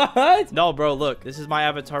 what? No, bro, look. This is my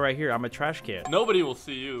avatar right here. I'm a trash can. Nobody will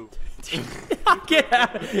see you. Get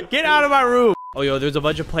out of my room. Oh, yo, there's a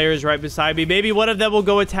bunch of players right beside me. Maybe one of them will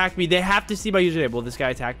go attack me. They have to see my username. Will this guy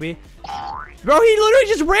attack me? Bro, he literally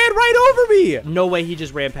just ran right over me. No way he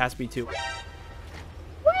just ran past me too. Wait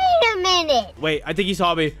a minute. Wait, I think he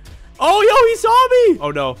saw me. Oh, yo, he saw me. Oh,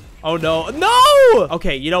 no. Oh, no. No!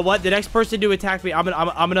 Okay, you know what? The next person to attack me, I'm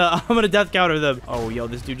gonna death counter them. Oh, yo,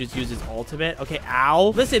 this dude just used his ultimate. Okay, ow.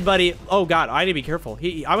 Listen, buddy. Oh, God, I need to be careful.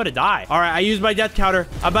 I'm gonna die. All right, I used my death counter.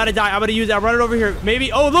 I'm about to die. I'm gonna use it. I'm running over here.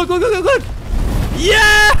 Maybe. Oh, look.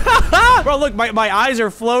 Yeah! Bro, look, my eyes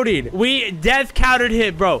are floating. We death countered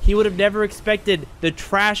him, bro. He would have never expected the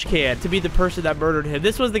trash can to be the person that murdered him.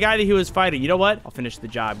 This was the guy that he was fighting. You know what? I'll finish the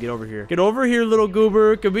job. Get over here. Get over here, little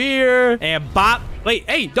goober. Come here. And bop. Wait,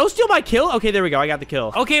 hey, don't steal my kill. Okay, there we go. I got the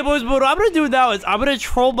kill. Okay, boys, but what I'm gonna do now is I'm gonna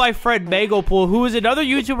troll my friend Mangopool, who is another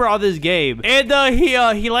YouTuber on this game. And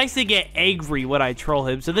he likes to get angry when I troll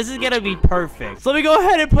him. So this is gonna be perfect. So let me go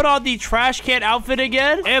ahead and put on the trash can outfit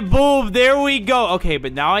again. And boom, there we go. Okay,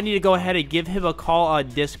 but now I need to go ahead and give him a call on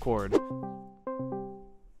Discord.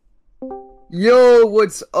 Yo,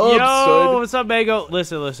 what's up, son? What's up, Mango?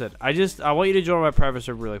 Listen. I want you to join my private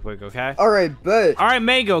server really quick, okay? All right, bet. All right,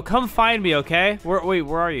 Mango, come find me, okay? Wait,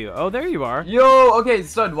 where are you? Oh, there you are. Yo, okay,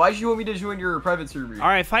 son, why do you want me to join your private server? All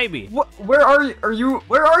right, fight me. Where are you?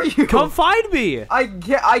 Where are you? Come find me.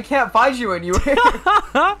 I can't find you anywhere.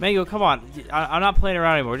 Mango, come on. I'm not playing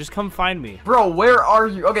around anymore. Just come find me. Bro, where are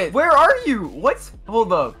you? Okay, where are you? What?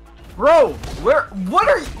 Hold up. Bro, what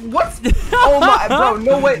are you? What? Oh my, bro,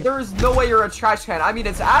 no way. There is no way you're a trash can. I mean,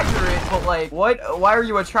 it's accurate, but like, what? Why are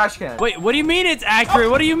you a trash can? Wait, what do you mean it's accurate?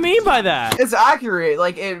 What do you mean by that? It's accurate.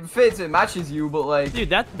 Like, it fits, it matches you, but like. Dude,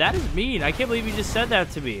 that is mean. I can't believe you just said that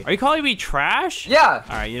to me. Are you calling me trash? Yeah.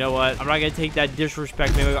 All right, you know what? I'm not gonna take that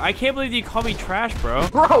disrespect, man. I can't believe you call me trash, bro.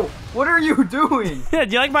 Bro, what are you doing? Do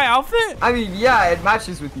you like my outfit? I mean, yeah, it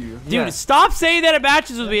matches with you. Dude, yeah. Stop saying that it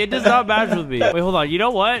matches with me. It does not match with me. Wait, hold on. You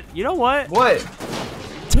know what? What?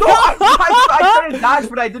 No, I tried to dash,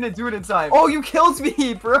 but I didn't do it in time. Oh, you killed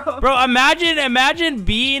me, bro. Bro, imagine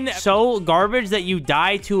being so garbage that you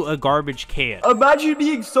die to a garbage can. Imagine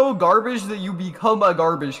being so garbage that you become a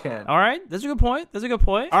garbage can. All right, that's a good point.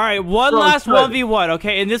 All right, one last 1v1,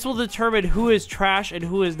 okay? And this will determine who is trash and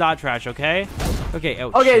who is not trash, okay? Okay,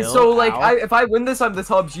 okay, chill. so like, if I win this, I'm the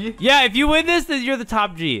top G. Yeah, if you win this, then you're the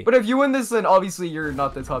top G. But if you win this, then obviously you're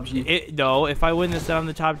not the top G. No, if I win this, then I'm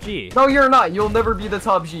the top G. No, you're not. You'll never be the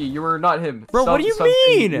top G. You were not him. Bro, what do you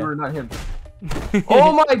mean? You were not him.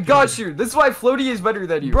 Oh my gosh, you. This is why Floaty is better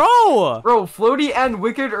than you. Bro! Bro, Floaty and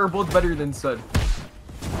Wicked are both better than Stud.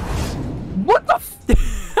 What the f-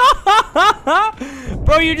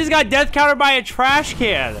 Bro, you just got death countered by a trash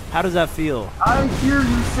can. How does that feel? I hear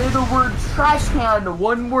you say the word trash can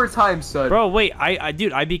one more time, Stud. Bro, wait,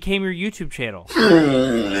 dude, I became your YouTube channel.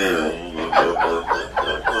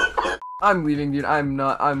 I'm leaving, dude. I'm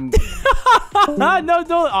not. No,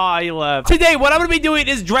 don't. Aw, you left. Today, what I'm going to be doing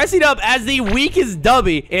is dressing up as the weakest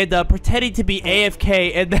dummy and pretending to be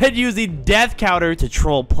AFK and then using death counter to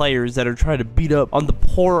troll players that are trying to beat up on the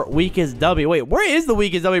poor weakest dummy. Wait, where is the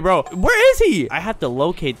weakest dummy, bro? Where is he? I have to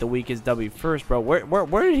locate the weakest dummy first, bro.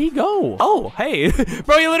 Where did he go? Oh, hey.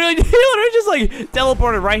 Bro, he literally just like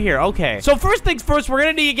teleported right here. Okay. So first things first, we're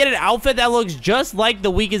going to need to get an outfit that looks just like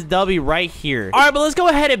the weakest dummy right here. All right, but let's go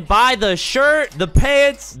ahead and buy the shirt, the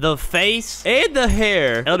pants, the face, and the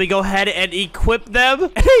hair. And let me go ahead and equip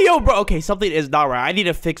them. Hey, yo, bro. Okay, something is not right. I need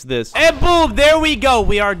to fix this. And boom, there we go.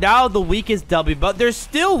 We are now the weakest dummy, but there's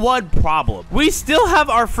still one problem. We still have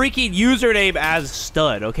our freaking username as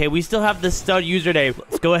Stud, okay? We still have the Stud username.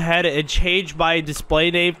 Let's go ahead and change my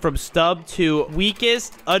display name from Stub to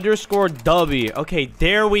weakest_dummy. Okay,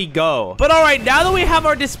 there we go. But all right, now that we have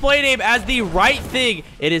our display name as the right thing,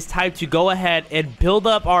 it is time to go ahead and build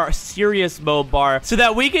up our serious mode bar so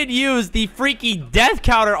that we can use the freaking death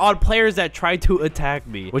counter on players that try to attack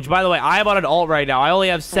me. Which, by the way, I am on an alt right now. I only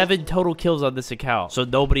have 7 total kills on this account, so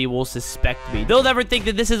nobody will suspect me. They'll never think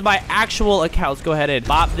that this is my actual account. Let's go ahead and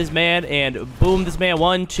bop this man and boom this man.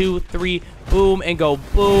 1, 2, 3, boom, and go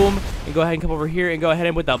boom. And go ahead and come over here and go ahead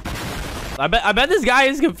and with the... I bet this guy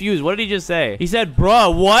is confused. What did he just say? He said,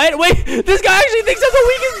 bruh, what? Wait, this guy actually thinks I'm the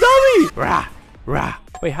weakest dummy. Rah, rah.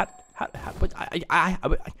 Wait,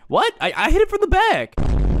 what? I hit it from the back.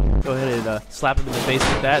 Go ahead and slap him in the face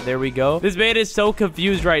with that. There we go. This man is so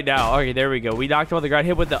confused right now. Okay, there we go. We knocked him on the ground.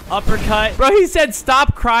 Hit with the uppercut. Bro, he said,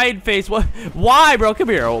 stop crying face. What? Why, bro? Come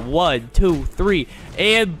here. 1, 2, 3.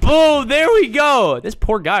 And boom, there we go. This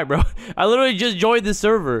poor guy, bro. I literally just joined the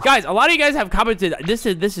server. Guys, a lot of you guys have commented, this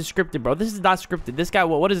is scripted, bro. This is not scripted. This guy,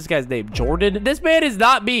 what is this guy's name? Jordan? This man is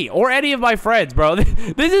not me or any of my friends, bro.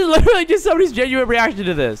 This is literally just somebody's genuine reaction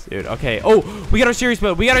to this. Dude, okay. Oh, we got our serious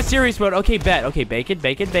mode. Okay, bet. Okay, bacon.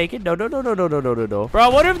 No. Bro, I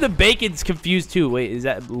wonder if the bacon's confused too. Wait, is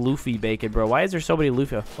that Luffy bacon, bro? Why is there so many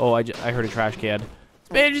Luffy? Oh, I heard a trash can.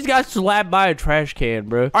 Man, just got slapped by a trash can,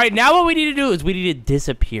 bro. All right, now what we need to do is we need to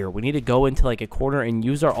disappear. We need to go into like a corner and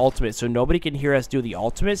use our ultimate so nobody can hear us do the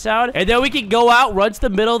ultimate sound. And then we can go out, run to the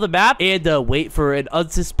middle of the map, and wait for an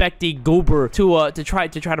unsuspecting goober to try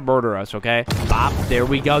to murder us, okay? Bop, there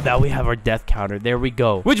we go. Now we have our death counter. There we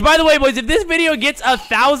go. Which, by the way, boys, if this video gets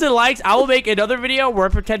 1,000 likes, I will make another video where I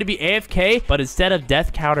pretend to be AFK, but instead of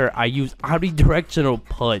death counter, I use omnidirectional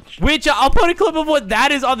punch. Which I'll put a clip of what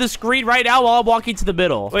that is on the screen right now while I'm walking to the middle.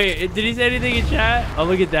 Wait, did he say anything in chat? Oh,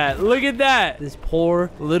 look at that. Look at that. This poor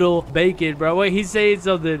little bacon, bro. Wait, he's saying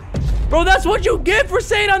something. Bro, that's what you get for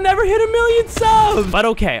saying I'll never hit 1,000,000 subs. But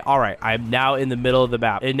okay, all right. I'm now in the middle of the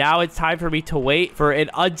map. And now it's time for me to wait for an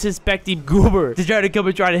unsuspecting goober to try to come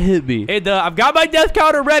and try to hit me. And I've got my death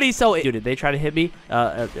counter ready. So, dude, if they try to hit me,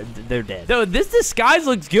 they're dead. So this disguise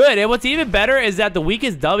looks good. And what's even better is that the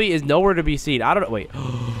weakest dummy is nowhere to be seen. I don't know. Wait.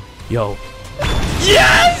 Yo.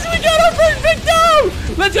 Yes! We got our first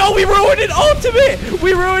victim! Let's go! We ruined an ultimate!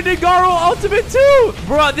 We ruined a Garo ultimate too!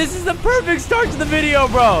 Bro, this is the perfect start to the video,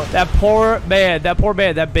 bro. That poor man,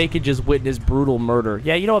 that bacon just witnessed brutal murder.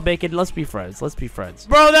 Yeah, you know what, bacon? Let's be friends.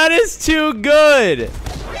 Bro, that is too good!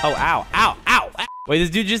 Oh, ow. Wait,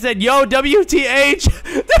 this dude just said, yo, WTH.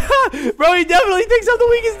 Bro, he definitely thinks I'm the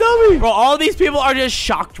weakest dummy. Bro, all these people are just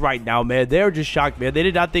shocked right now, man. They're just shocked, man. They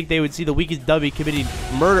did not think they would see the weakest dummy committing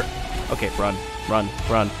murder. Okay, run.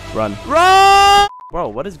 Bro,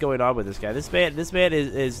 what is going on with this guy? This man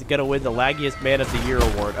is gonna win the laggiest man of the year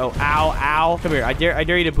award. Oh, ow. Come here. I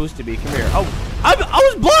dare you to boost to me. Come here. Oh, I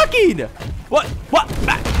was blocking. What?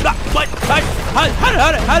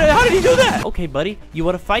 How did he do that? Okay, buddy. You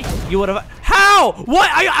want to fight? How? What?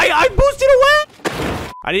 I boosted away.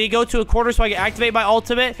 I need to go to a corner so I can activate my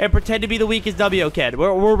ultimate and pretend to be the weakest dummy again.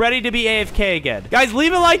 We're ready to be AFK again. Guys,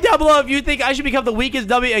 leave a like down below if you think I should become the weakest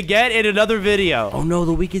dummy again in another video. Oh no,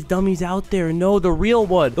 the weakest dummy's out there. No, the real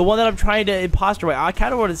one. The one that I'm trying to imposter way. I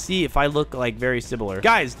kind of want to see if I look like very similar.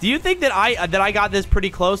 Guys, do you think that I got this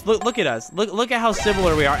pretty close? Look at us. Look at how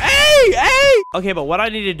similar we are. Hey! Okay, but what I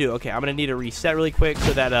need to do, okay, I'm gonna need to reset really quick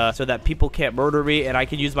so that people can't murder me and I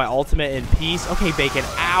can use my ultimate in peace. Okay, bacon.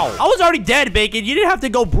 Ow. I was already dead, bacon. You didn't have to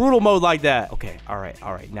go brutal mode like that. Okay, all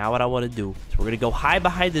right. Now what I want to do is we're gonna go hide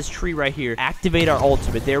behind this tree right here, activate our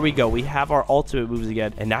ultimate. There we go. We have our ultimate moves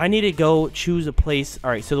again, and now I need to go choose a place. All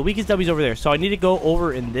right, so the weakest W's over there, so I need to go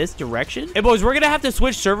over in this direction. And boys, we're gonna have to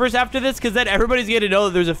switch servers after this, because then everybody's gonna know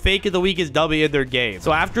that there's a fake of the weakest W in their game.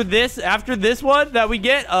 So after this one that we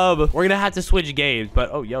get, we're gonna have to switch games. But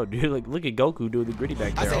oh, yo, dude, look at Goku doing the gritty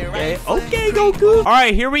back there. Okay, Goku. All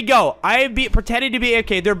right, here we go. I am pretending to be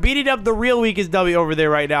AFK. They're beating up the real weakest W over there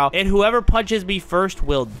right now, and whoever punches me first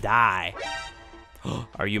will die.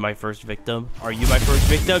 Are you my first victim? Are you my first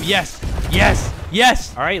victim? Yes. Yes.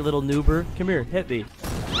 Yes. All right, little noober. Come here. Hit me.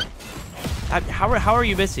 How are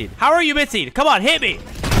you missing? How are you missing? Come on, hit me.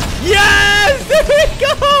 Yes! There we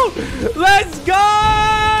go! Let's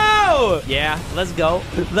go! Yeah, let's go.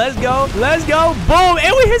 Let's go. Let's go. Boom!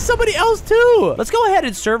 And we hit somebody else too. Let's go ahead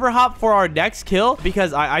and server hop for our next kill,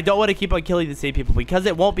 because I don't want to keep on killing the same people, because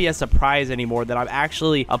it won't be a surprise anymore that I'm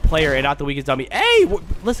actually a player and not the weakest dummy. Hey,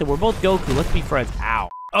 listen, we're both Goku. Let's be friends. Ow.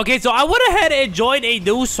 Okay, so I went ahead and joined a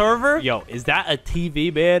new server. Yo, is that a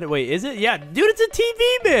TV man? Wait, is it? Yeah, dude, it's a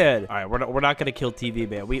TV man. All right, we're not gonna kill TV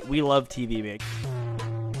man. We love TV man.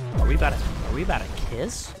 Are we about to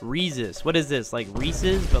kiss? Reese's. What is this? Like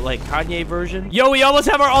Reese's, but like Kanye version? Yo, we almost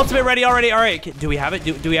have our ultimate ready already. All right, do we have it?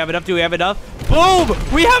 Do we have enough? Do we have enough? Boom!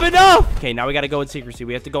 We have enough! Okay, now we gotta go in secrecy.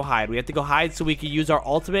 We have to go hide. We have to go hide so we can use our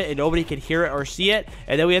ultimate and nobody can hear it or see it.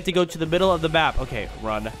 And then we have to go to the middle of the map. Okay,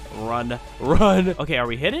 run. Okay, are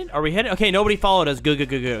we hidden? Are we hidden? Okay, nobody followed us. Good.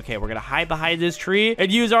 Okay, we're gonna hide behind this tree and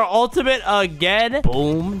use our ultimate again.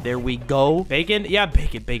 Boom. There we go. Bacon? Yeah,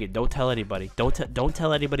 bacon. Don't tell anybody. Don't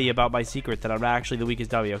tell anybody about my secret that I'm actually the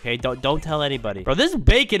weakest W, okay? Don't tell anybody. Bro, this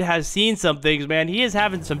bacon has seen some things, man. He is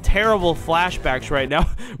having some terrible flashbacks right now.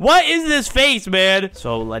 What is this face, man?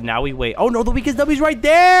 So now we wait. Oh no, the weakest W's right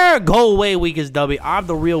there. Go away, weakest W. I'm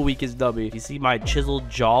the real weakest W. You see my chiseled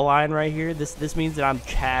jawline right here? This means that I'm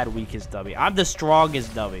Chad weakest W. I'm the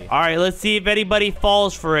strongest W. All right, let's see if anybody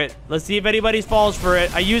falls for it. Let's see if anybody falls for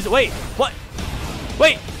it. Wait, what?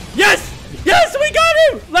 Wait, yes! Yes, we got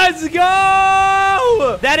him! Let's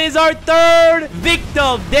go! That is our third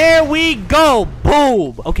victim. There we go.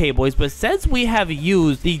 Boom. Okay, boys, but since we have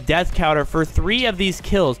used the death counter for 3 of these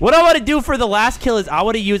kills, what I want to do for the last kill is I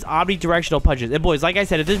want to use omnidirectional punches. And boys, like I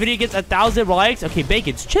said, if this video gets 1,000 likes, okay,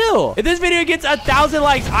 Bacon's chill. If this video gets 1,000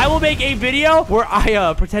 likes, I will make a video where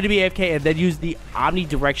I pretend to be AFK and then use the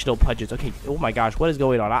omnidirectional punches. Okay, oh my gosh, what is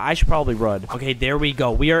going on? I should probably run. Okay, there we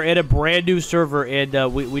go. We are in a brand new server, and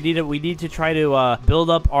we need to try to build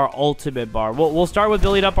up our ultimate bar. We'll start with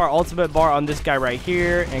building up our ultimate bar on this guy right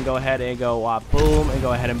here, and go ahead and go boom, and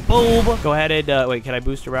go ahead and boom. Go ahead and wait, can I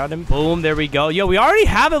boost around him? Boom, there we go. Yo, we already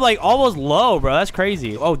have him like almost low, bro. That's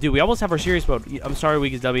crazy. Oh, dude, we almost have our serious mode. I'm sorry,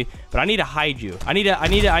 weakest W, but I need to hide you. I need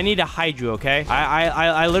to hide you, okay?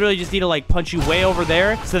 I literally just need to like punch you way over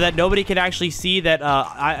there so that nobody can actually see that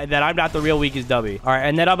that I'm not the real weakest W. All right,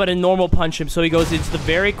 and then I'm gonna normal punch him so he goes into the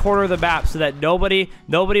very corner of the map so that nobody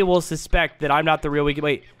will suspect that I'm not the real weakest.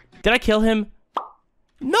 Wait, did I kill him?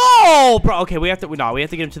 No, bro. Okay, we have to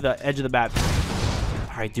get him to the edge of the map.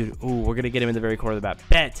 All right, dude. Ooh, we're gonna get him in the very corner of the map.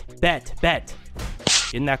 Bet.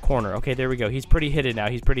 In that corner. Okay, there we go. He's pretty hidden now.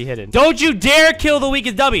 He's pretty hidden. Don't you dare kill the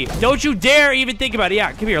weakest W. Don't you dare even think about it.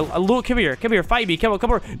 Yeah, come here. Luke, come here. Come here. Fight me. Come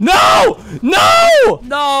over. No!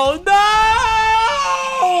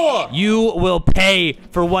 You will pay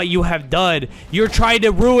for what you have done. You're trying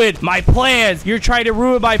to ruin my plans.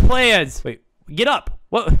 Wait, get up.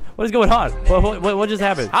 What is going on? What just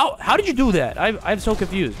happened? How did you do that? I'm so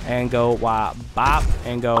confused. And go wah bop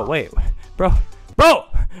and go. Wait, bro,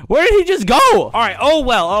 where did he just go? All right. Oh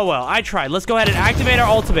well. I tried. Let's go ahead and activate our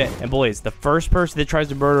ultimate. And boys, the first person that tries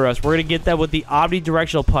to murder us, we're gonna get them with the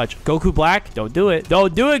omnidirectional punch. Goku Black, don't do it.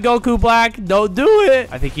 Don't do it, Goku Black. Don't do it.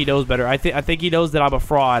 I think he knows better. I think he knows that I'm a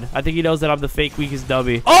fraud. I think he knows that I'm the fake weakest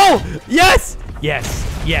W. Oh yes.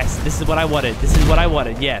 This is what I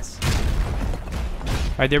wanted. Yes.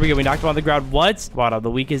 All right, there we go. We knocked him on the ground. What? Wow,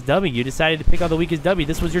 the weakest W. You decided to pick on the weakest W.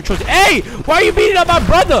 This was your choice. Hey, why are you beating up my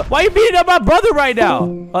brother? Right now?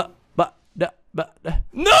 No,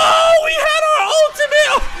 we had our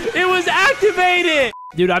ultimate. It was activated.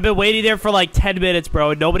 Dude, I've been waiting there for like 10 minutes,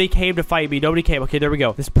 bro, and nobody came to fight me. Nobody came. Okay, there we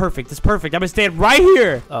go. This is perfect. I'm gonna stand right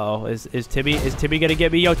here. Uh-oh, is Timmy gonna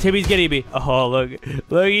get me? Yo, Timmy's getting me. Oh, look, he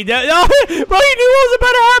did. No, bro, he knew what was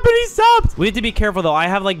about to happen. He stopped. We have to be careful though. I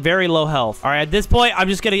have like very low health. All right, at this point, I'm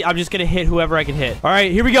just gonna hit whoever I can hit. All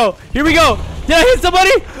right, here we go. Did I hit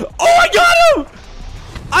somebody? Oh, I got him.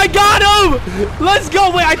 I got him! Let's go.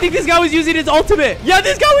 Wait, I think this guy was using his ultimate. Yeah,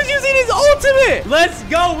 this guy was using his ultimate. Let's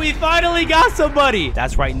go. We finally got somebody.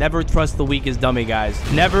 That's right. Never trust the weakest dummy, guys.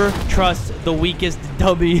 Never trust the weakest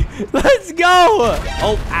dummy. Let's go.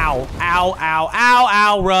 Oh, ow, ow, ow, ow,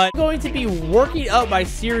 ow, run. I'm going to be working up my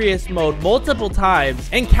serious mode multiple times,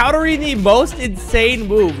 encountering the most insane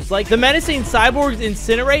moves, like the menacing cyborg's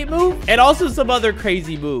incinerate move, and also some other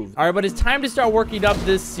crazy moves. All right, but it's time to start working up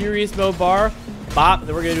this serious mode bar. Bop.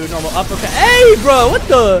 Then we're gonna do a normal uppercut. Hey, bro, what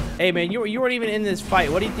the? Hey, man, you weren't even in this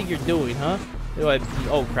fight. What do you think you're doing, huh?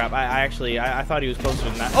 Oh crap! I thought he was closer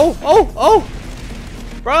than that. Oh!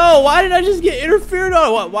 Bro, why did I just get interfered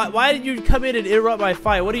on? Why did you come in and interrupt my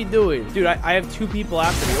fight? What are you doing? Dude, I have 2 people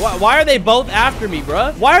after me. Why are they both after me,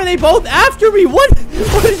 bro? Why are they both after me? What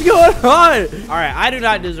is going on? All right, I do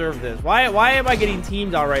not deserve this. Why am I getting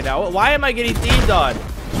teamed on right now? Why am I getting teamed on?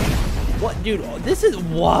 What, dude? This is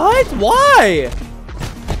what? Why?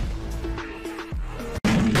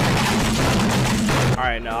 All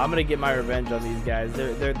right, no, I'm gonna get my revenge on these guys.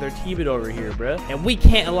 They're teaming over here, bro. And we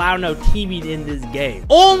can't allow no teaming in this game.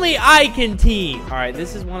 Only I can team. All right,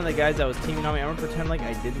 this is one of the guys that was teaming on me. I'm gonna pretend like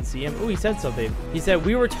I didn't see him. Oh, he said something. He said,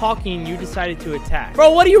 we were talking, you decided to attack.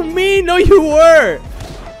 Bro, what do you mean? No, you were.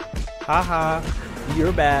 Haha,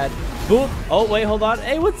 you're bad. Boop. Oh, wait, hold on.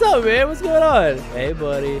 Hey, what's up, man? What's going on? Hey,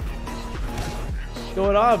 buddy. What's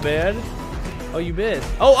going on, man? Oh, you missed.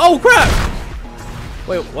 Oh, crap.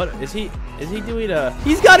 Wait, what is he doing?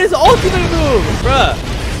 He's got his ultimate move, bruh.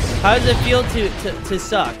 How does it feel to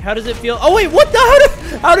suck? How does it feel? Oh wait, what the?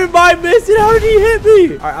 How did mine miss it? How did he hit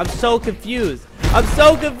me? All right, I'm so confused.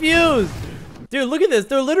 Dude, look at this.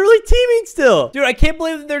 They're literally teaming still. Dude, I can't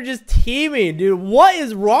believe that they're just teaming. Dude, what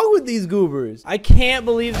is wrong with these goobers? I can't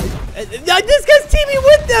believe this guy's teaming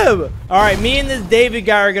with them. All right, me and this David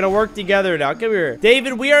guy are going to work together now. Come here.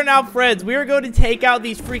 David, we are now friends. We are going to take out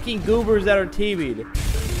these freaking goobers that are teaming.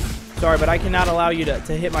 Sorry, but I cannot allow you to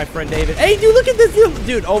hit my friend David. Hey, dude, look at this dude.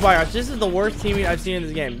 Dude, oh my gosh. This is the worst teaming I've seen in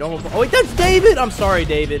this game. Don't. Oh, wait, that's David. I'm sorry,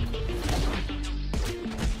 David.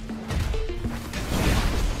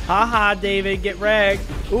 Haha, David, get wrecked.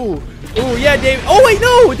 Ooh, yeah, David. Oh, wait,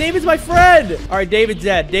 no, David's my friend. All right, David's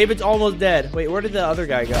dead. David's almost dead. Wait, where did the other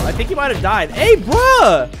guy go? I think he might have died. Hey,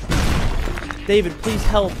 bruh. David, please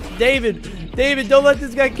help. David, don't let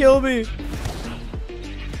this guy kill me.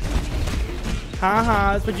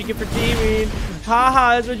 Haha, that's what you get for teaming.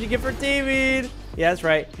 Haha, that's what you get for teaming. Yeah, that's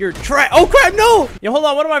right. You're trash. Oh, crap, no. Yo, hold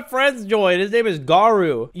on. One of my friends joined. His name is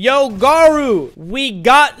Garu. Yo, Garu, we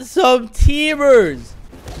got some teamers.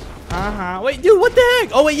 Wait, dude, what the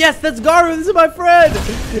heck? Oh, wait, yes, that's Garu. This is my friend.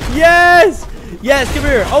 Yes, come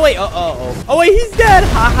here. Oh, wait, oh, wait, he's dead.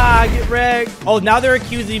 Haha, get wrecked. Oh, now they're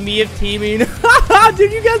accusing me of teaming.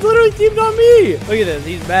 Dude, you guys literally teamed on me. Look at this.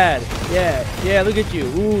 He's bad. Yeah, look at you.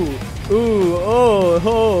 Oh,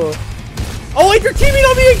 wait, they're teaming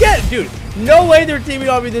on me again. Dude, no way they're teaming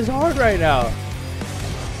on me this hard right now.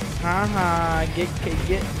 Get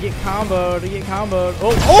comboed.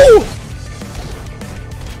 Oh!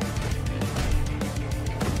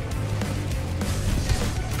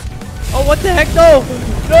 Oh, what the heck? No!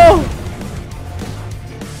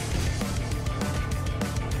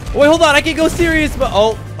 Wait, hold on. I can go serious, but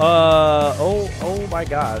oh my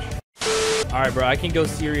gosh. All right, bro. I can go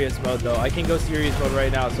serious mode though. I can go serious mode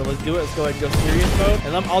right now. So let's do it. Let's go ahead and go serious mode.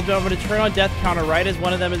 And I'm going to turn on death counter right as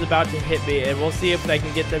one of them is about to hit me, and we'll see if I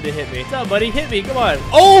can get them to hit me. What's up, buddy? Hit me. Come on.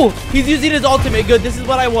 Oh, he's using his ultimate. Good. This is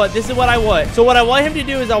what I want. So what I want him to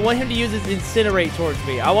do is I want him to use his incinerate towards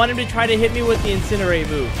me. I want him to try to hit me with the incinerate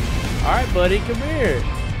move. All right, buddy. Come here.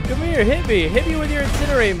 Hit me. Hit me with your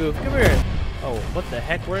incinerate move. Come here. Oh, what the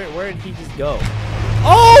heck? Where did he just go?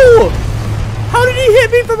 Oh! How did he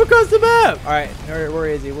hit me from across the map? All right, where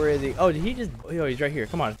is he? Oh, did he just? Oh, he's right here.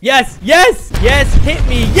 Come on. Yes, hit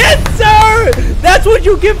me. Yes, sir. That's what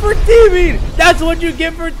you get for teaming.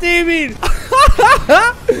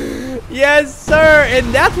 Yes, sir.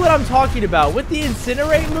 And that's what I'm talking about. With the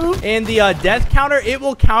incinerate move and the death counter, it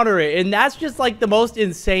will counter it. And that's just like the most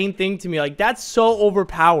insane thing to me. Like, that's so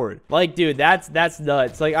overpowered. Like, dude, that's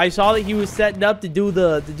nuts. Like, I saw that he was setting up to do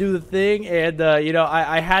the thing, and you know,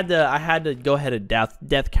 I had to go ahead and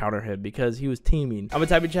death counter him because he was teaming. I'm gonna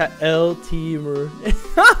type in chat L teamer.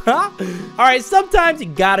 All right, sometimes you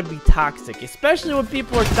gotta be toxic, especially when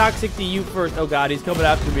people are toxic to you first. Oh god, he's coming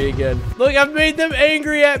after me again. Look, I've made them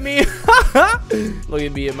angry at me. Look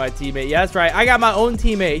at me and my teammate. Yeah, that's right. I got my own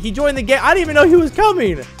teammate. He joined the game. I didn't even know he was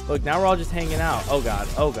coming. Look, now we're all just hanging out. Oh god.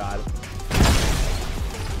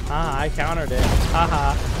 I countered it.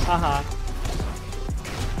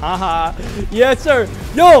 Haha. Yes, sir.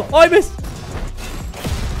 No, I missed.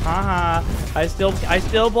 Haha. I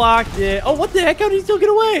still blocked it. Oh, what the heck? How did he still get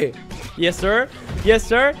away? Yes, sir. Yes,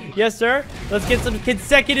 sir. Yes, sir. Let's get some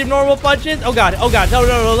consecutive normal punches. Oh, God. Oh, God. No,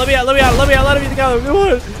 no, no. Let me out. Let me out. Let me out. Let me out. Come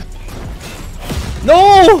on.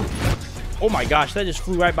 No. Oh, my gosh. That just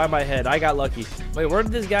flew right by my head. I got lucky. Wait, where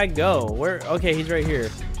did this guy go? Where? Okay, he's right here.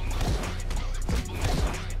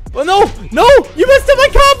 Oh, no. No. You messed up my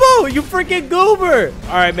combo. You freaking goober.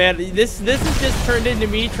 All right, man. This has just turned into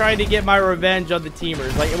me trying to get my revenge on the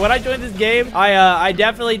teamers. Like, when I joined this game, I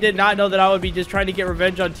definitely did not know that I would be just trying to get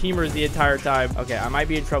revenge on teamers the entire time. Okay, I might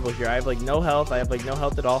be in trouble here. I have, like, no health. I have, like, no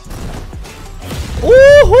health at all.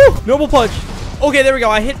 Ooh, normal punch. Okay, there we go.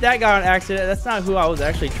 I hit that guy on accident. That's not who I was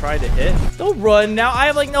actually trying to hit. Don't run now. I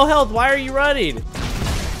have, like, no health. Why are you running?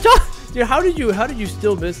 Dude, how did you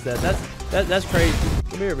still miss that? That's crazy.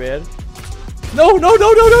 Come here, man. No, no, no,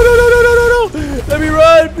 no, no, no, no, no, no, no, no. Let me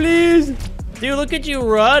run, please. Dude, look at you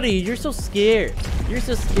running. You're so scared. You're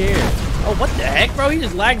so scared. Oh, what the heck, bro? He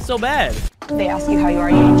just lagged so bad. They ask you how you are,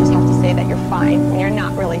 you just have to say that you're fine when you're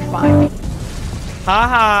not really fine. Ha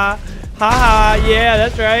ha. Ha ha. Yeah,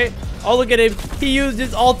 that's right. Oh, look at him. He used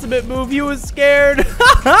his ultimate move. He was scared.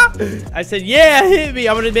 I said, yeah, hit me.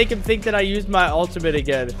 I'm going to make him think that I used my ultimate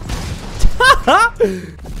again.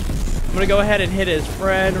 I'm gonna go ahead and hit his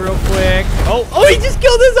friend real quick. Oh, he just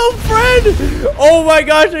killed his own friend. Oh my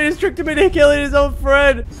gosh, I just tricked him into killing his own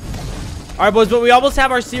friend. All right, boys, but we almost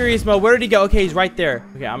have our serious mode. Where did he go? Okay, he's right there.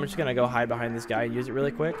 Okay, I'm just gonna go hide behind this guy and use it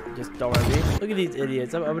really quick. Just don't worry. Look at these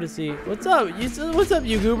idiots. I'm gonna see. What's up? What's up,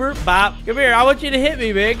 you goober? Bop. Come here. I want you to hit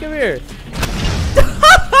me, man. Come here.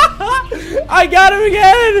 I got him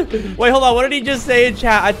again. Wait, hold on. What did he just say in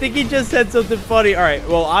chat? I think he just said something funny. All right.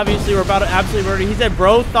 Well, obviously, we're about to absolutely murder. He said,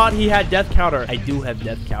 bro thought he had death counter. I do have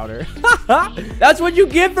death counter. That's what you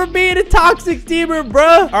get for being a toxic teamer, bro.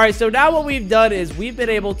 All right. So now what we've done is we've been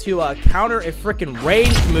able to counter a freaking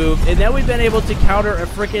ranged move. And then we've been able to counter a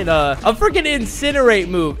freaking incinerate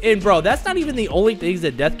move. And, bro, that's not even the only things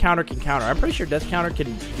that death counter can counter. I'm pretty sure death counter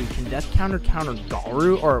can death counter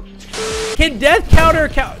Garu or... Can death counter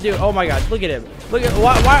dude, oh my gosh, look at him. Look at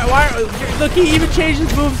why look, he even changed his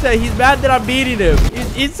moveset. He's mad that I'm beating him.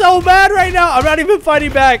 He's so mad right now. I'm not even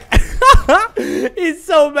fighting back. He's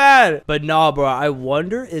so mad. But nah, bro, I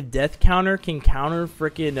wonder if death counter can counter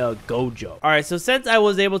freaking Gojo. All right, so since I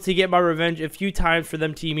was able to get my revenge a few times for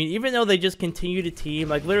them teaming, even though they just continue to team,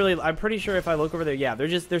 like literally, I'm pretty sure if I look over there, yeah,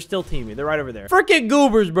 they're still teaming. They're right over there. Freaking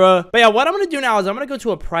goobers, bro. But yeah, what I'm gonna do now is I'm gonna go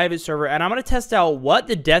to a private server and I'm gonna test out what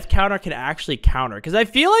the death counter can actually counter, because I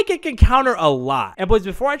feel like it can counter a lot. And boys,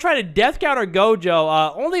 before I try to death counter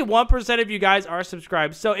Gojo, only 1% of you guys are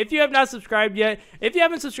subscribed. So if you have not subscribed yet, if you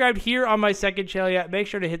haven't subscribed here on my second channel yet, make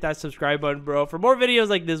sure to hit that subscribe button, bro, for more videos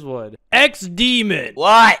like this one. X-Demon.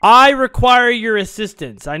 What? I require your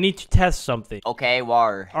assistance. I need to test something. Okay,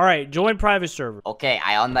 war. All right, join private server. Okay,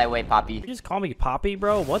 I on my way, Poppy. You just call me Poppy,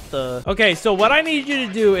 bro? What the? Okay, so what I need you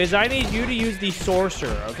to do is I need you to use the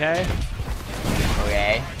sorcerer, okay?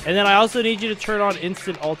 Okay. And then I also need you to turn on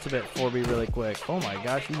instant ultimate for me really quick. Oh my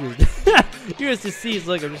gosh, you just you just to see.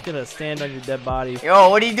 Look, I'm just gonna stand on your dead body. Yo,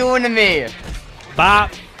 what are you doing to me?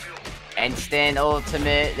 Bop. Instant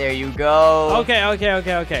ultimate. There you go. Okay.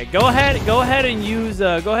 Go ahead and use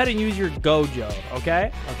your Gojo.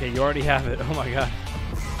 Okay. Okay, you already have it. Oh my god.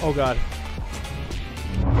 Oh god.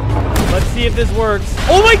 Let's see if this works.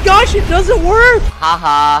 Oh my gosh, it doesn't work.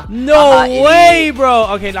 Haha. No way, bro.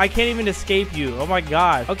 Okay, I can't even escape you. Oh my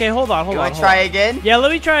god. Okay, hold on. You want to try again? Yeah,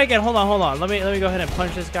 let me try again. Hold on. Let me go ahead and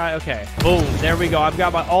punch this guy. Okay. Boom. There we go. I've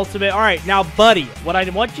got my ultimate. All right, now, buddy, what I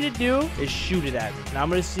want you to do is shoot it at me. Now I'm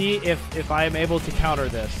gonna see if I am able to counter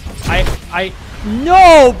this.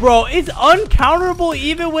 No, bro. It's uncounterable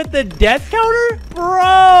even with the death counter? Bro.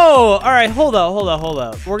 All right, hold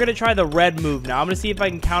up. We're going to try the red move now. I'm going to see if I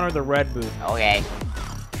can counter the red move. Okay.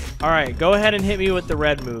 All right, go ahead and hit me with the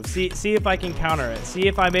red move. See if I can counter it. See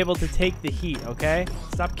if I'm able to take the heat, okay?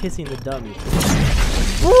 Stop kissing the dummy.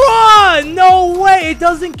 Bruh, no way. It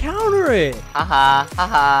doesn't counter it.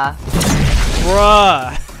 Haha.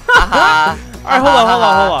 Bruh. Haha. All right, hold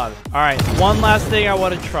on. All right, one last thing I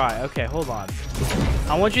want to try. Okay, hold on.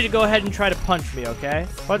 I want you to go ahead and try to punch me, okay?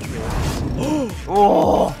 Punch me.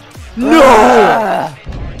 Oh. No!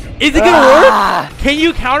 Is it gonna work? Can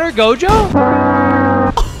you counter Gojo?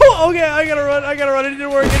 Oh, okay, I gotta run. It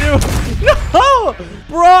didn't work. No!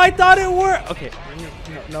 Bro, I thought it worked. Okay.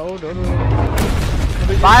 No.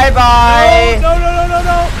 Bye-bye. No.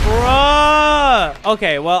 Bruh.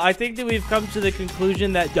 Okay, well, I think that we've come to the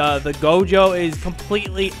conclusion that the Gojo is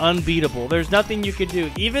completely unbeatable. There's nothing you can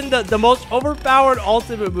do. Even the most overpowered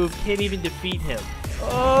ultimate move can't even defeat him.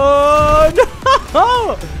 Oh, no.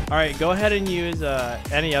 All right, go ahead and use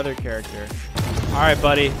any other character. All right,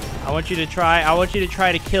 buddy. I want you to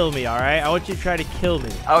try to kill me, all right? I want you to try to kill me.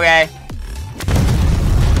 Okay.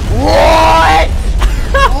 What?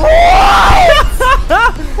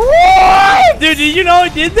 What? Dude, did you know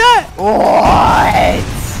it did that?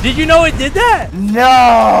 What? Did you know it did that?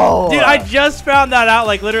 No. Dude, I just found that out,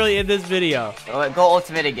 like, literally in this video. Go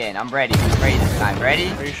ultimate again. I'm ready. I'm ready this time. Ready?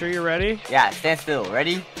 Are you sure you're ready? Yeah, stand still.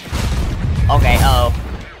 Ready? Okay,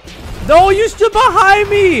 No, you stood behind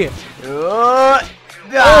me! Ah.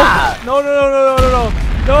 No. Okay,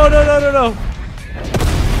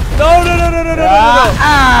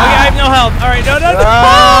 I have no health. All right, no.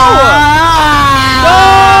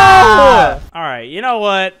 All right, you know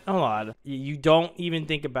what? Hold on. You don't even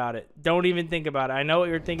think about it. Don't even think about it. I know what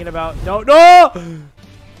you're thinking about. No.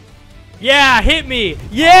 Yeah, hit me.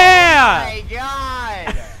 Yeah. Oh my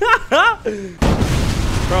god.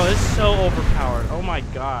 Bro, this is so overpowered. Oh my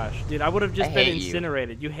gosh. Dude, I would have just been hate you.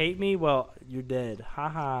 incinerated. You hate me? Well, you're dead.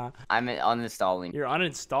 Haha. I'm uninstalling. You're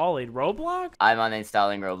uninstalling Roblox? I'm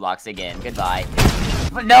uninstalling Roblox again. Goodbye.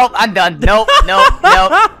 Nope, I'm done. Nope.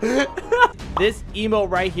 This emote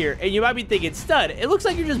right here, and you might be thinking, Stud, it looks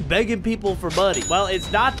like you're just begging people for money. Well,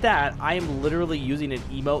 it's not that. I am literally using an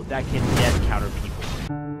emote that can death counter people.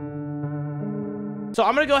 So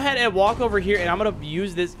I'm gonna go ahead and walk over here, and I'm gonna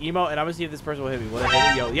use this emote, and I'm gonna see if this person will hit me. Will they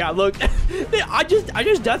hit me? Yo, yeah, look, I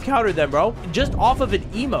just death countered them, bro, just off of an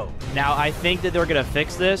emote. Now I think that they're gonna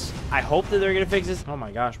fix this. I hope that they're gonna fix this. Oh my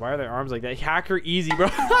gosh, why are their arms like that? Hacker easy, bro.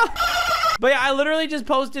 But yeah, I literally just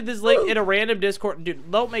posted this link in a random Discord. Dude,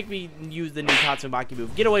 don't make me use the new Tatsumaki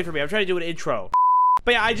move. Get away from me. I'm trying to do an intro.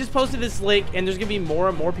 But yeah, I just posted this link, and there's gonna be more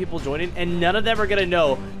and more people joining, and none of them are gonna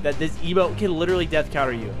know that this emote can literally death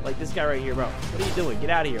counter you. Like this guy right here, bro. What are you doing? Get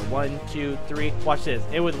out of here. 1, 2, 3. Watch this.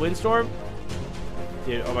 And with Windstorm,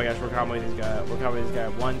 dude. Oh my gosh, we're comboing this guy.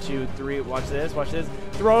 1, 2, 3. Watch this. Watch this.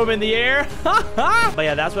 Throw him in the air. But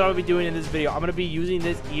yeah, that's what I'm gonna be doing in this video. I'm gonna be using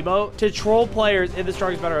this emote to troll players in the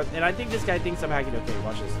strongest battle. And I think this guy thinks I'm hacking. Okay,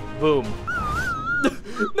 watch this. Boom.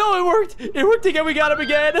 No, it worked. It worked again. We got him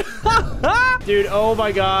again. Dude, oh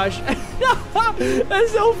my gosh.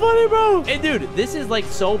 That's so funny, bro. And dude, this is like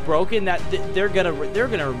so broken that they're gonna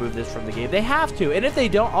remove this from the game. They have to. And if they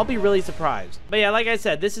don't, I'll be really surprised. But yeah, like I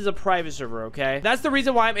said, this is a private server, okay? That's the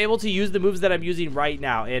reason why I'm able to use the moves that I'm using right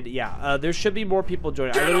now. And yeah, there should be more people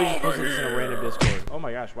joining. I literally just posted this in a random Discord. Oh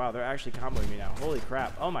my gosh, wow, they're actually comboing me now. Holy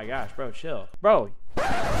crap. Oh my gosh, bro, chill. Bro.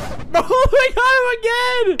 Oh my god,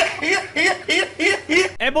 him again!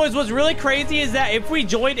 And boys, what's really crazy is that if we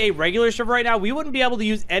joined a regular server right now, we wouldn't be able to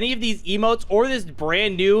use any of these emotes or this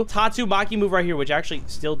brand new Tatsumaki move right here, which actually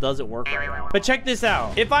still doesn't work right now. But check this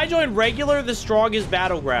out. If I join regular, the strongest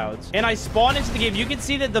Battlegrounds, and I spawn into the game, you can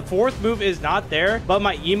see that the 4th move is not there, but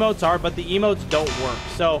my emotes are, but the emotes don't work.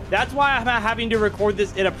 So that's why I'm having to record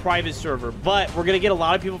this in a private server. But we're gonna get a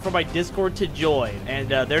lot of people from my Discord to join, and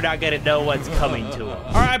they're not gonna know what's coming to them.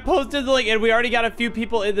 All right, I posted the link, and we already got a few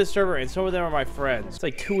people in the server, and some of them are my friends. It's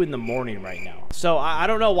like 2 in the morning right now. So I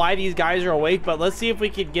don't know why these guys are awake, but let's see if we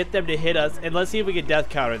can get them to hit us, and let's see if we can death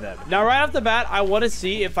counter them. Now, right off the bat, I want to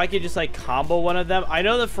see if I can just like combo one of them. I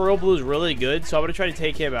know that Furrow Blue is really good, so I'm gonna try to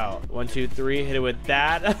take him out. 1, 2, 3, hit it with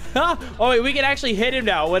that. Oh wait, we can actually hit him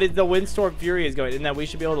now when the Windstorm Fury is going, and then we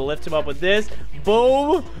should be able to lift him up with this.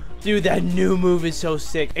 Boom. Dude, that new move is so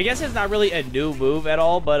sick. I guess it's not really a new move at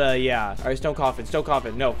all, but yeah. All right, Stone Coffin.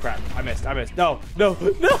 No, crap. I missed. No.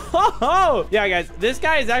 Yeah, guys, this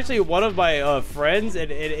guy is actually one of my friends,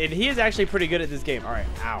 and he is actually pretty good at this game. All right.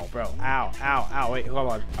 Ow, bro. Ow. Wait,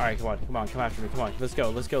 hold on. All right, come on. Come after me. Come on. Let's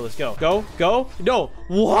go. Go. No.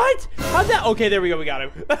 What? How'd that? Okay, there we go. We got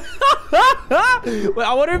him. Wait,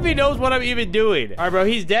 I wonder if he knows what I'm even doing. All right, bro.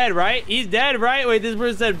 He's dead, right? Wait, this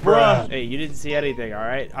person said, bruh. Hey, you didn't see anything, all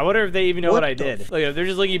right? I wonder if they even know what I did. Look, they're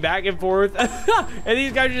just looking back and forth. And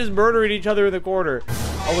these guys are just murdering each other in the corner.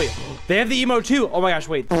 Oh, wait. They have the emote, too. Oh, my gosh.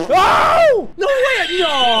 Wait. Oh! No way.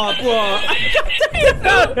 No, bro.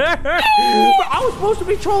 I was supposed to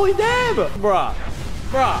be trolling them. Bruh.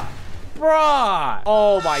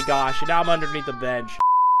 Oh, my gosh. And now I'm underneath the bench.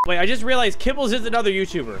 Wait, I just realized Kibbles is another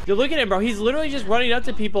YouTuber. Dude, look at him, bro. He's literally just running up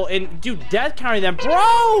to people and, dude, death counting them.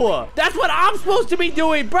 Bro! That's what I'm supposed to be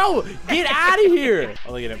doing, bro! Get out of here!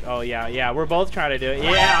 Oh, look at him. Oh, yeah. We're both trying to do it.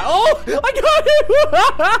 Yeah. Oh! I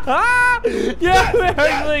got him! Yeah, we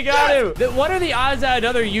actually got him. What are the odds that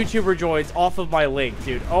another YouTuber joins off of my link,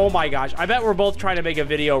 dude? Oh, my gosh. I bet we're both trying to make a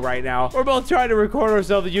video right now. We're both trying to record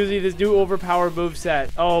ourselves using this new overpowered moveset.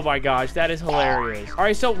 Oh, my gosh. That is hilarious. All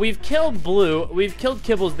right, so we've killed Blue. We've killed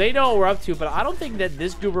Kibbles. They know what we're up to, but I don't think that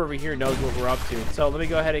this goober over here knows what we're up to. So let me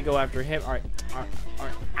go ahead and go after him. All right.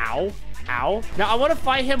 Ow. Ow. Now, I want to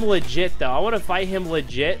fight him legit, though. I want to fight him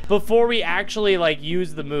legit before we actually, like,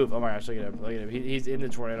 use the move. Oh, my gosh. Look at him. Look at him. He's in the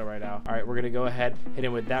tornado right now. All right, we're going to go ahead. Hit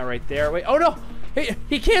him with that right there. Wait. Oh, no.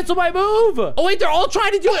 He canceled my move. Oh, wait. They're all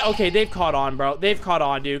trying to do it. Okay, they've caught on, bro. They've caught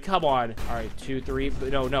on, dude. Come on. All right, 2, 3.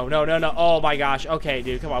 No. Oh, my gosh. Okay,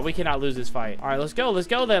 dude. Come on. We cannot lose this fight. All right, let's go. Let's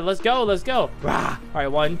go, then. Let's go. Let's go. Rah. All right,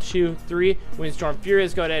 1, 2, 3. Windstorm Fury.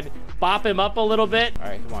 Let's go ahead and bop him up a little bit. All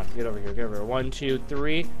right, come on. Get over here. Get over here. 1, 2,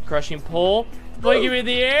 3. Crushing pull. Fling him in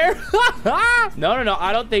the air. No.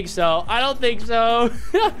 I don't think so. I don't think so.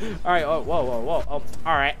 All right. Oh, whoa. Oh,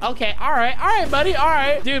 all right. Okay. All right, buddy. All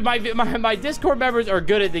right. Dude, my Discord members are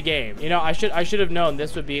good at the game. You know, I should have known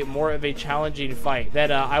this would be more of a challenging fight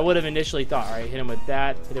than I would have initially thought. All right. Hit him with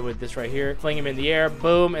that. Hit him with this right here. Fling him in the air.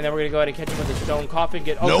 Boom. And then we're going to go ahead and catch him with the stone coffin.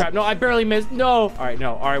 Oh, crap. No, I barely missed. No. All right.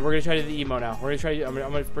 No. All right. We're going to try to do the emo now. We're going to try to I'm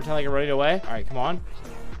going to pretend like I'm running away. All right. Come on.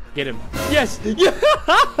 Get him. Yes. Yeah.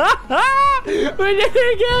 We did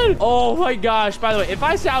it again. Oh my gosh. By the way, if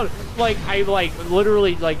I sound like I'm like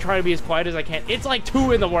literally like trying to be as quiet as I can, it's like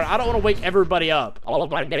 2 in the morning. I don't want to wake everybody up. All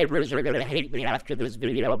of my neighbors are gonna hate me after this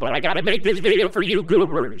video, but I gotta make this video for you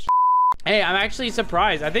goobers. Hey, I'm actually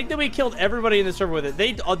surprised. I think that we killed everybody in the server with it.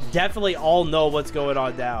 They definitely all know what's going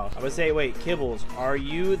on now. I'm gonna say, wait, Kibbles, are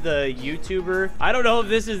you the YouTuber? I don't know if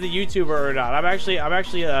this is the YouTuber or not. I actually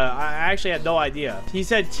had no idea. He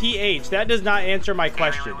said TH. That does not answer my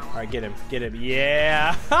question. All right, get him.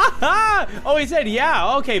 Yeah. Oh, he said,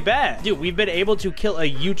 yeah. Okay, bet. Dude, we've been able to kill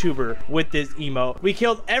a YouTuber with this emote. We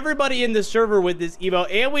killed everybody in the server with this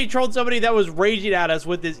emote, and we trolled somebody that was raging at us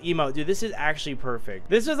with this emote. Dude, this is actually perfect.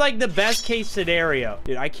 This is like the best case scenario.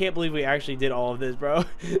 Dude, I can't believe we actually did all of this, bro.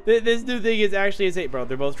 This new thing is actually insane. Bro,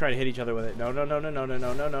 they're both trying to hit each other with it. No.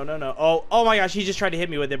 Oh my gosh, he just tried to hit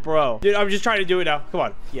me with it, bro. Dude, I'm just trying to do it now. Come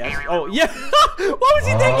on. Yes. Oh, yeah. What was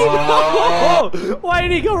he thinking? Oh, why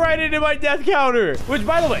did he go right into my death counter? Which,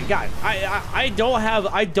 by the way, guys, I don't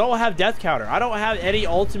have death counter. I don't have any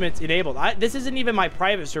ultimates enabled. This isn't even my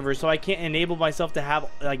private server, so I can't enable myself to have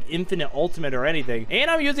like infinite ultimate or anything.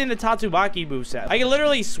 And I'm using the Tatsubaki moveset. I can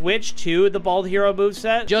literally switch to the bald hero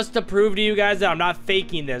moveset just to prove to you guys that I'm not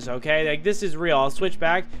faking this, okay? Like, this is real. I'll switch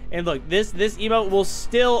back, and look, this emote will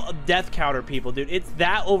still death counter people, dude. It's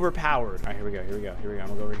that overpowered. All right, here we go. I'm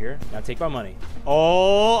gonna go over here. Now take my money.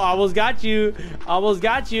 Oh, almost got you.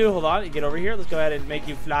 Hold on, get over here. Let's go ahead and make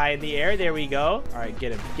you fly in the air. There we go. All right,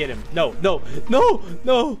 get him. No.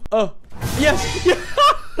 Oh, yes.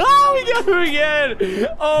 Oh, we got him again.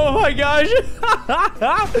 Oh my gosh.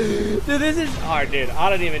 Dude, this is hard, dude. I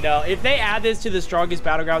don't even know. If they add this to the strongest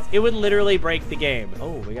battlegrounds, it would literally break the game.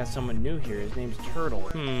 Oh, we got someone new here. His name's Turtle.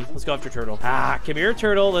 Let's go after Turtle. Come here,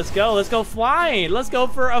 Turtle. Let's go flying. Let's go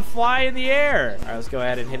for a fly in the air. All right, let's go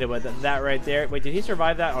ahead and hit him with that right there. Wait, did he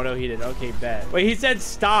survive that? Oh no, he did. Okay, bet. Wait, he said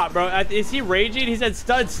stop, bro. Is he raging? He said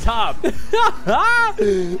stop.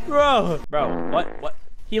 Bro, what?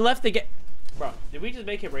 He left the game. Bro, did we just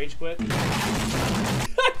make him rage quit? Dude,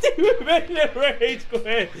 we made him rage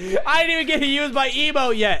quit. I didn't even get to use my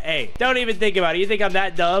emote yet. Hey, don't even think about it. You think I'm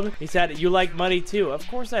that dumb? He said, you like money too. Of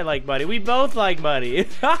course I like money. We both like money.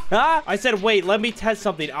 I said, wait, let me test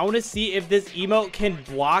something. I want to see if this emote can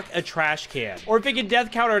block a trash can. Or if it can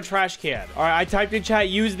death counter a trash can. All right, I typed in chat,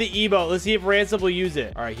 use the emote. Let's see if Ransom will use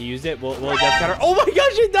it. All right, he used it. Will it death counter? Oh my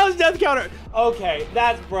gosh, it does death counter. Okay,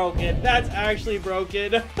 that's broken. That's actually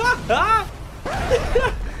broken.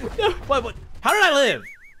 What? How did I live?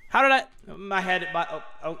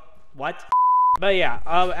 What? But yeah,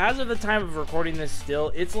 as of the time of recording this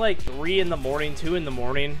still, it's like 3 in the morning, 2 in the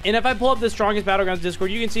morning. And if I pull up the strongest battlegrounds Discord,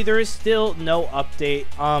 you can see there is still no update,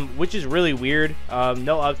 which is really weird.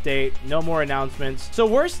 No update, no more announcements. So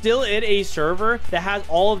we're still in a server that has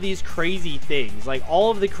all of these crazy things, like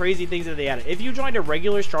all of the crazy things that they added. If you joined a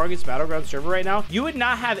regular strongest battleground server right now, you would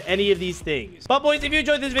not have any of these things. But boys, if you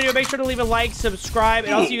enjoyed this video, make sure to leave a like, subscribe,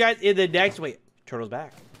 and I'll see you guys in the next. Wait, Turtle's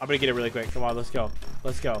back. I'm gonna get it really quick. Come on, let's go.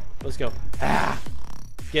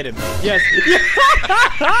 Get him. Yes.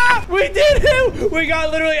 We did it. We got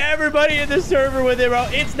literally everybody in the server with it, bro.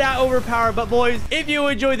 It's that overpowered. But boys, if you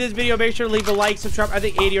enjoyed this video, make sure to leave a like, subscribe. I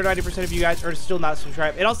think 80 or 90% of you guys are still not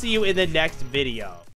subscribed. And I'll see you in the next video.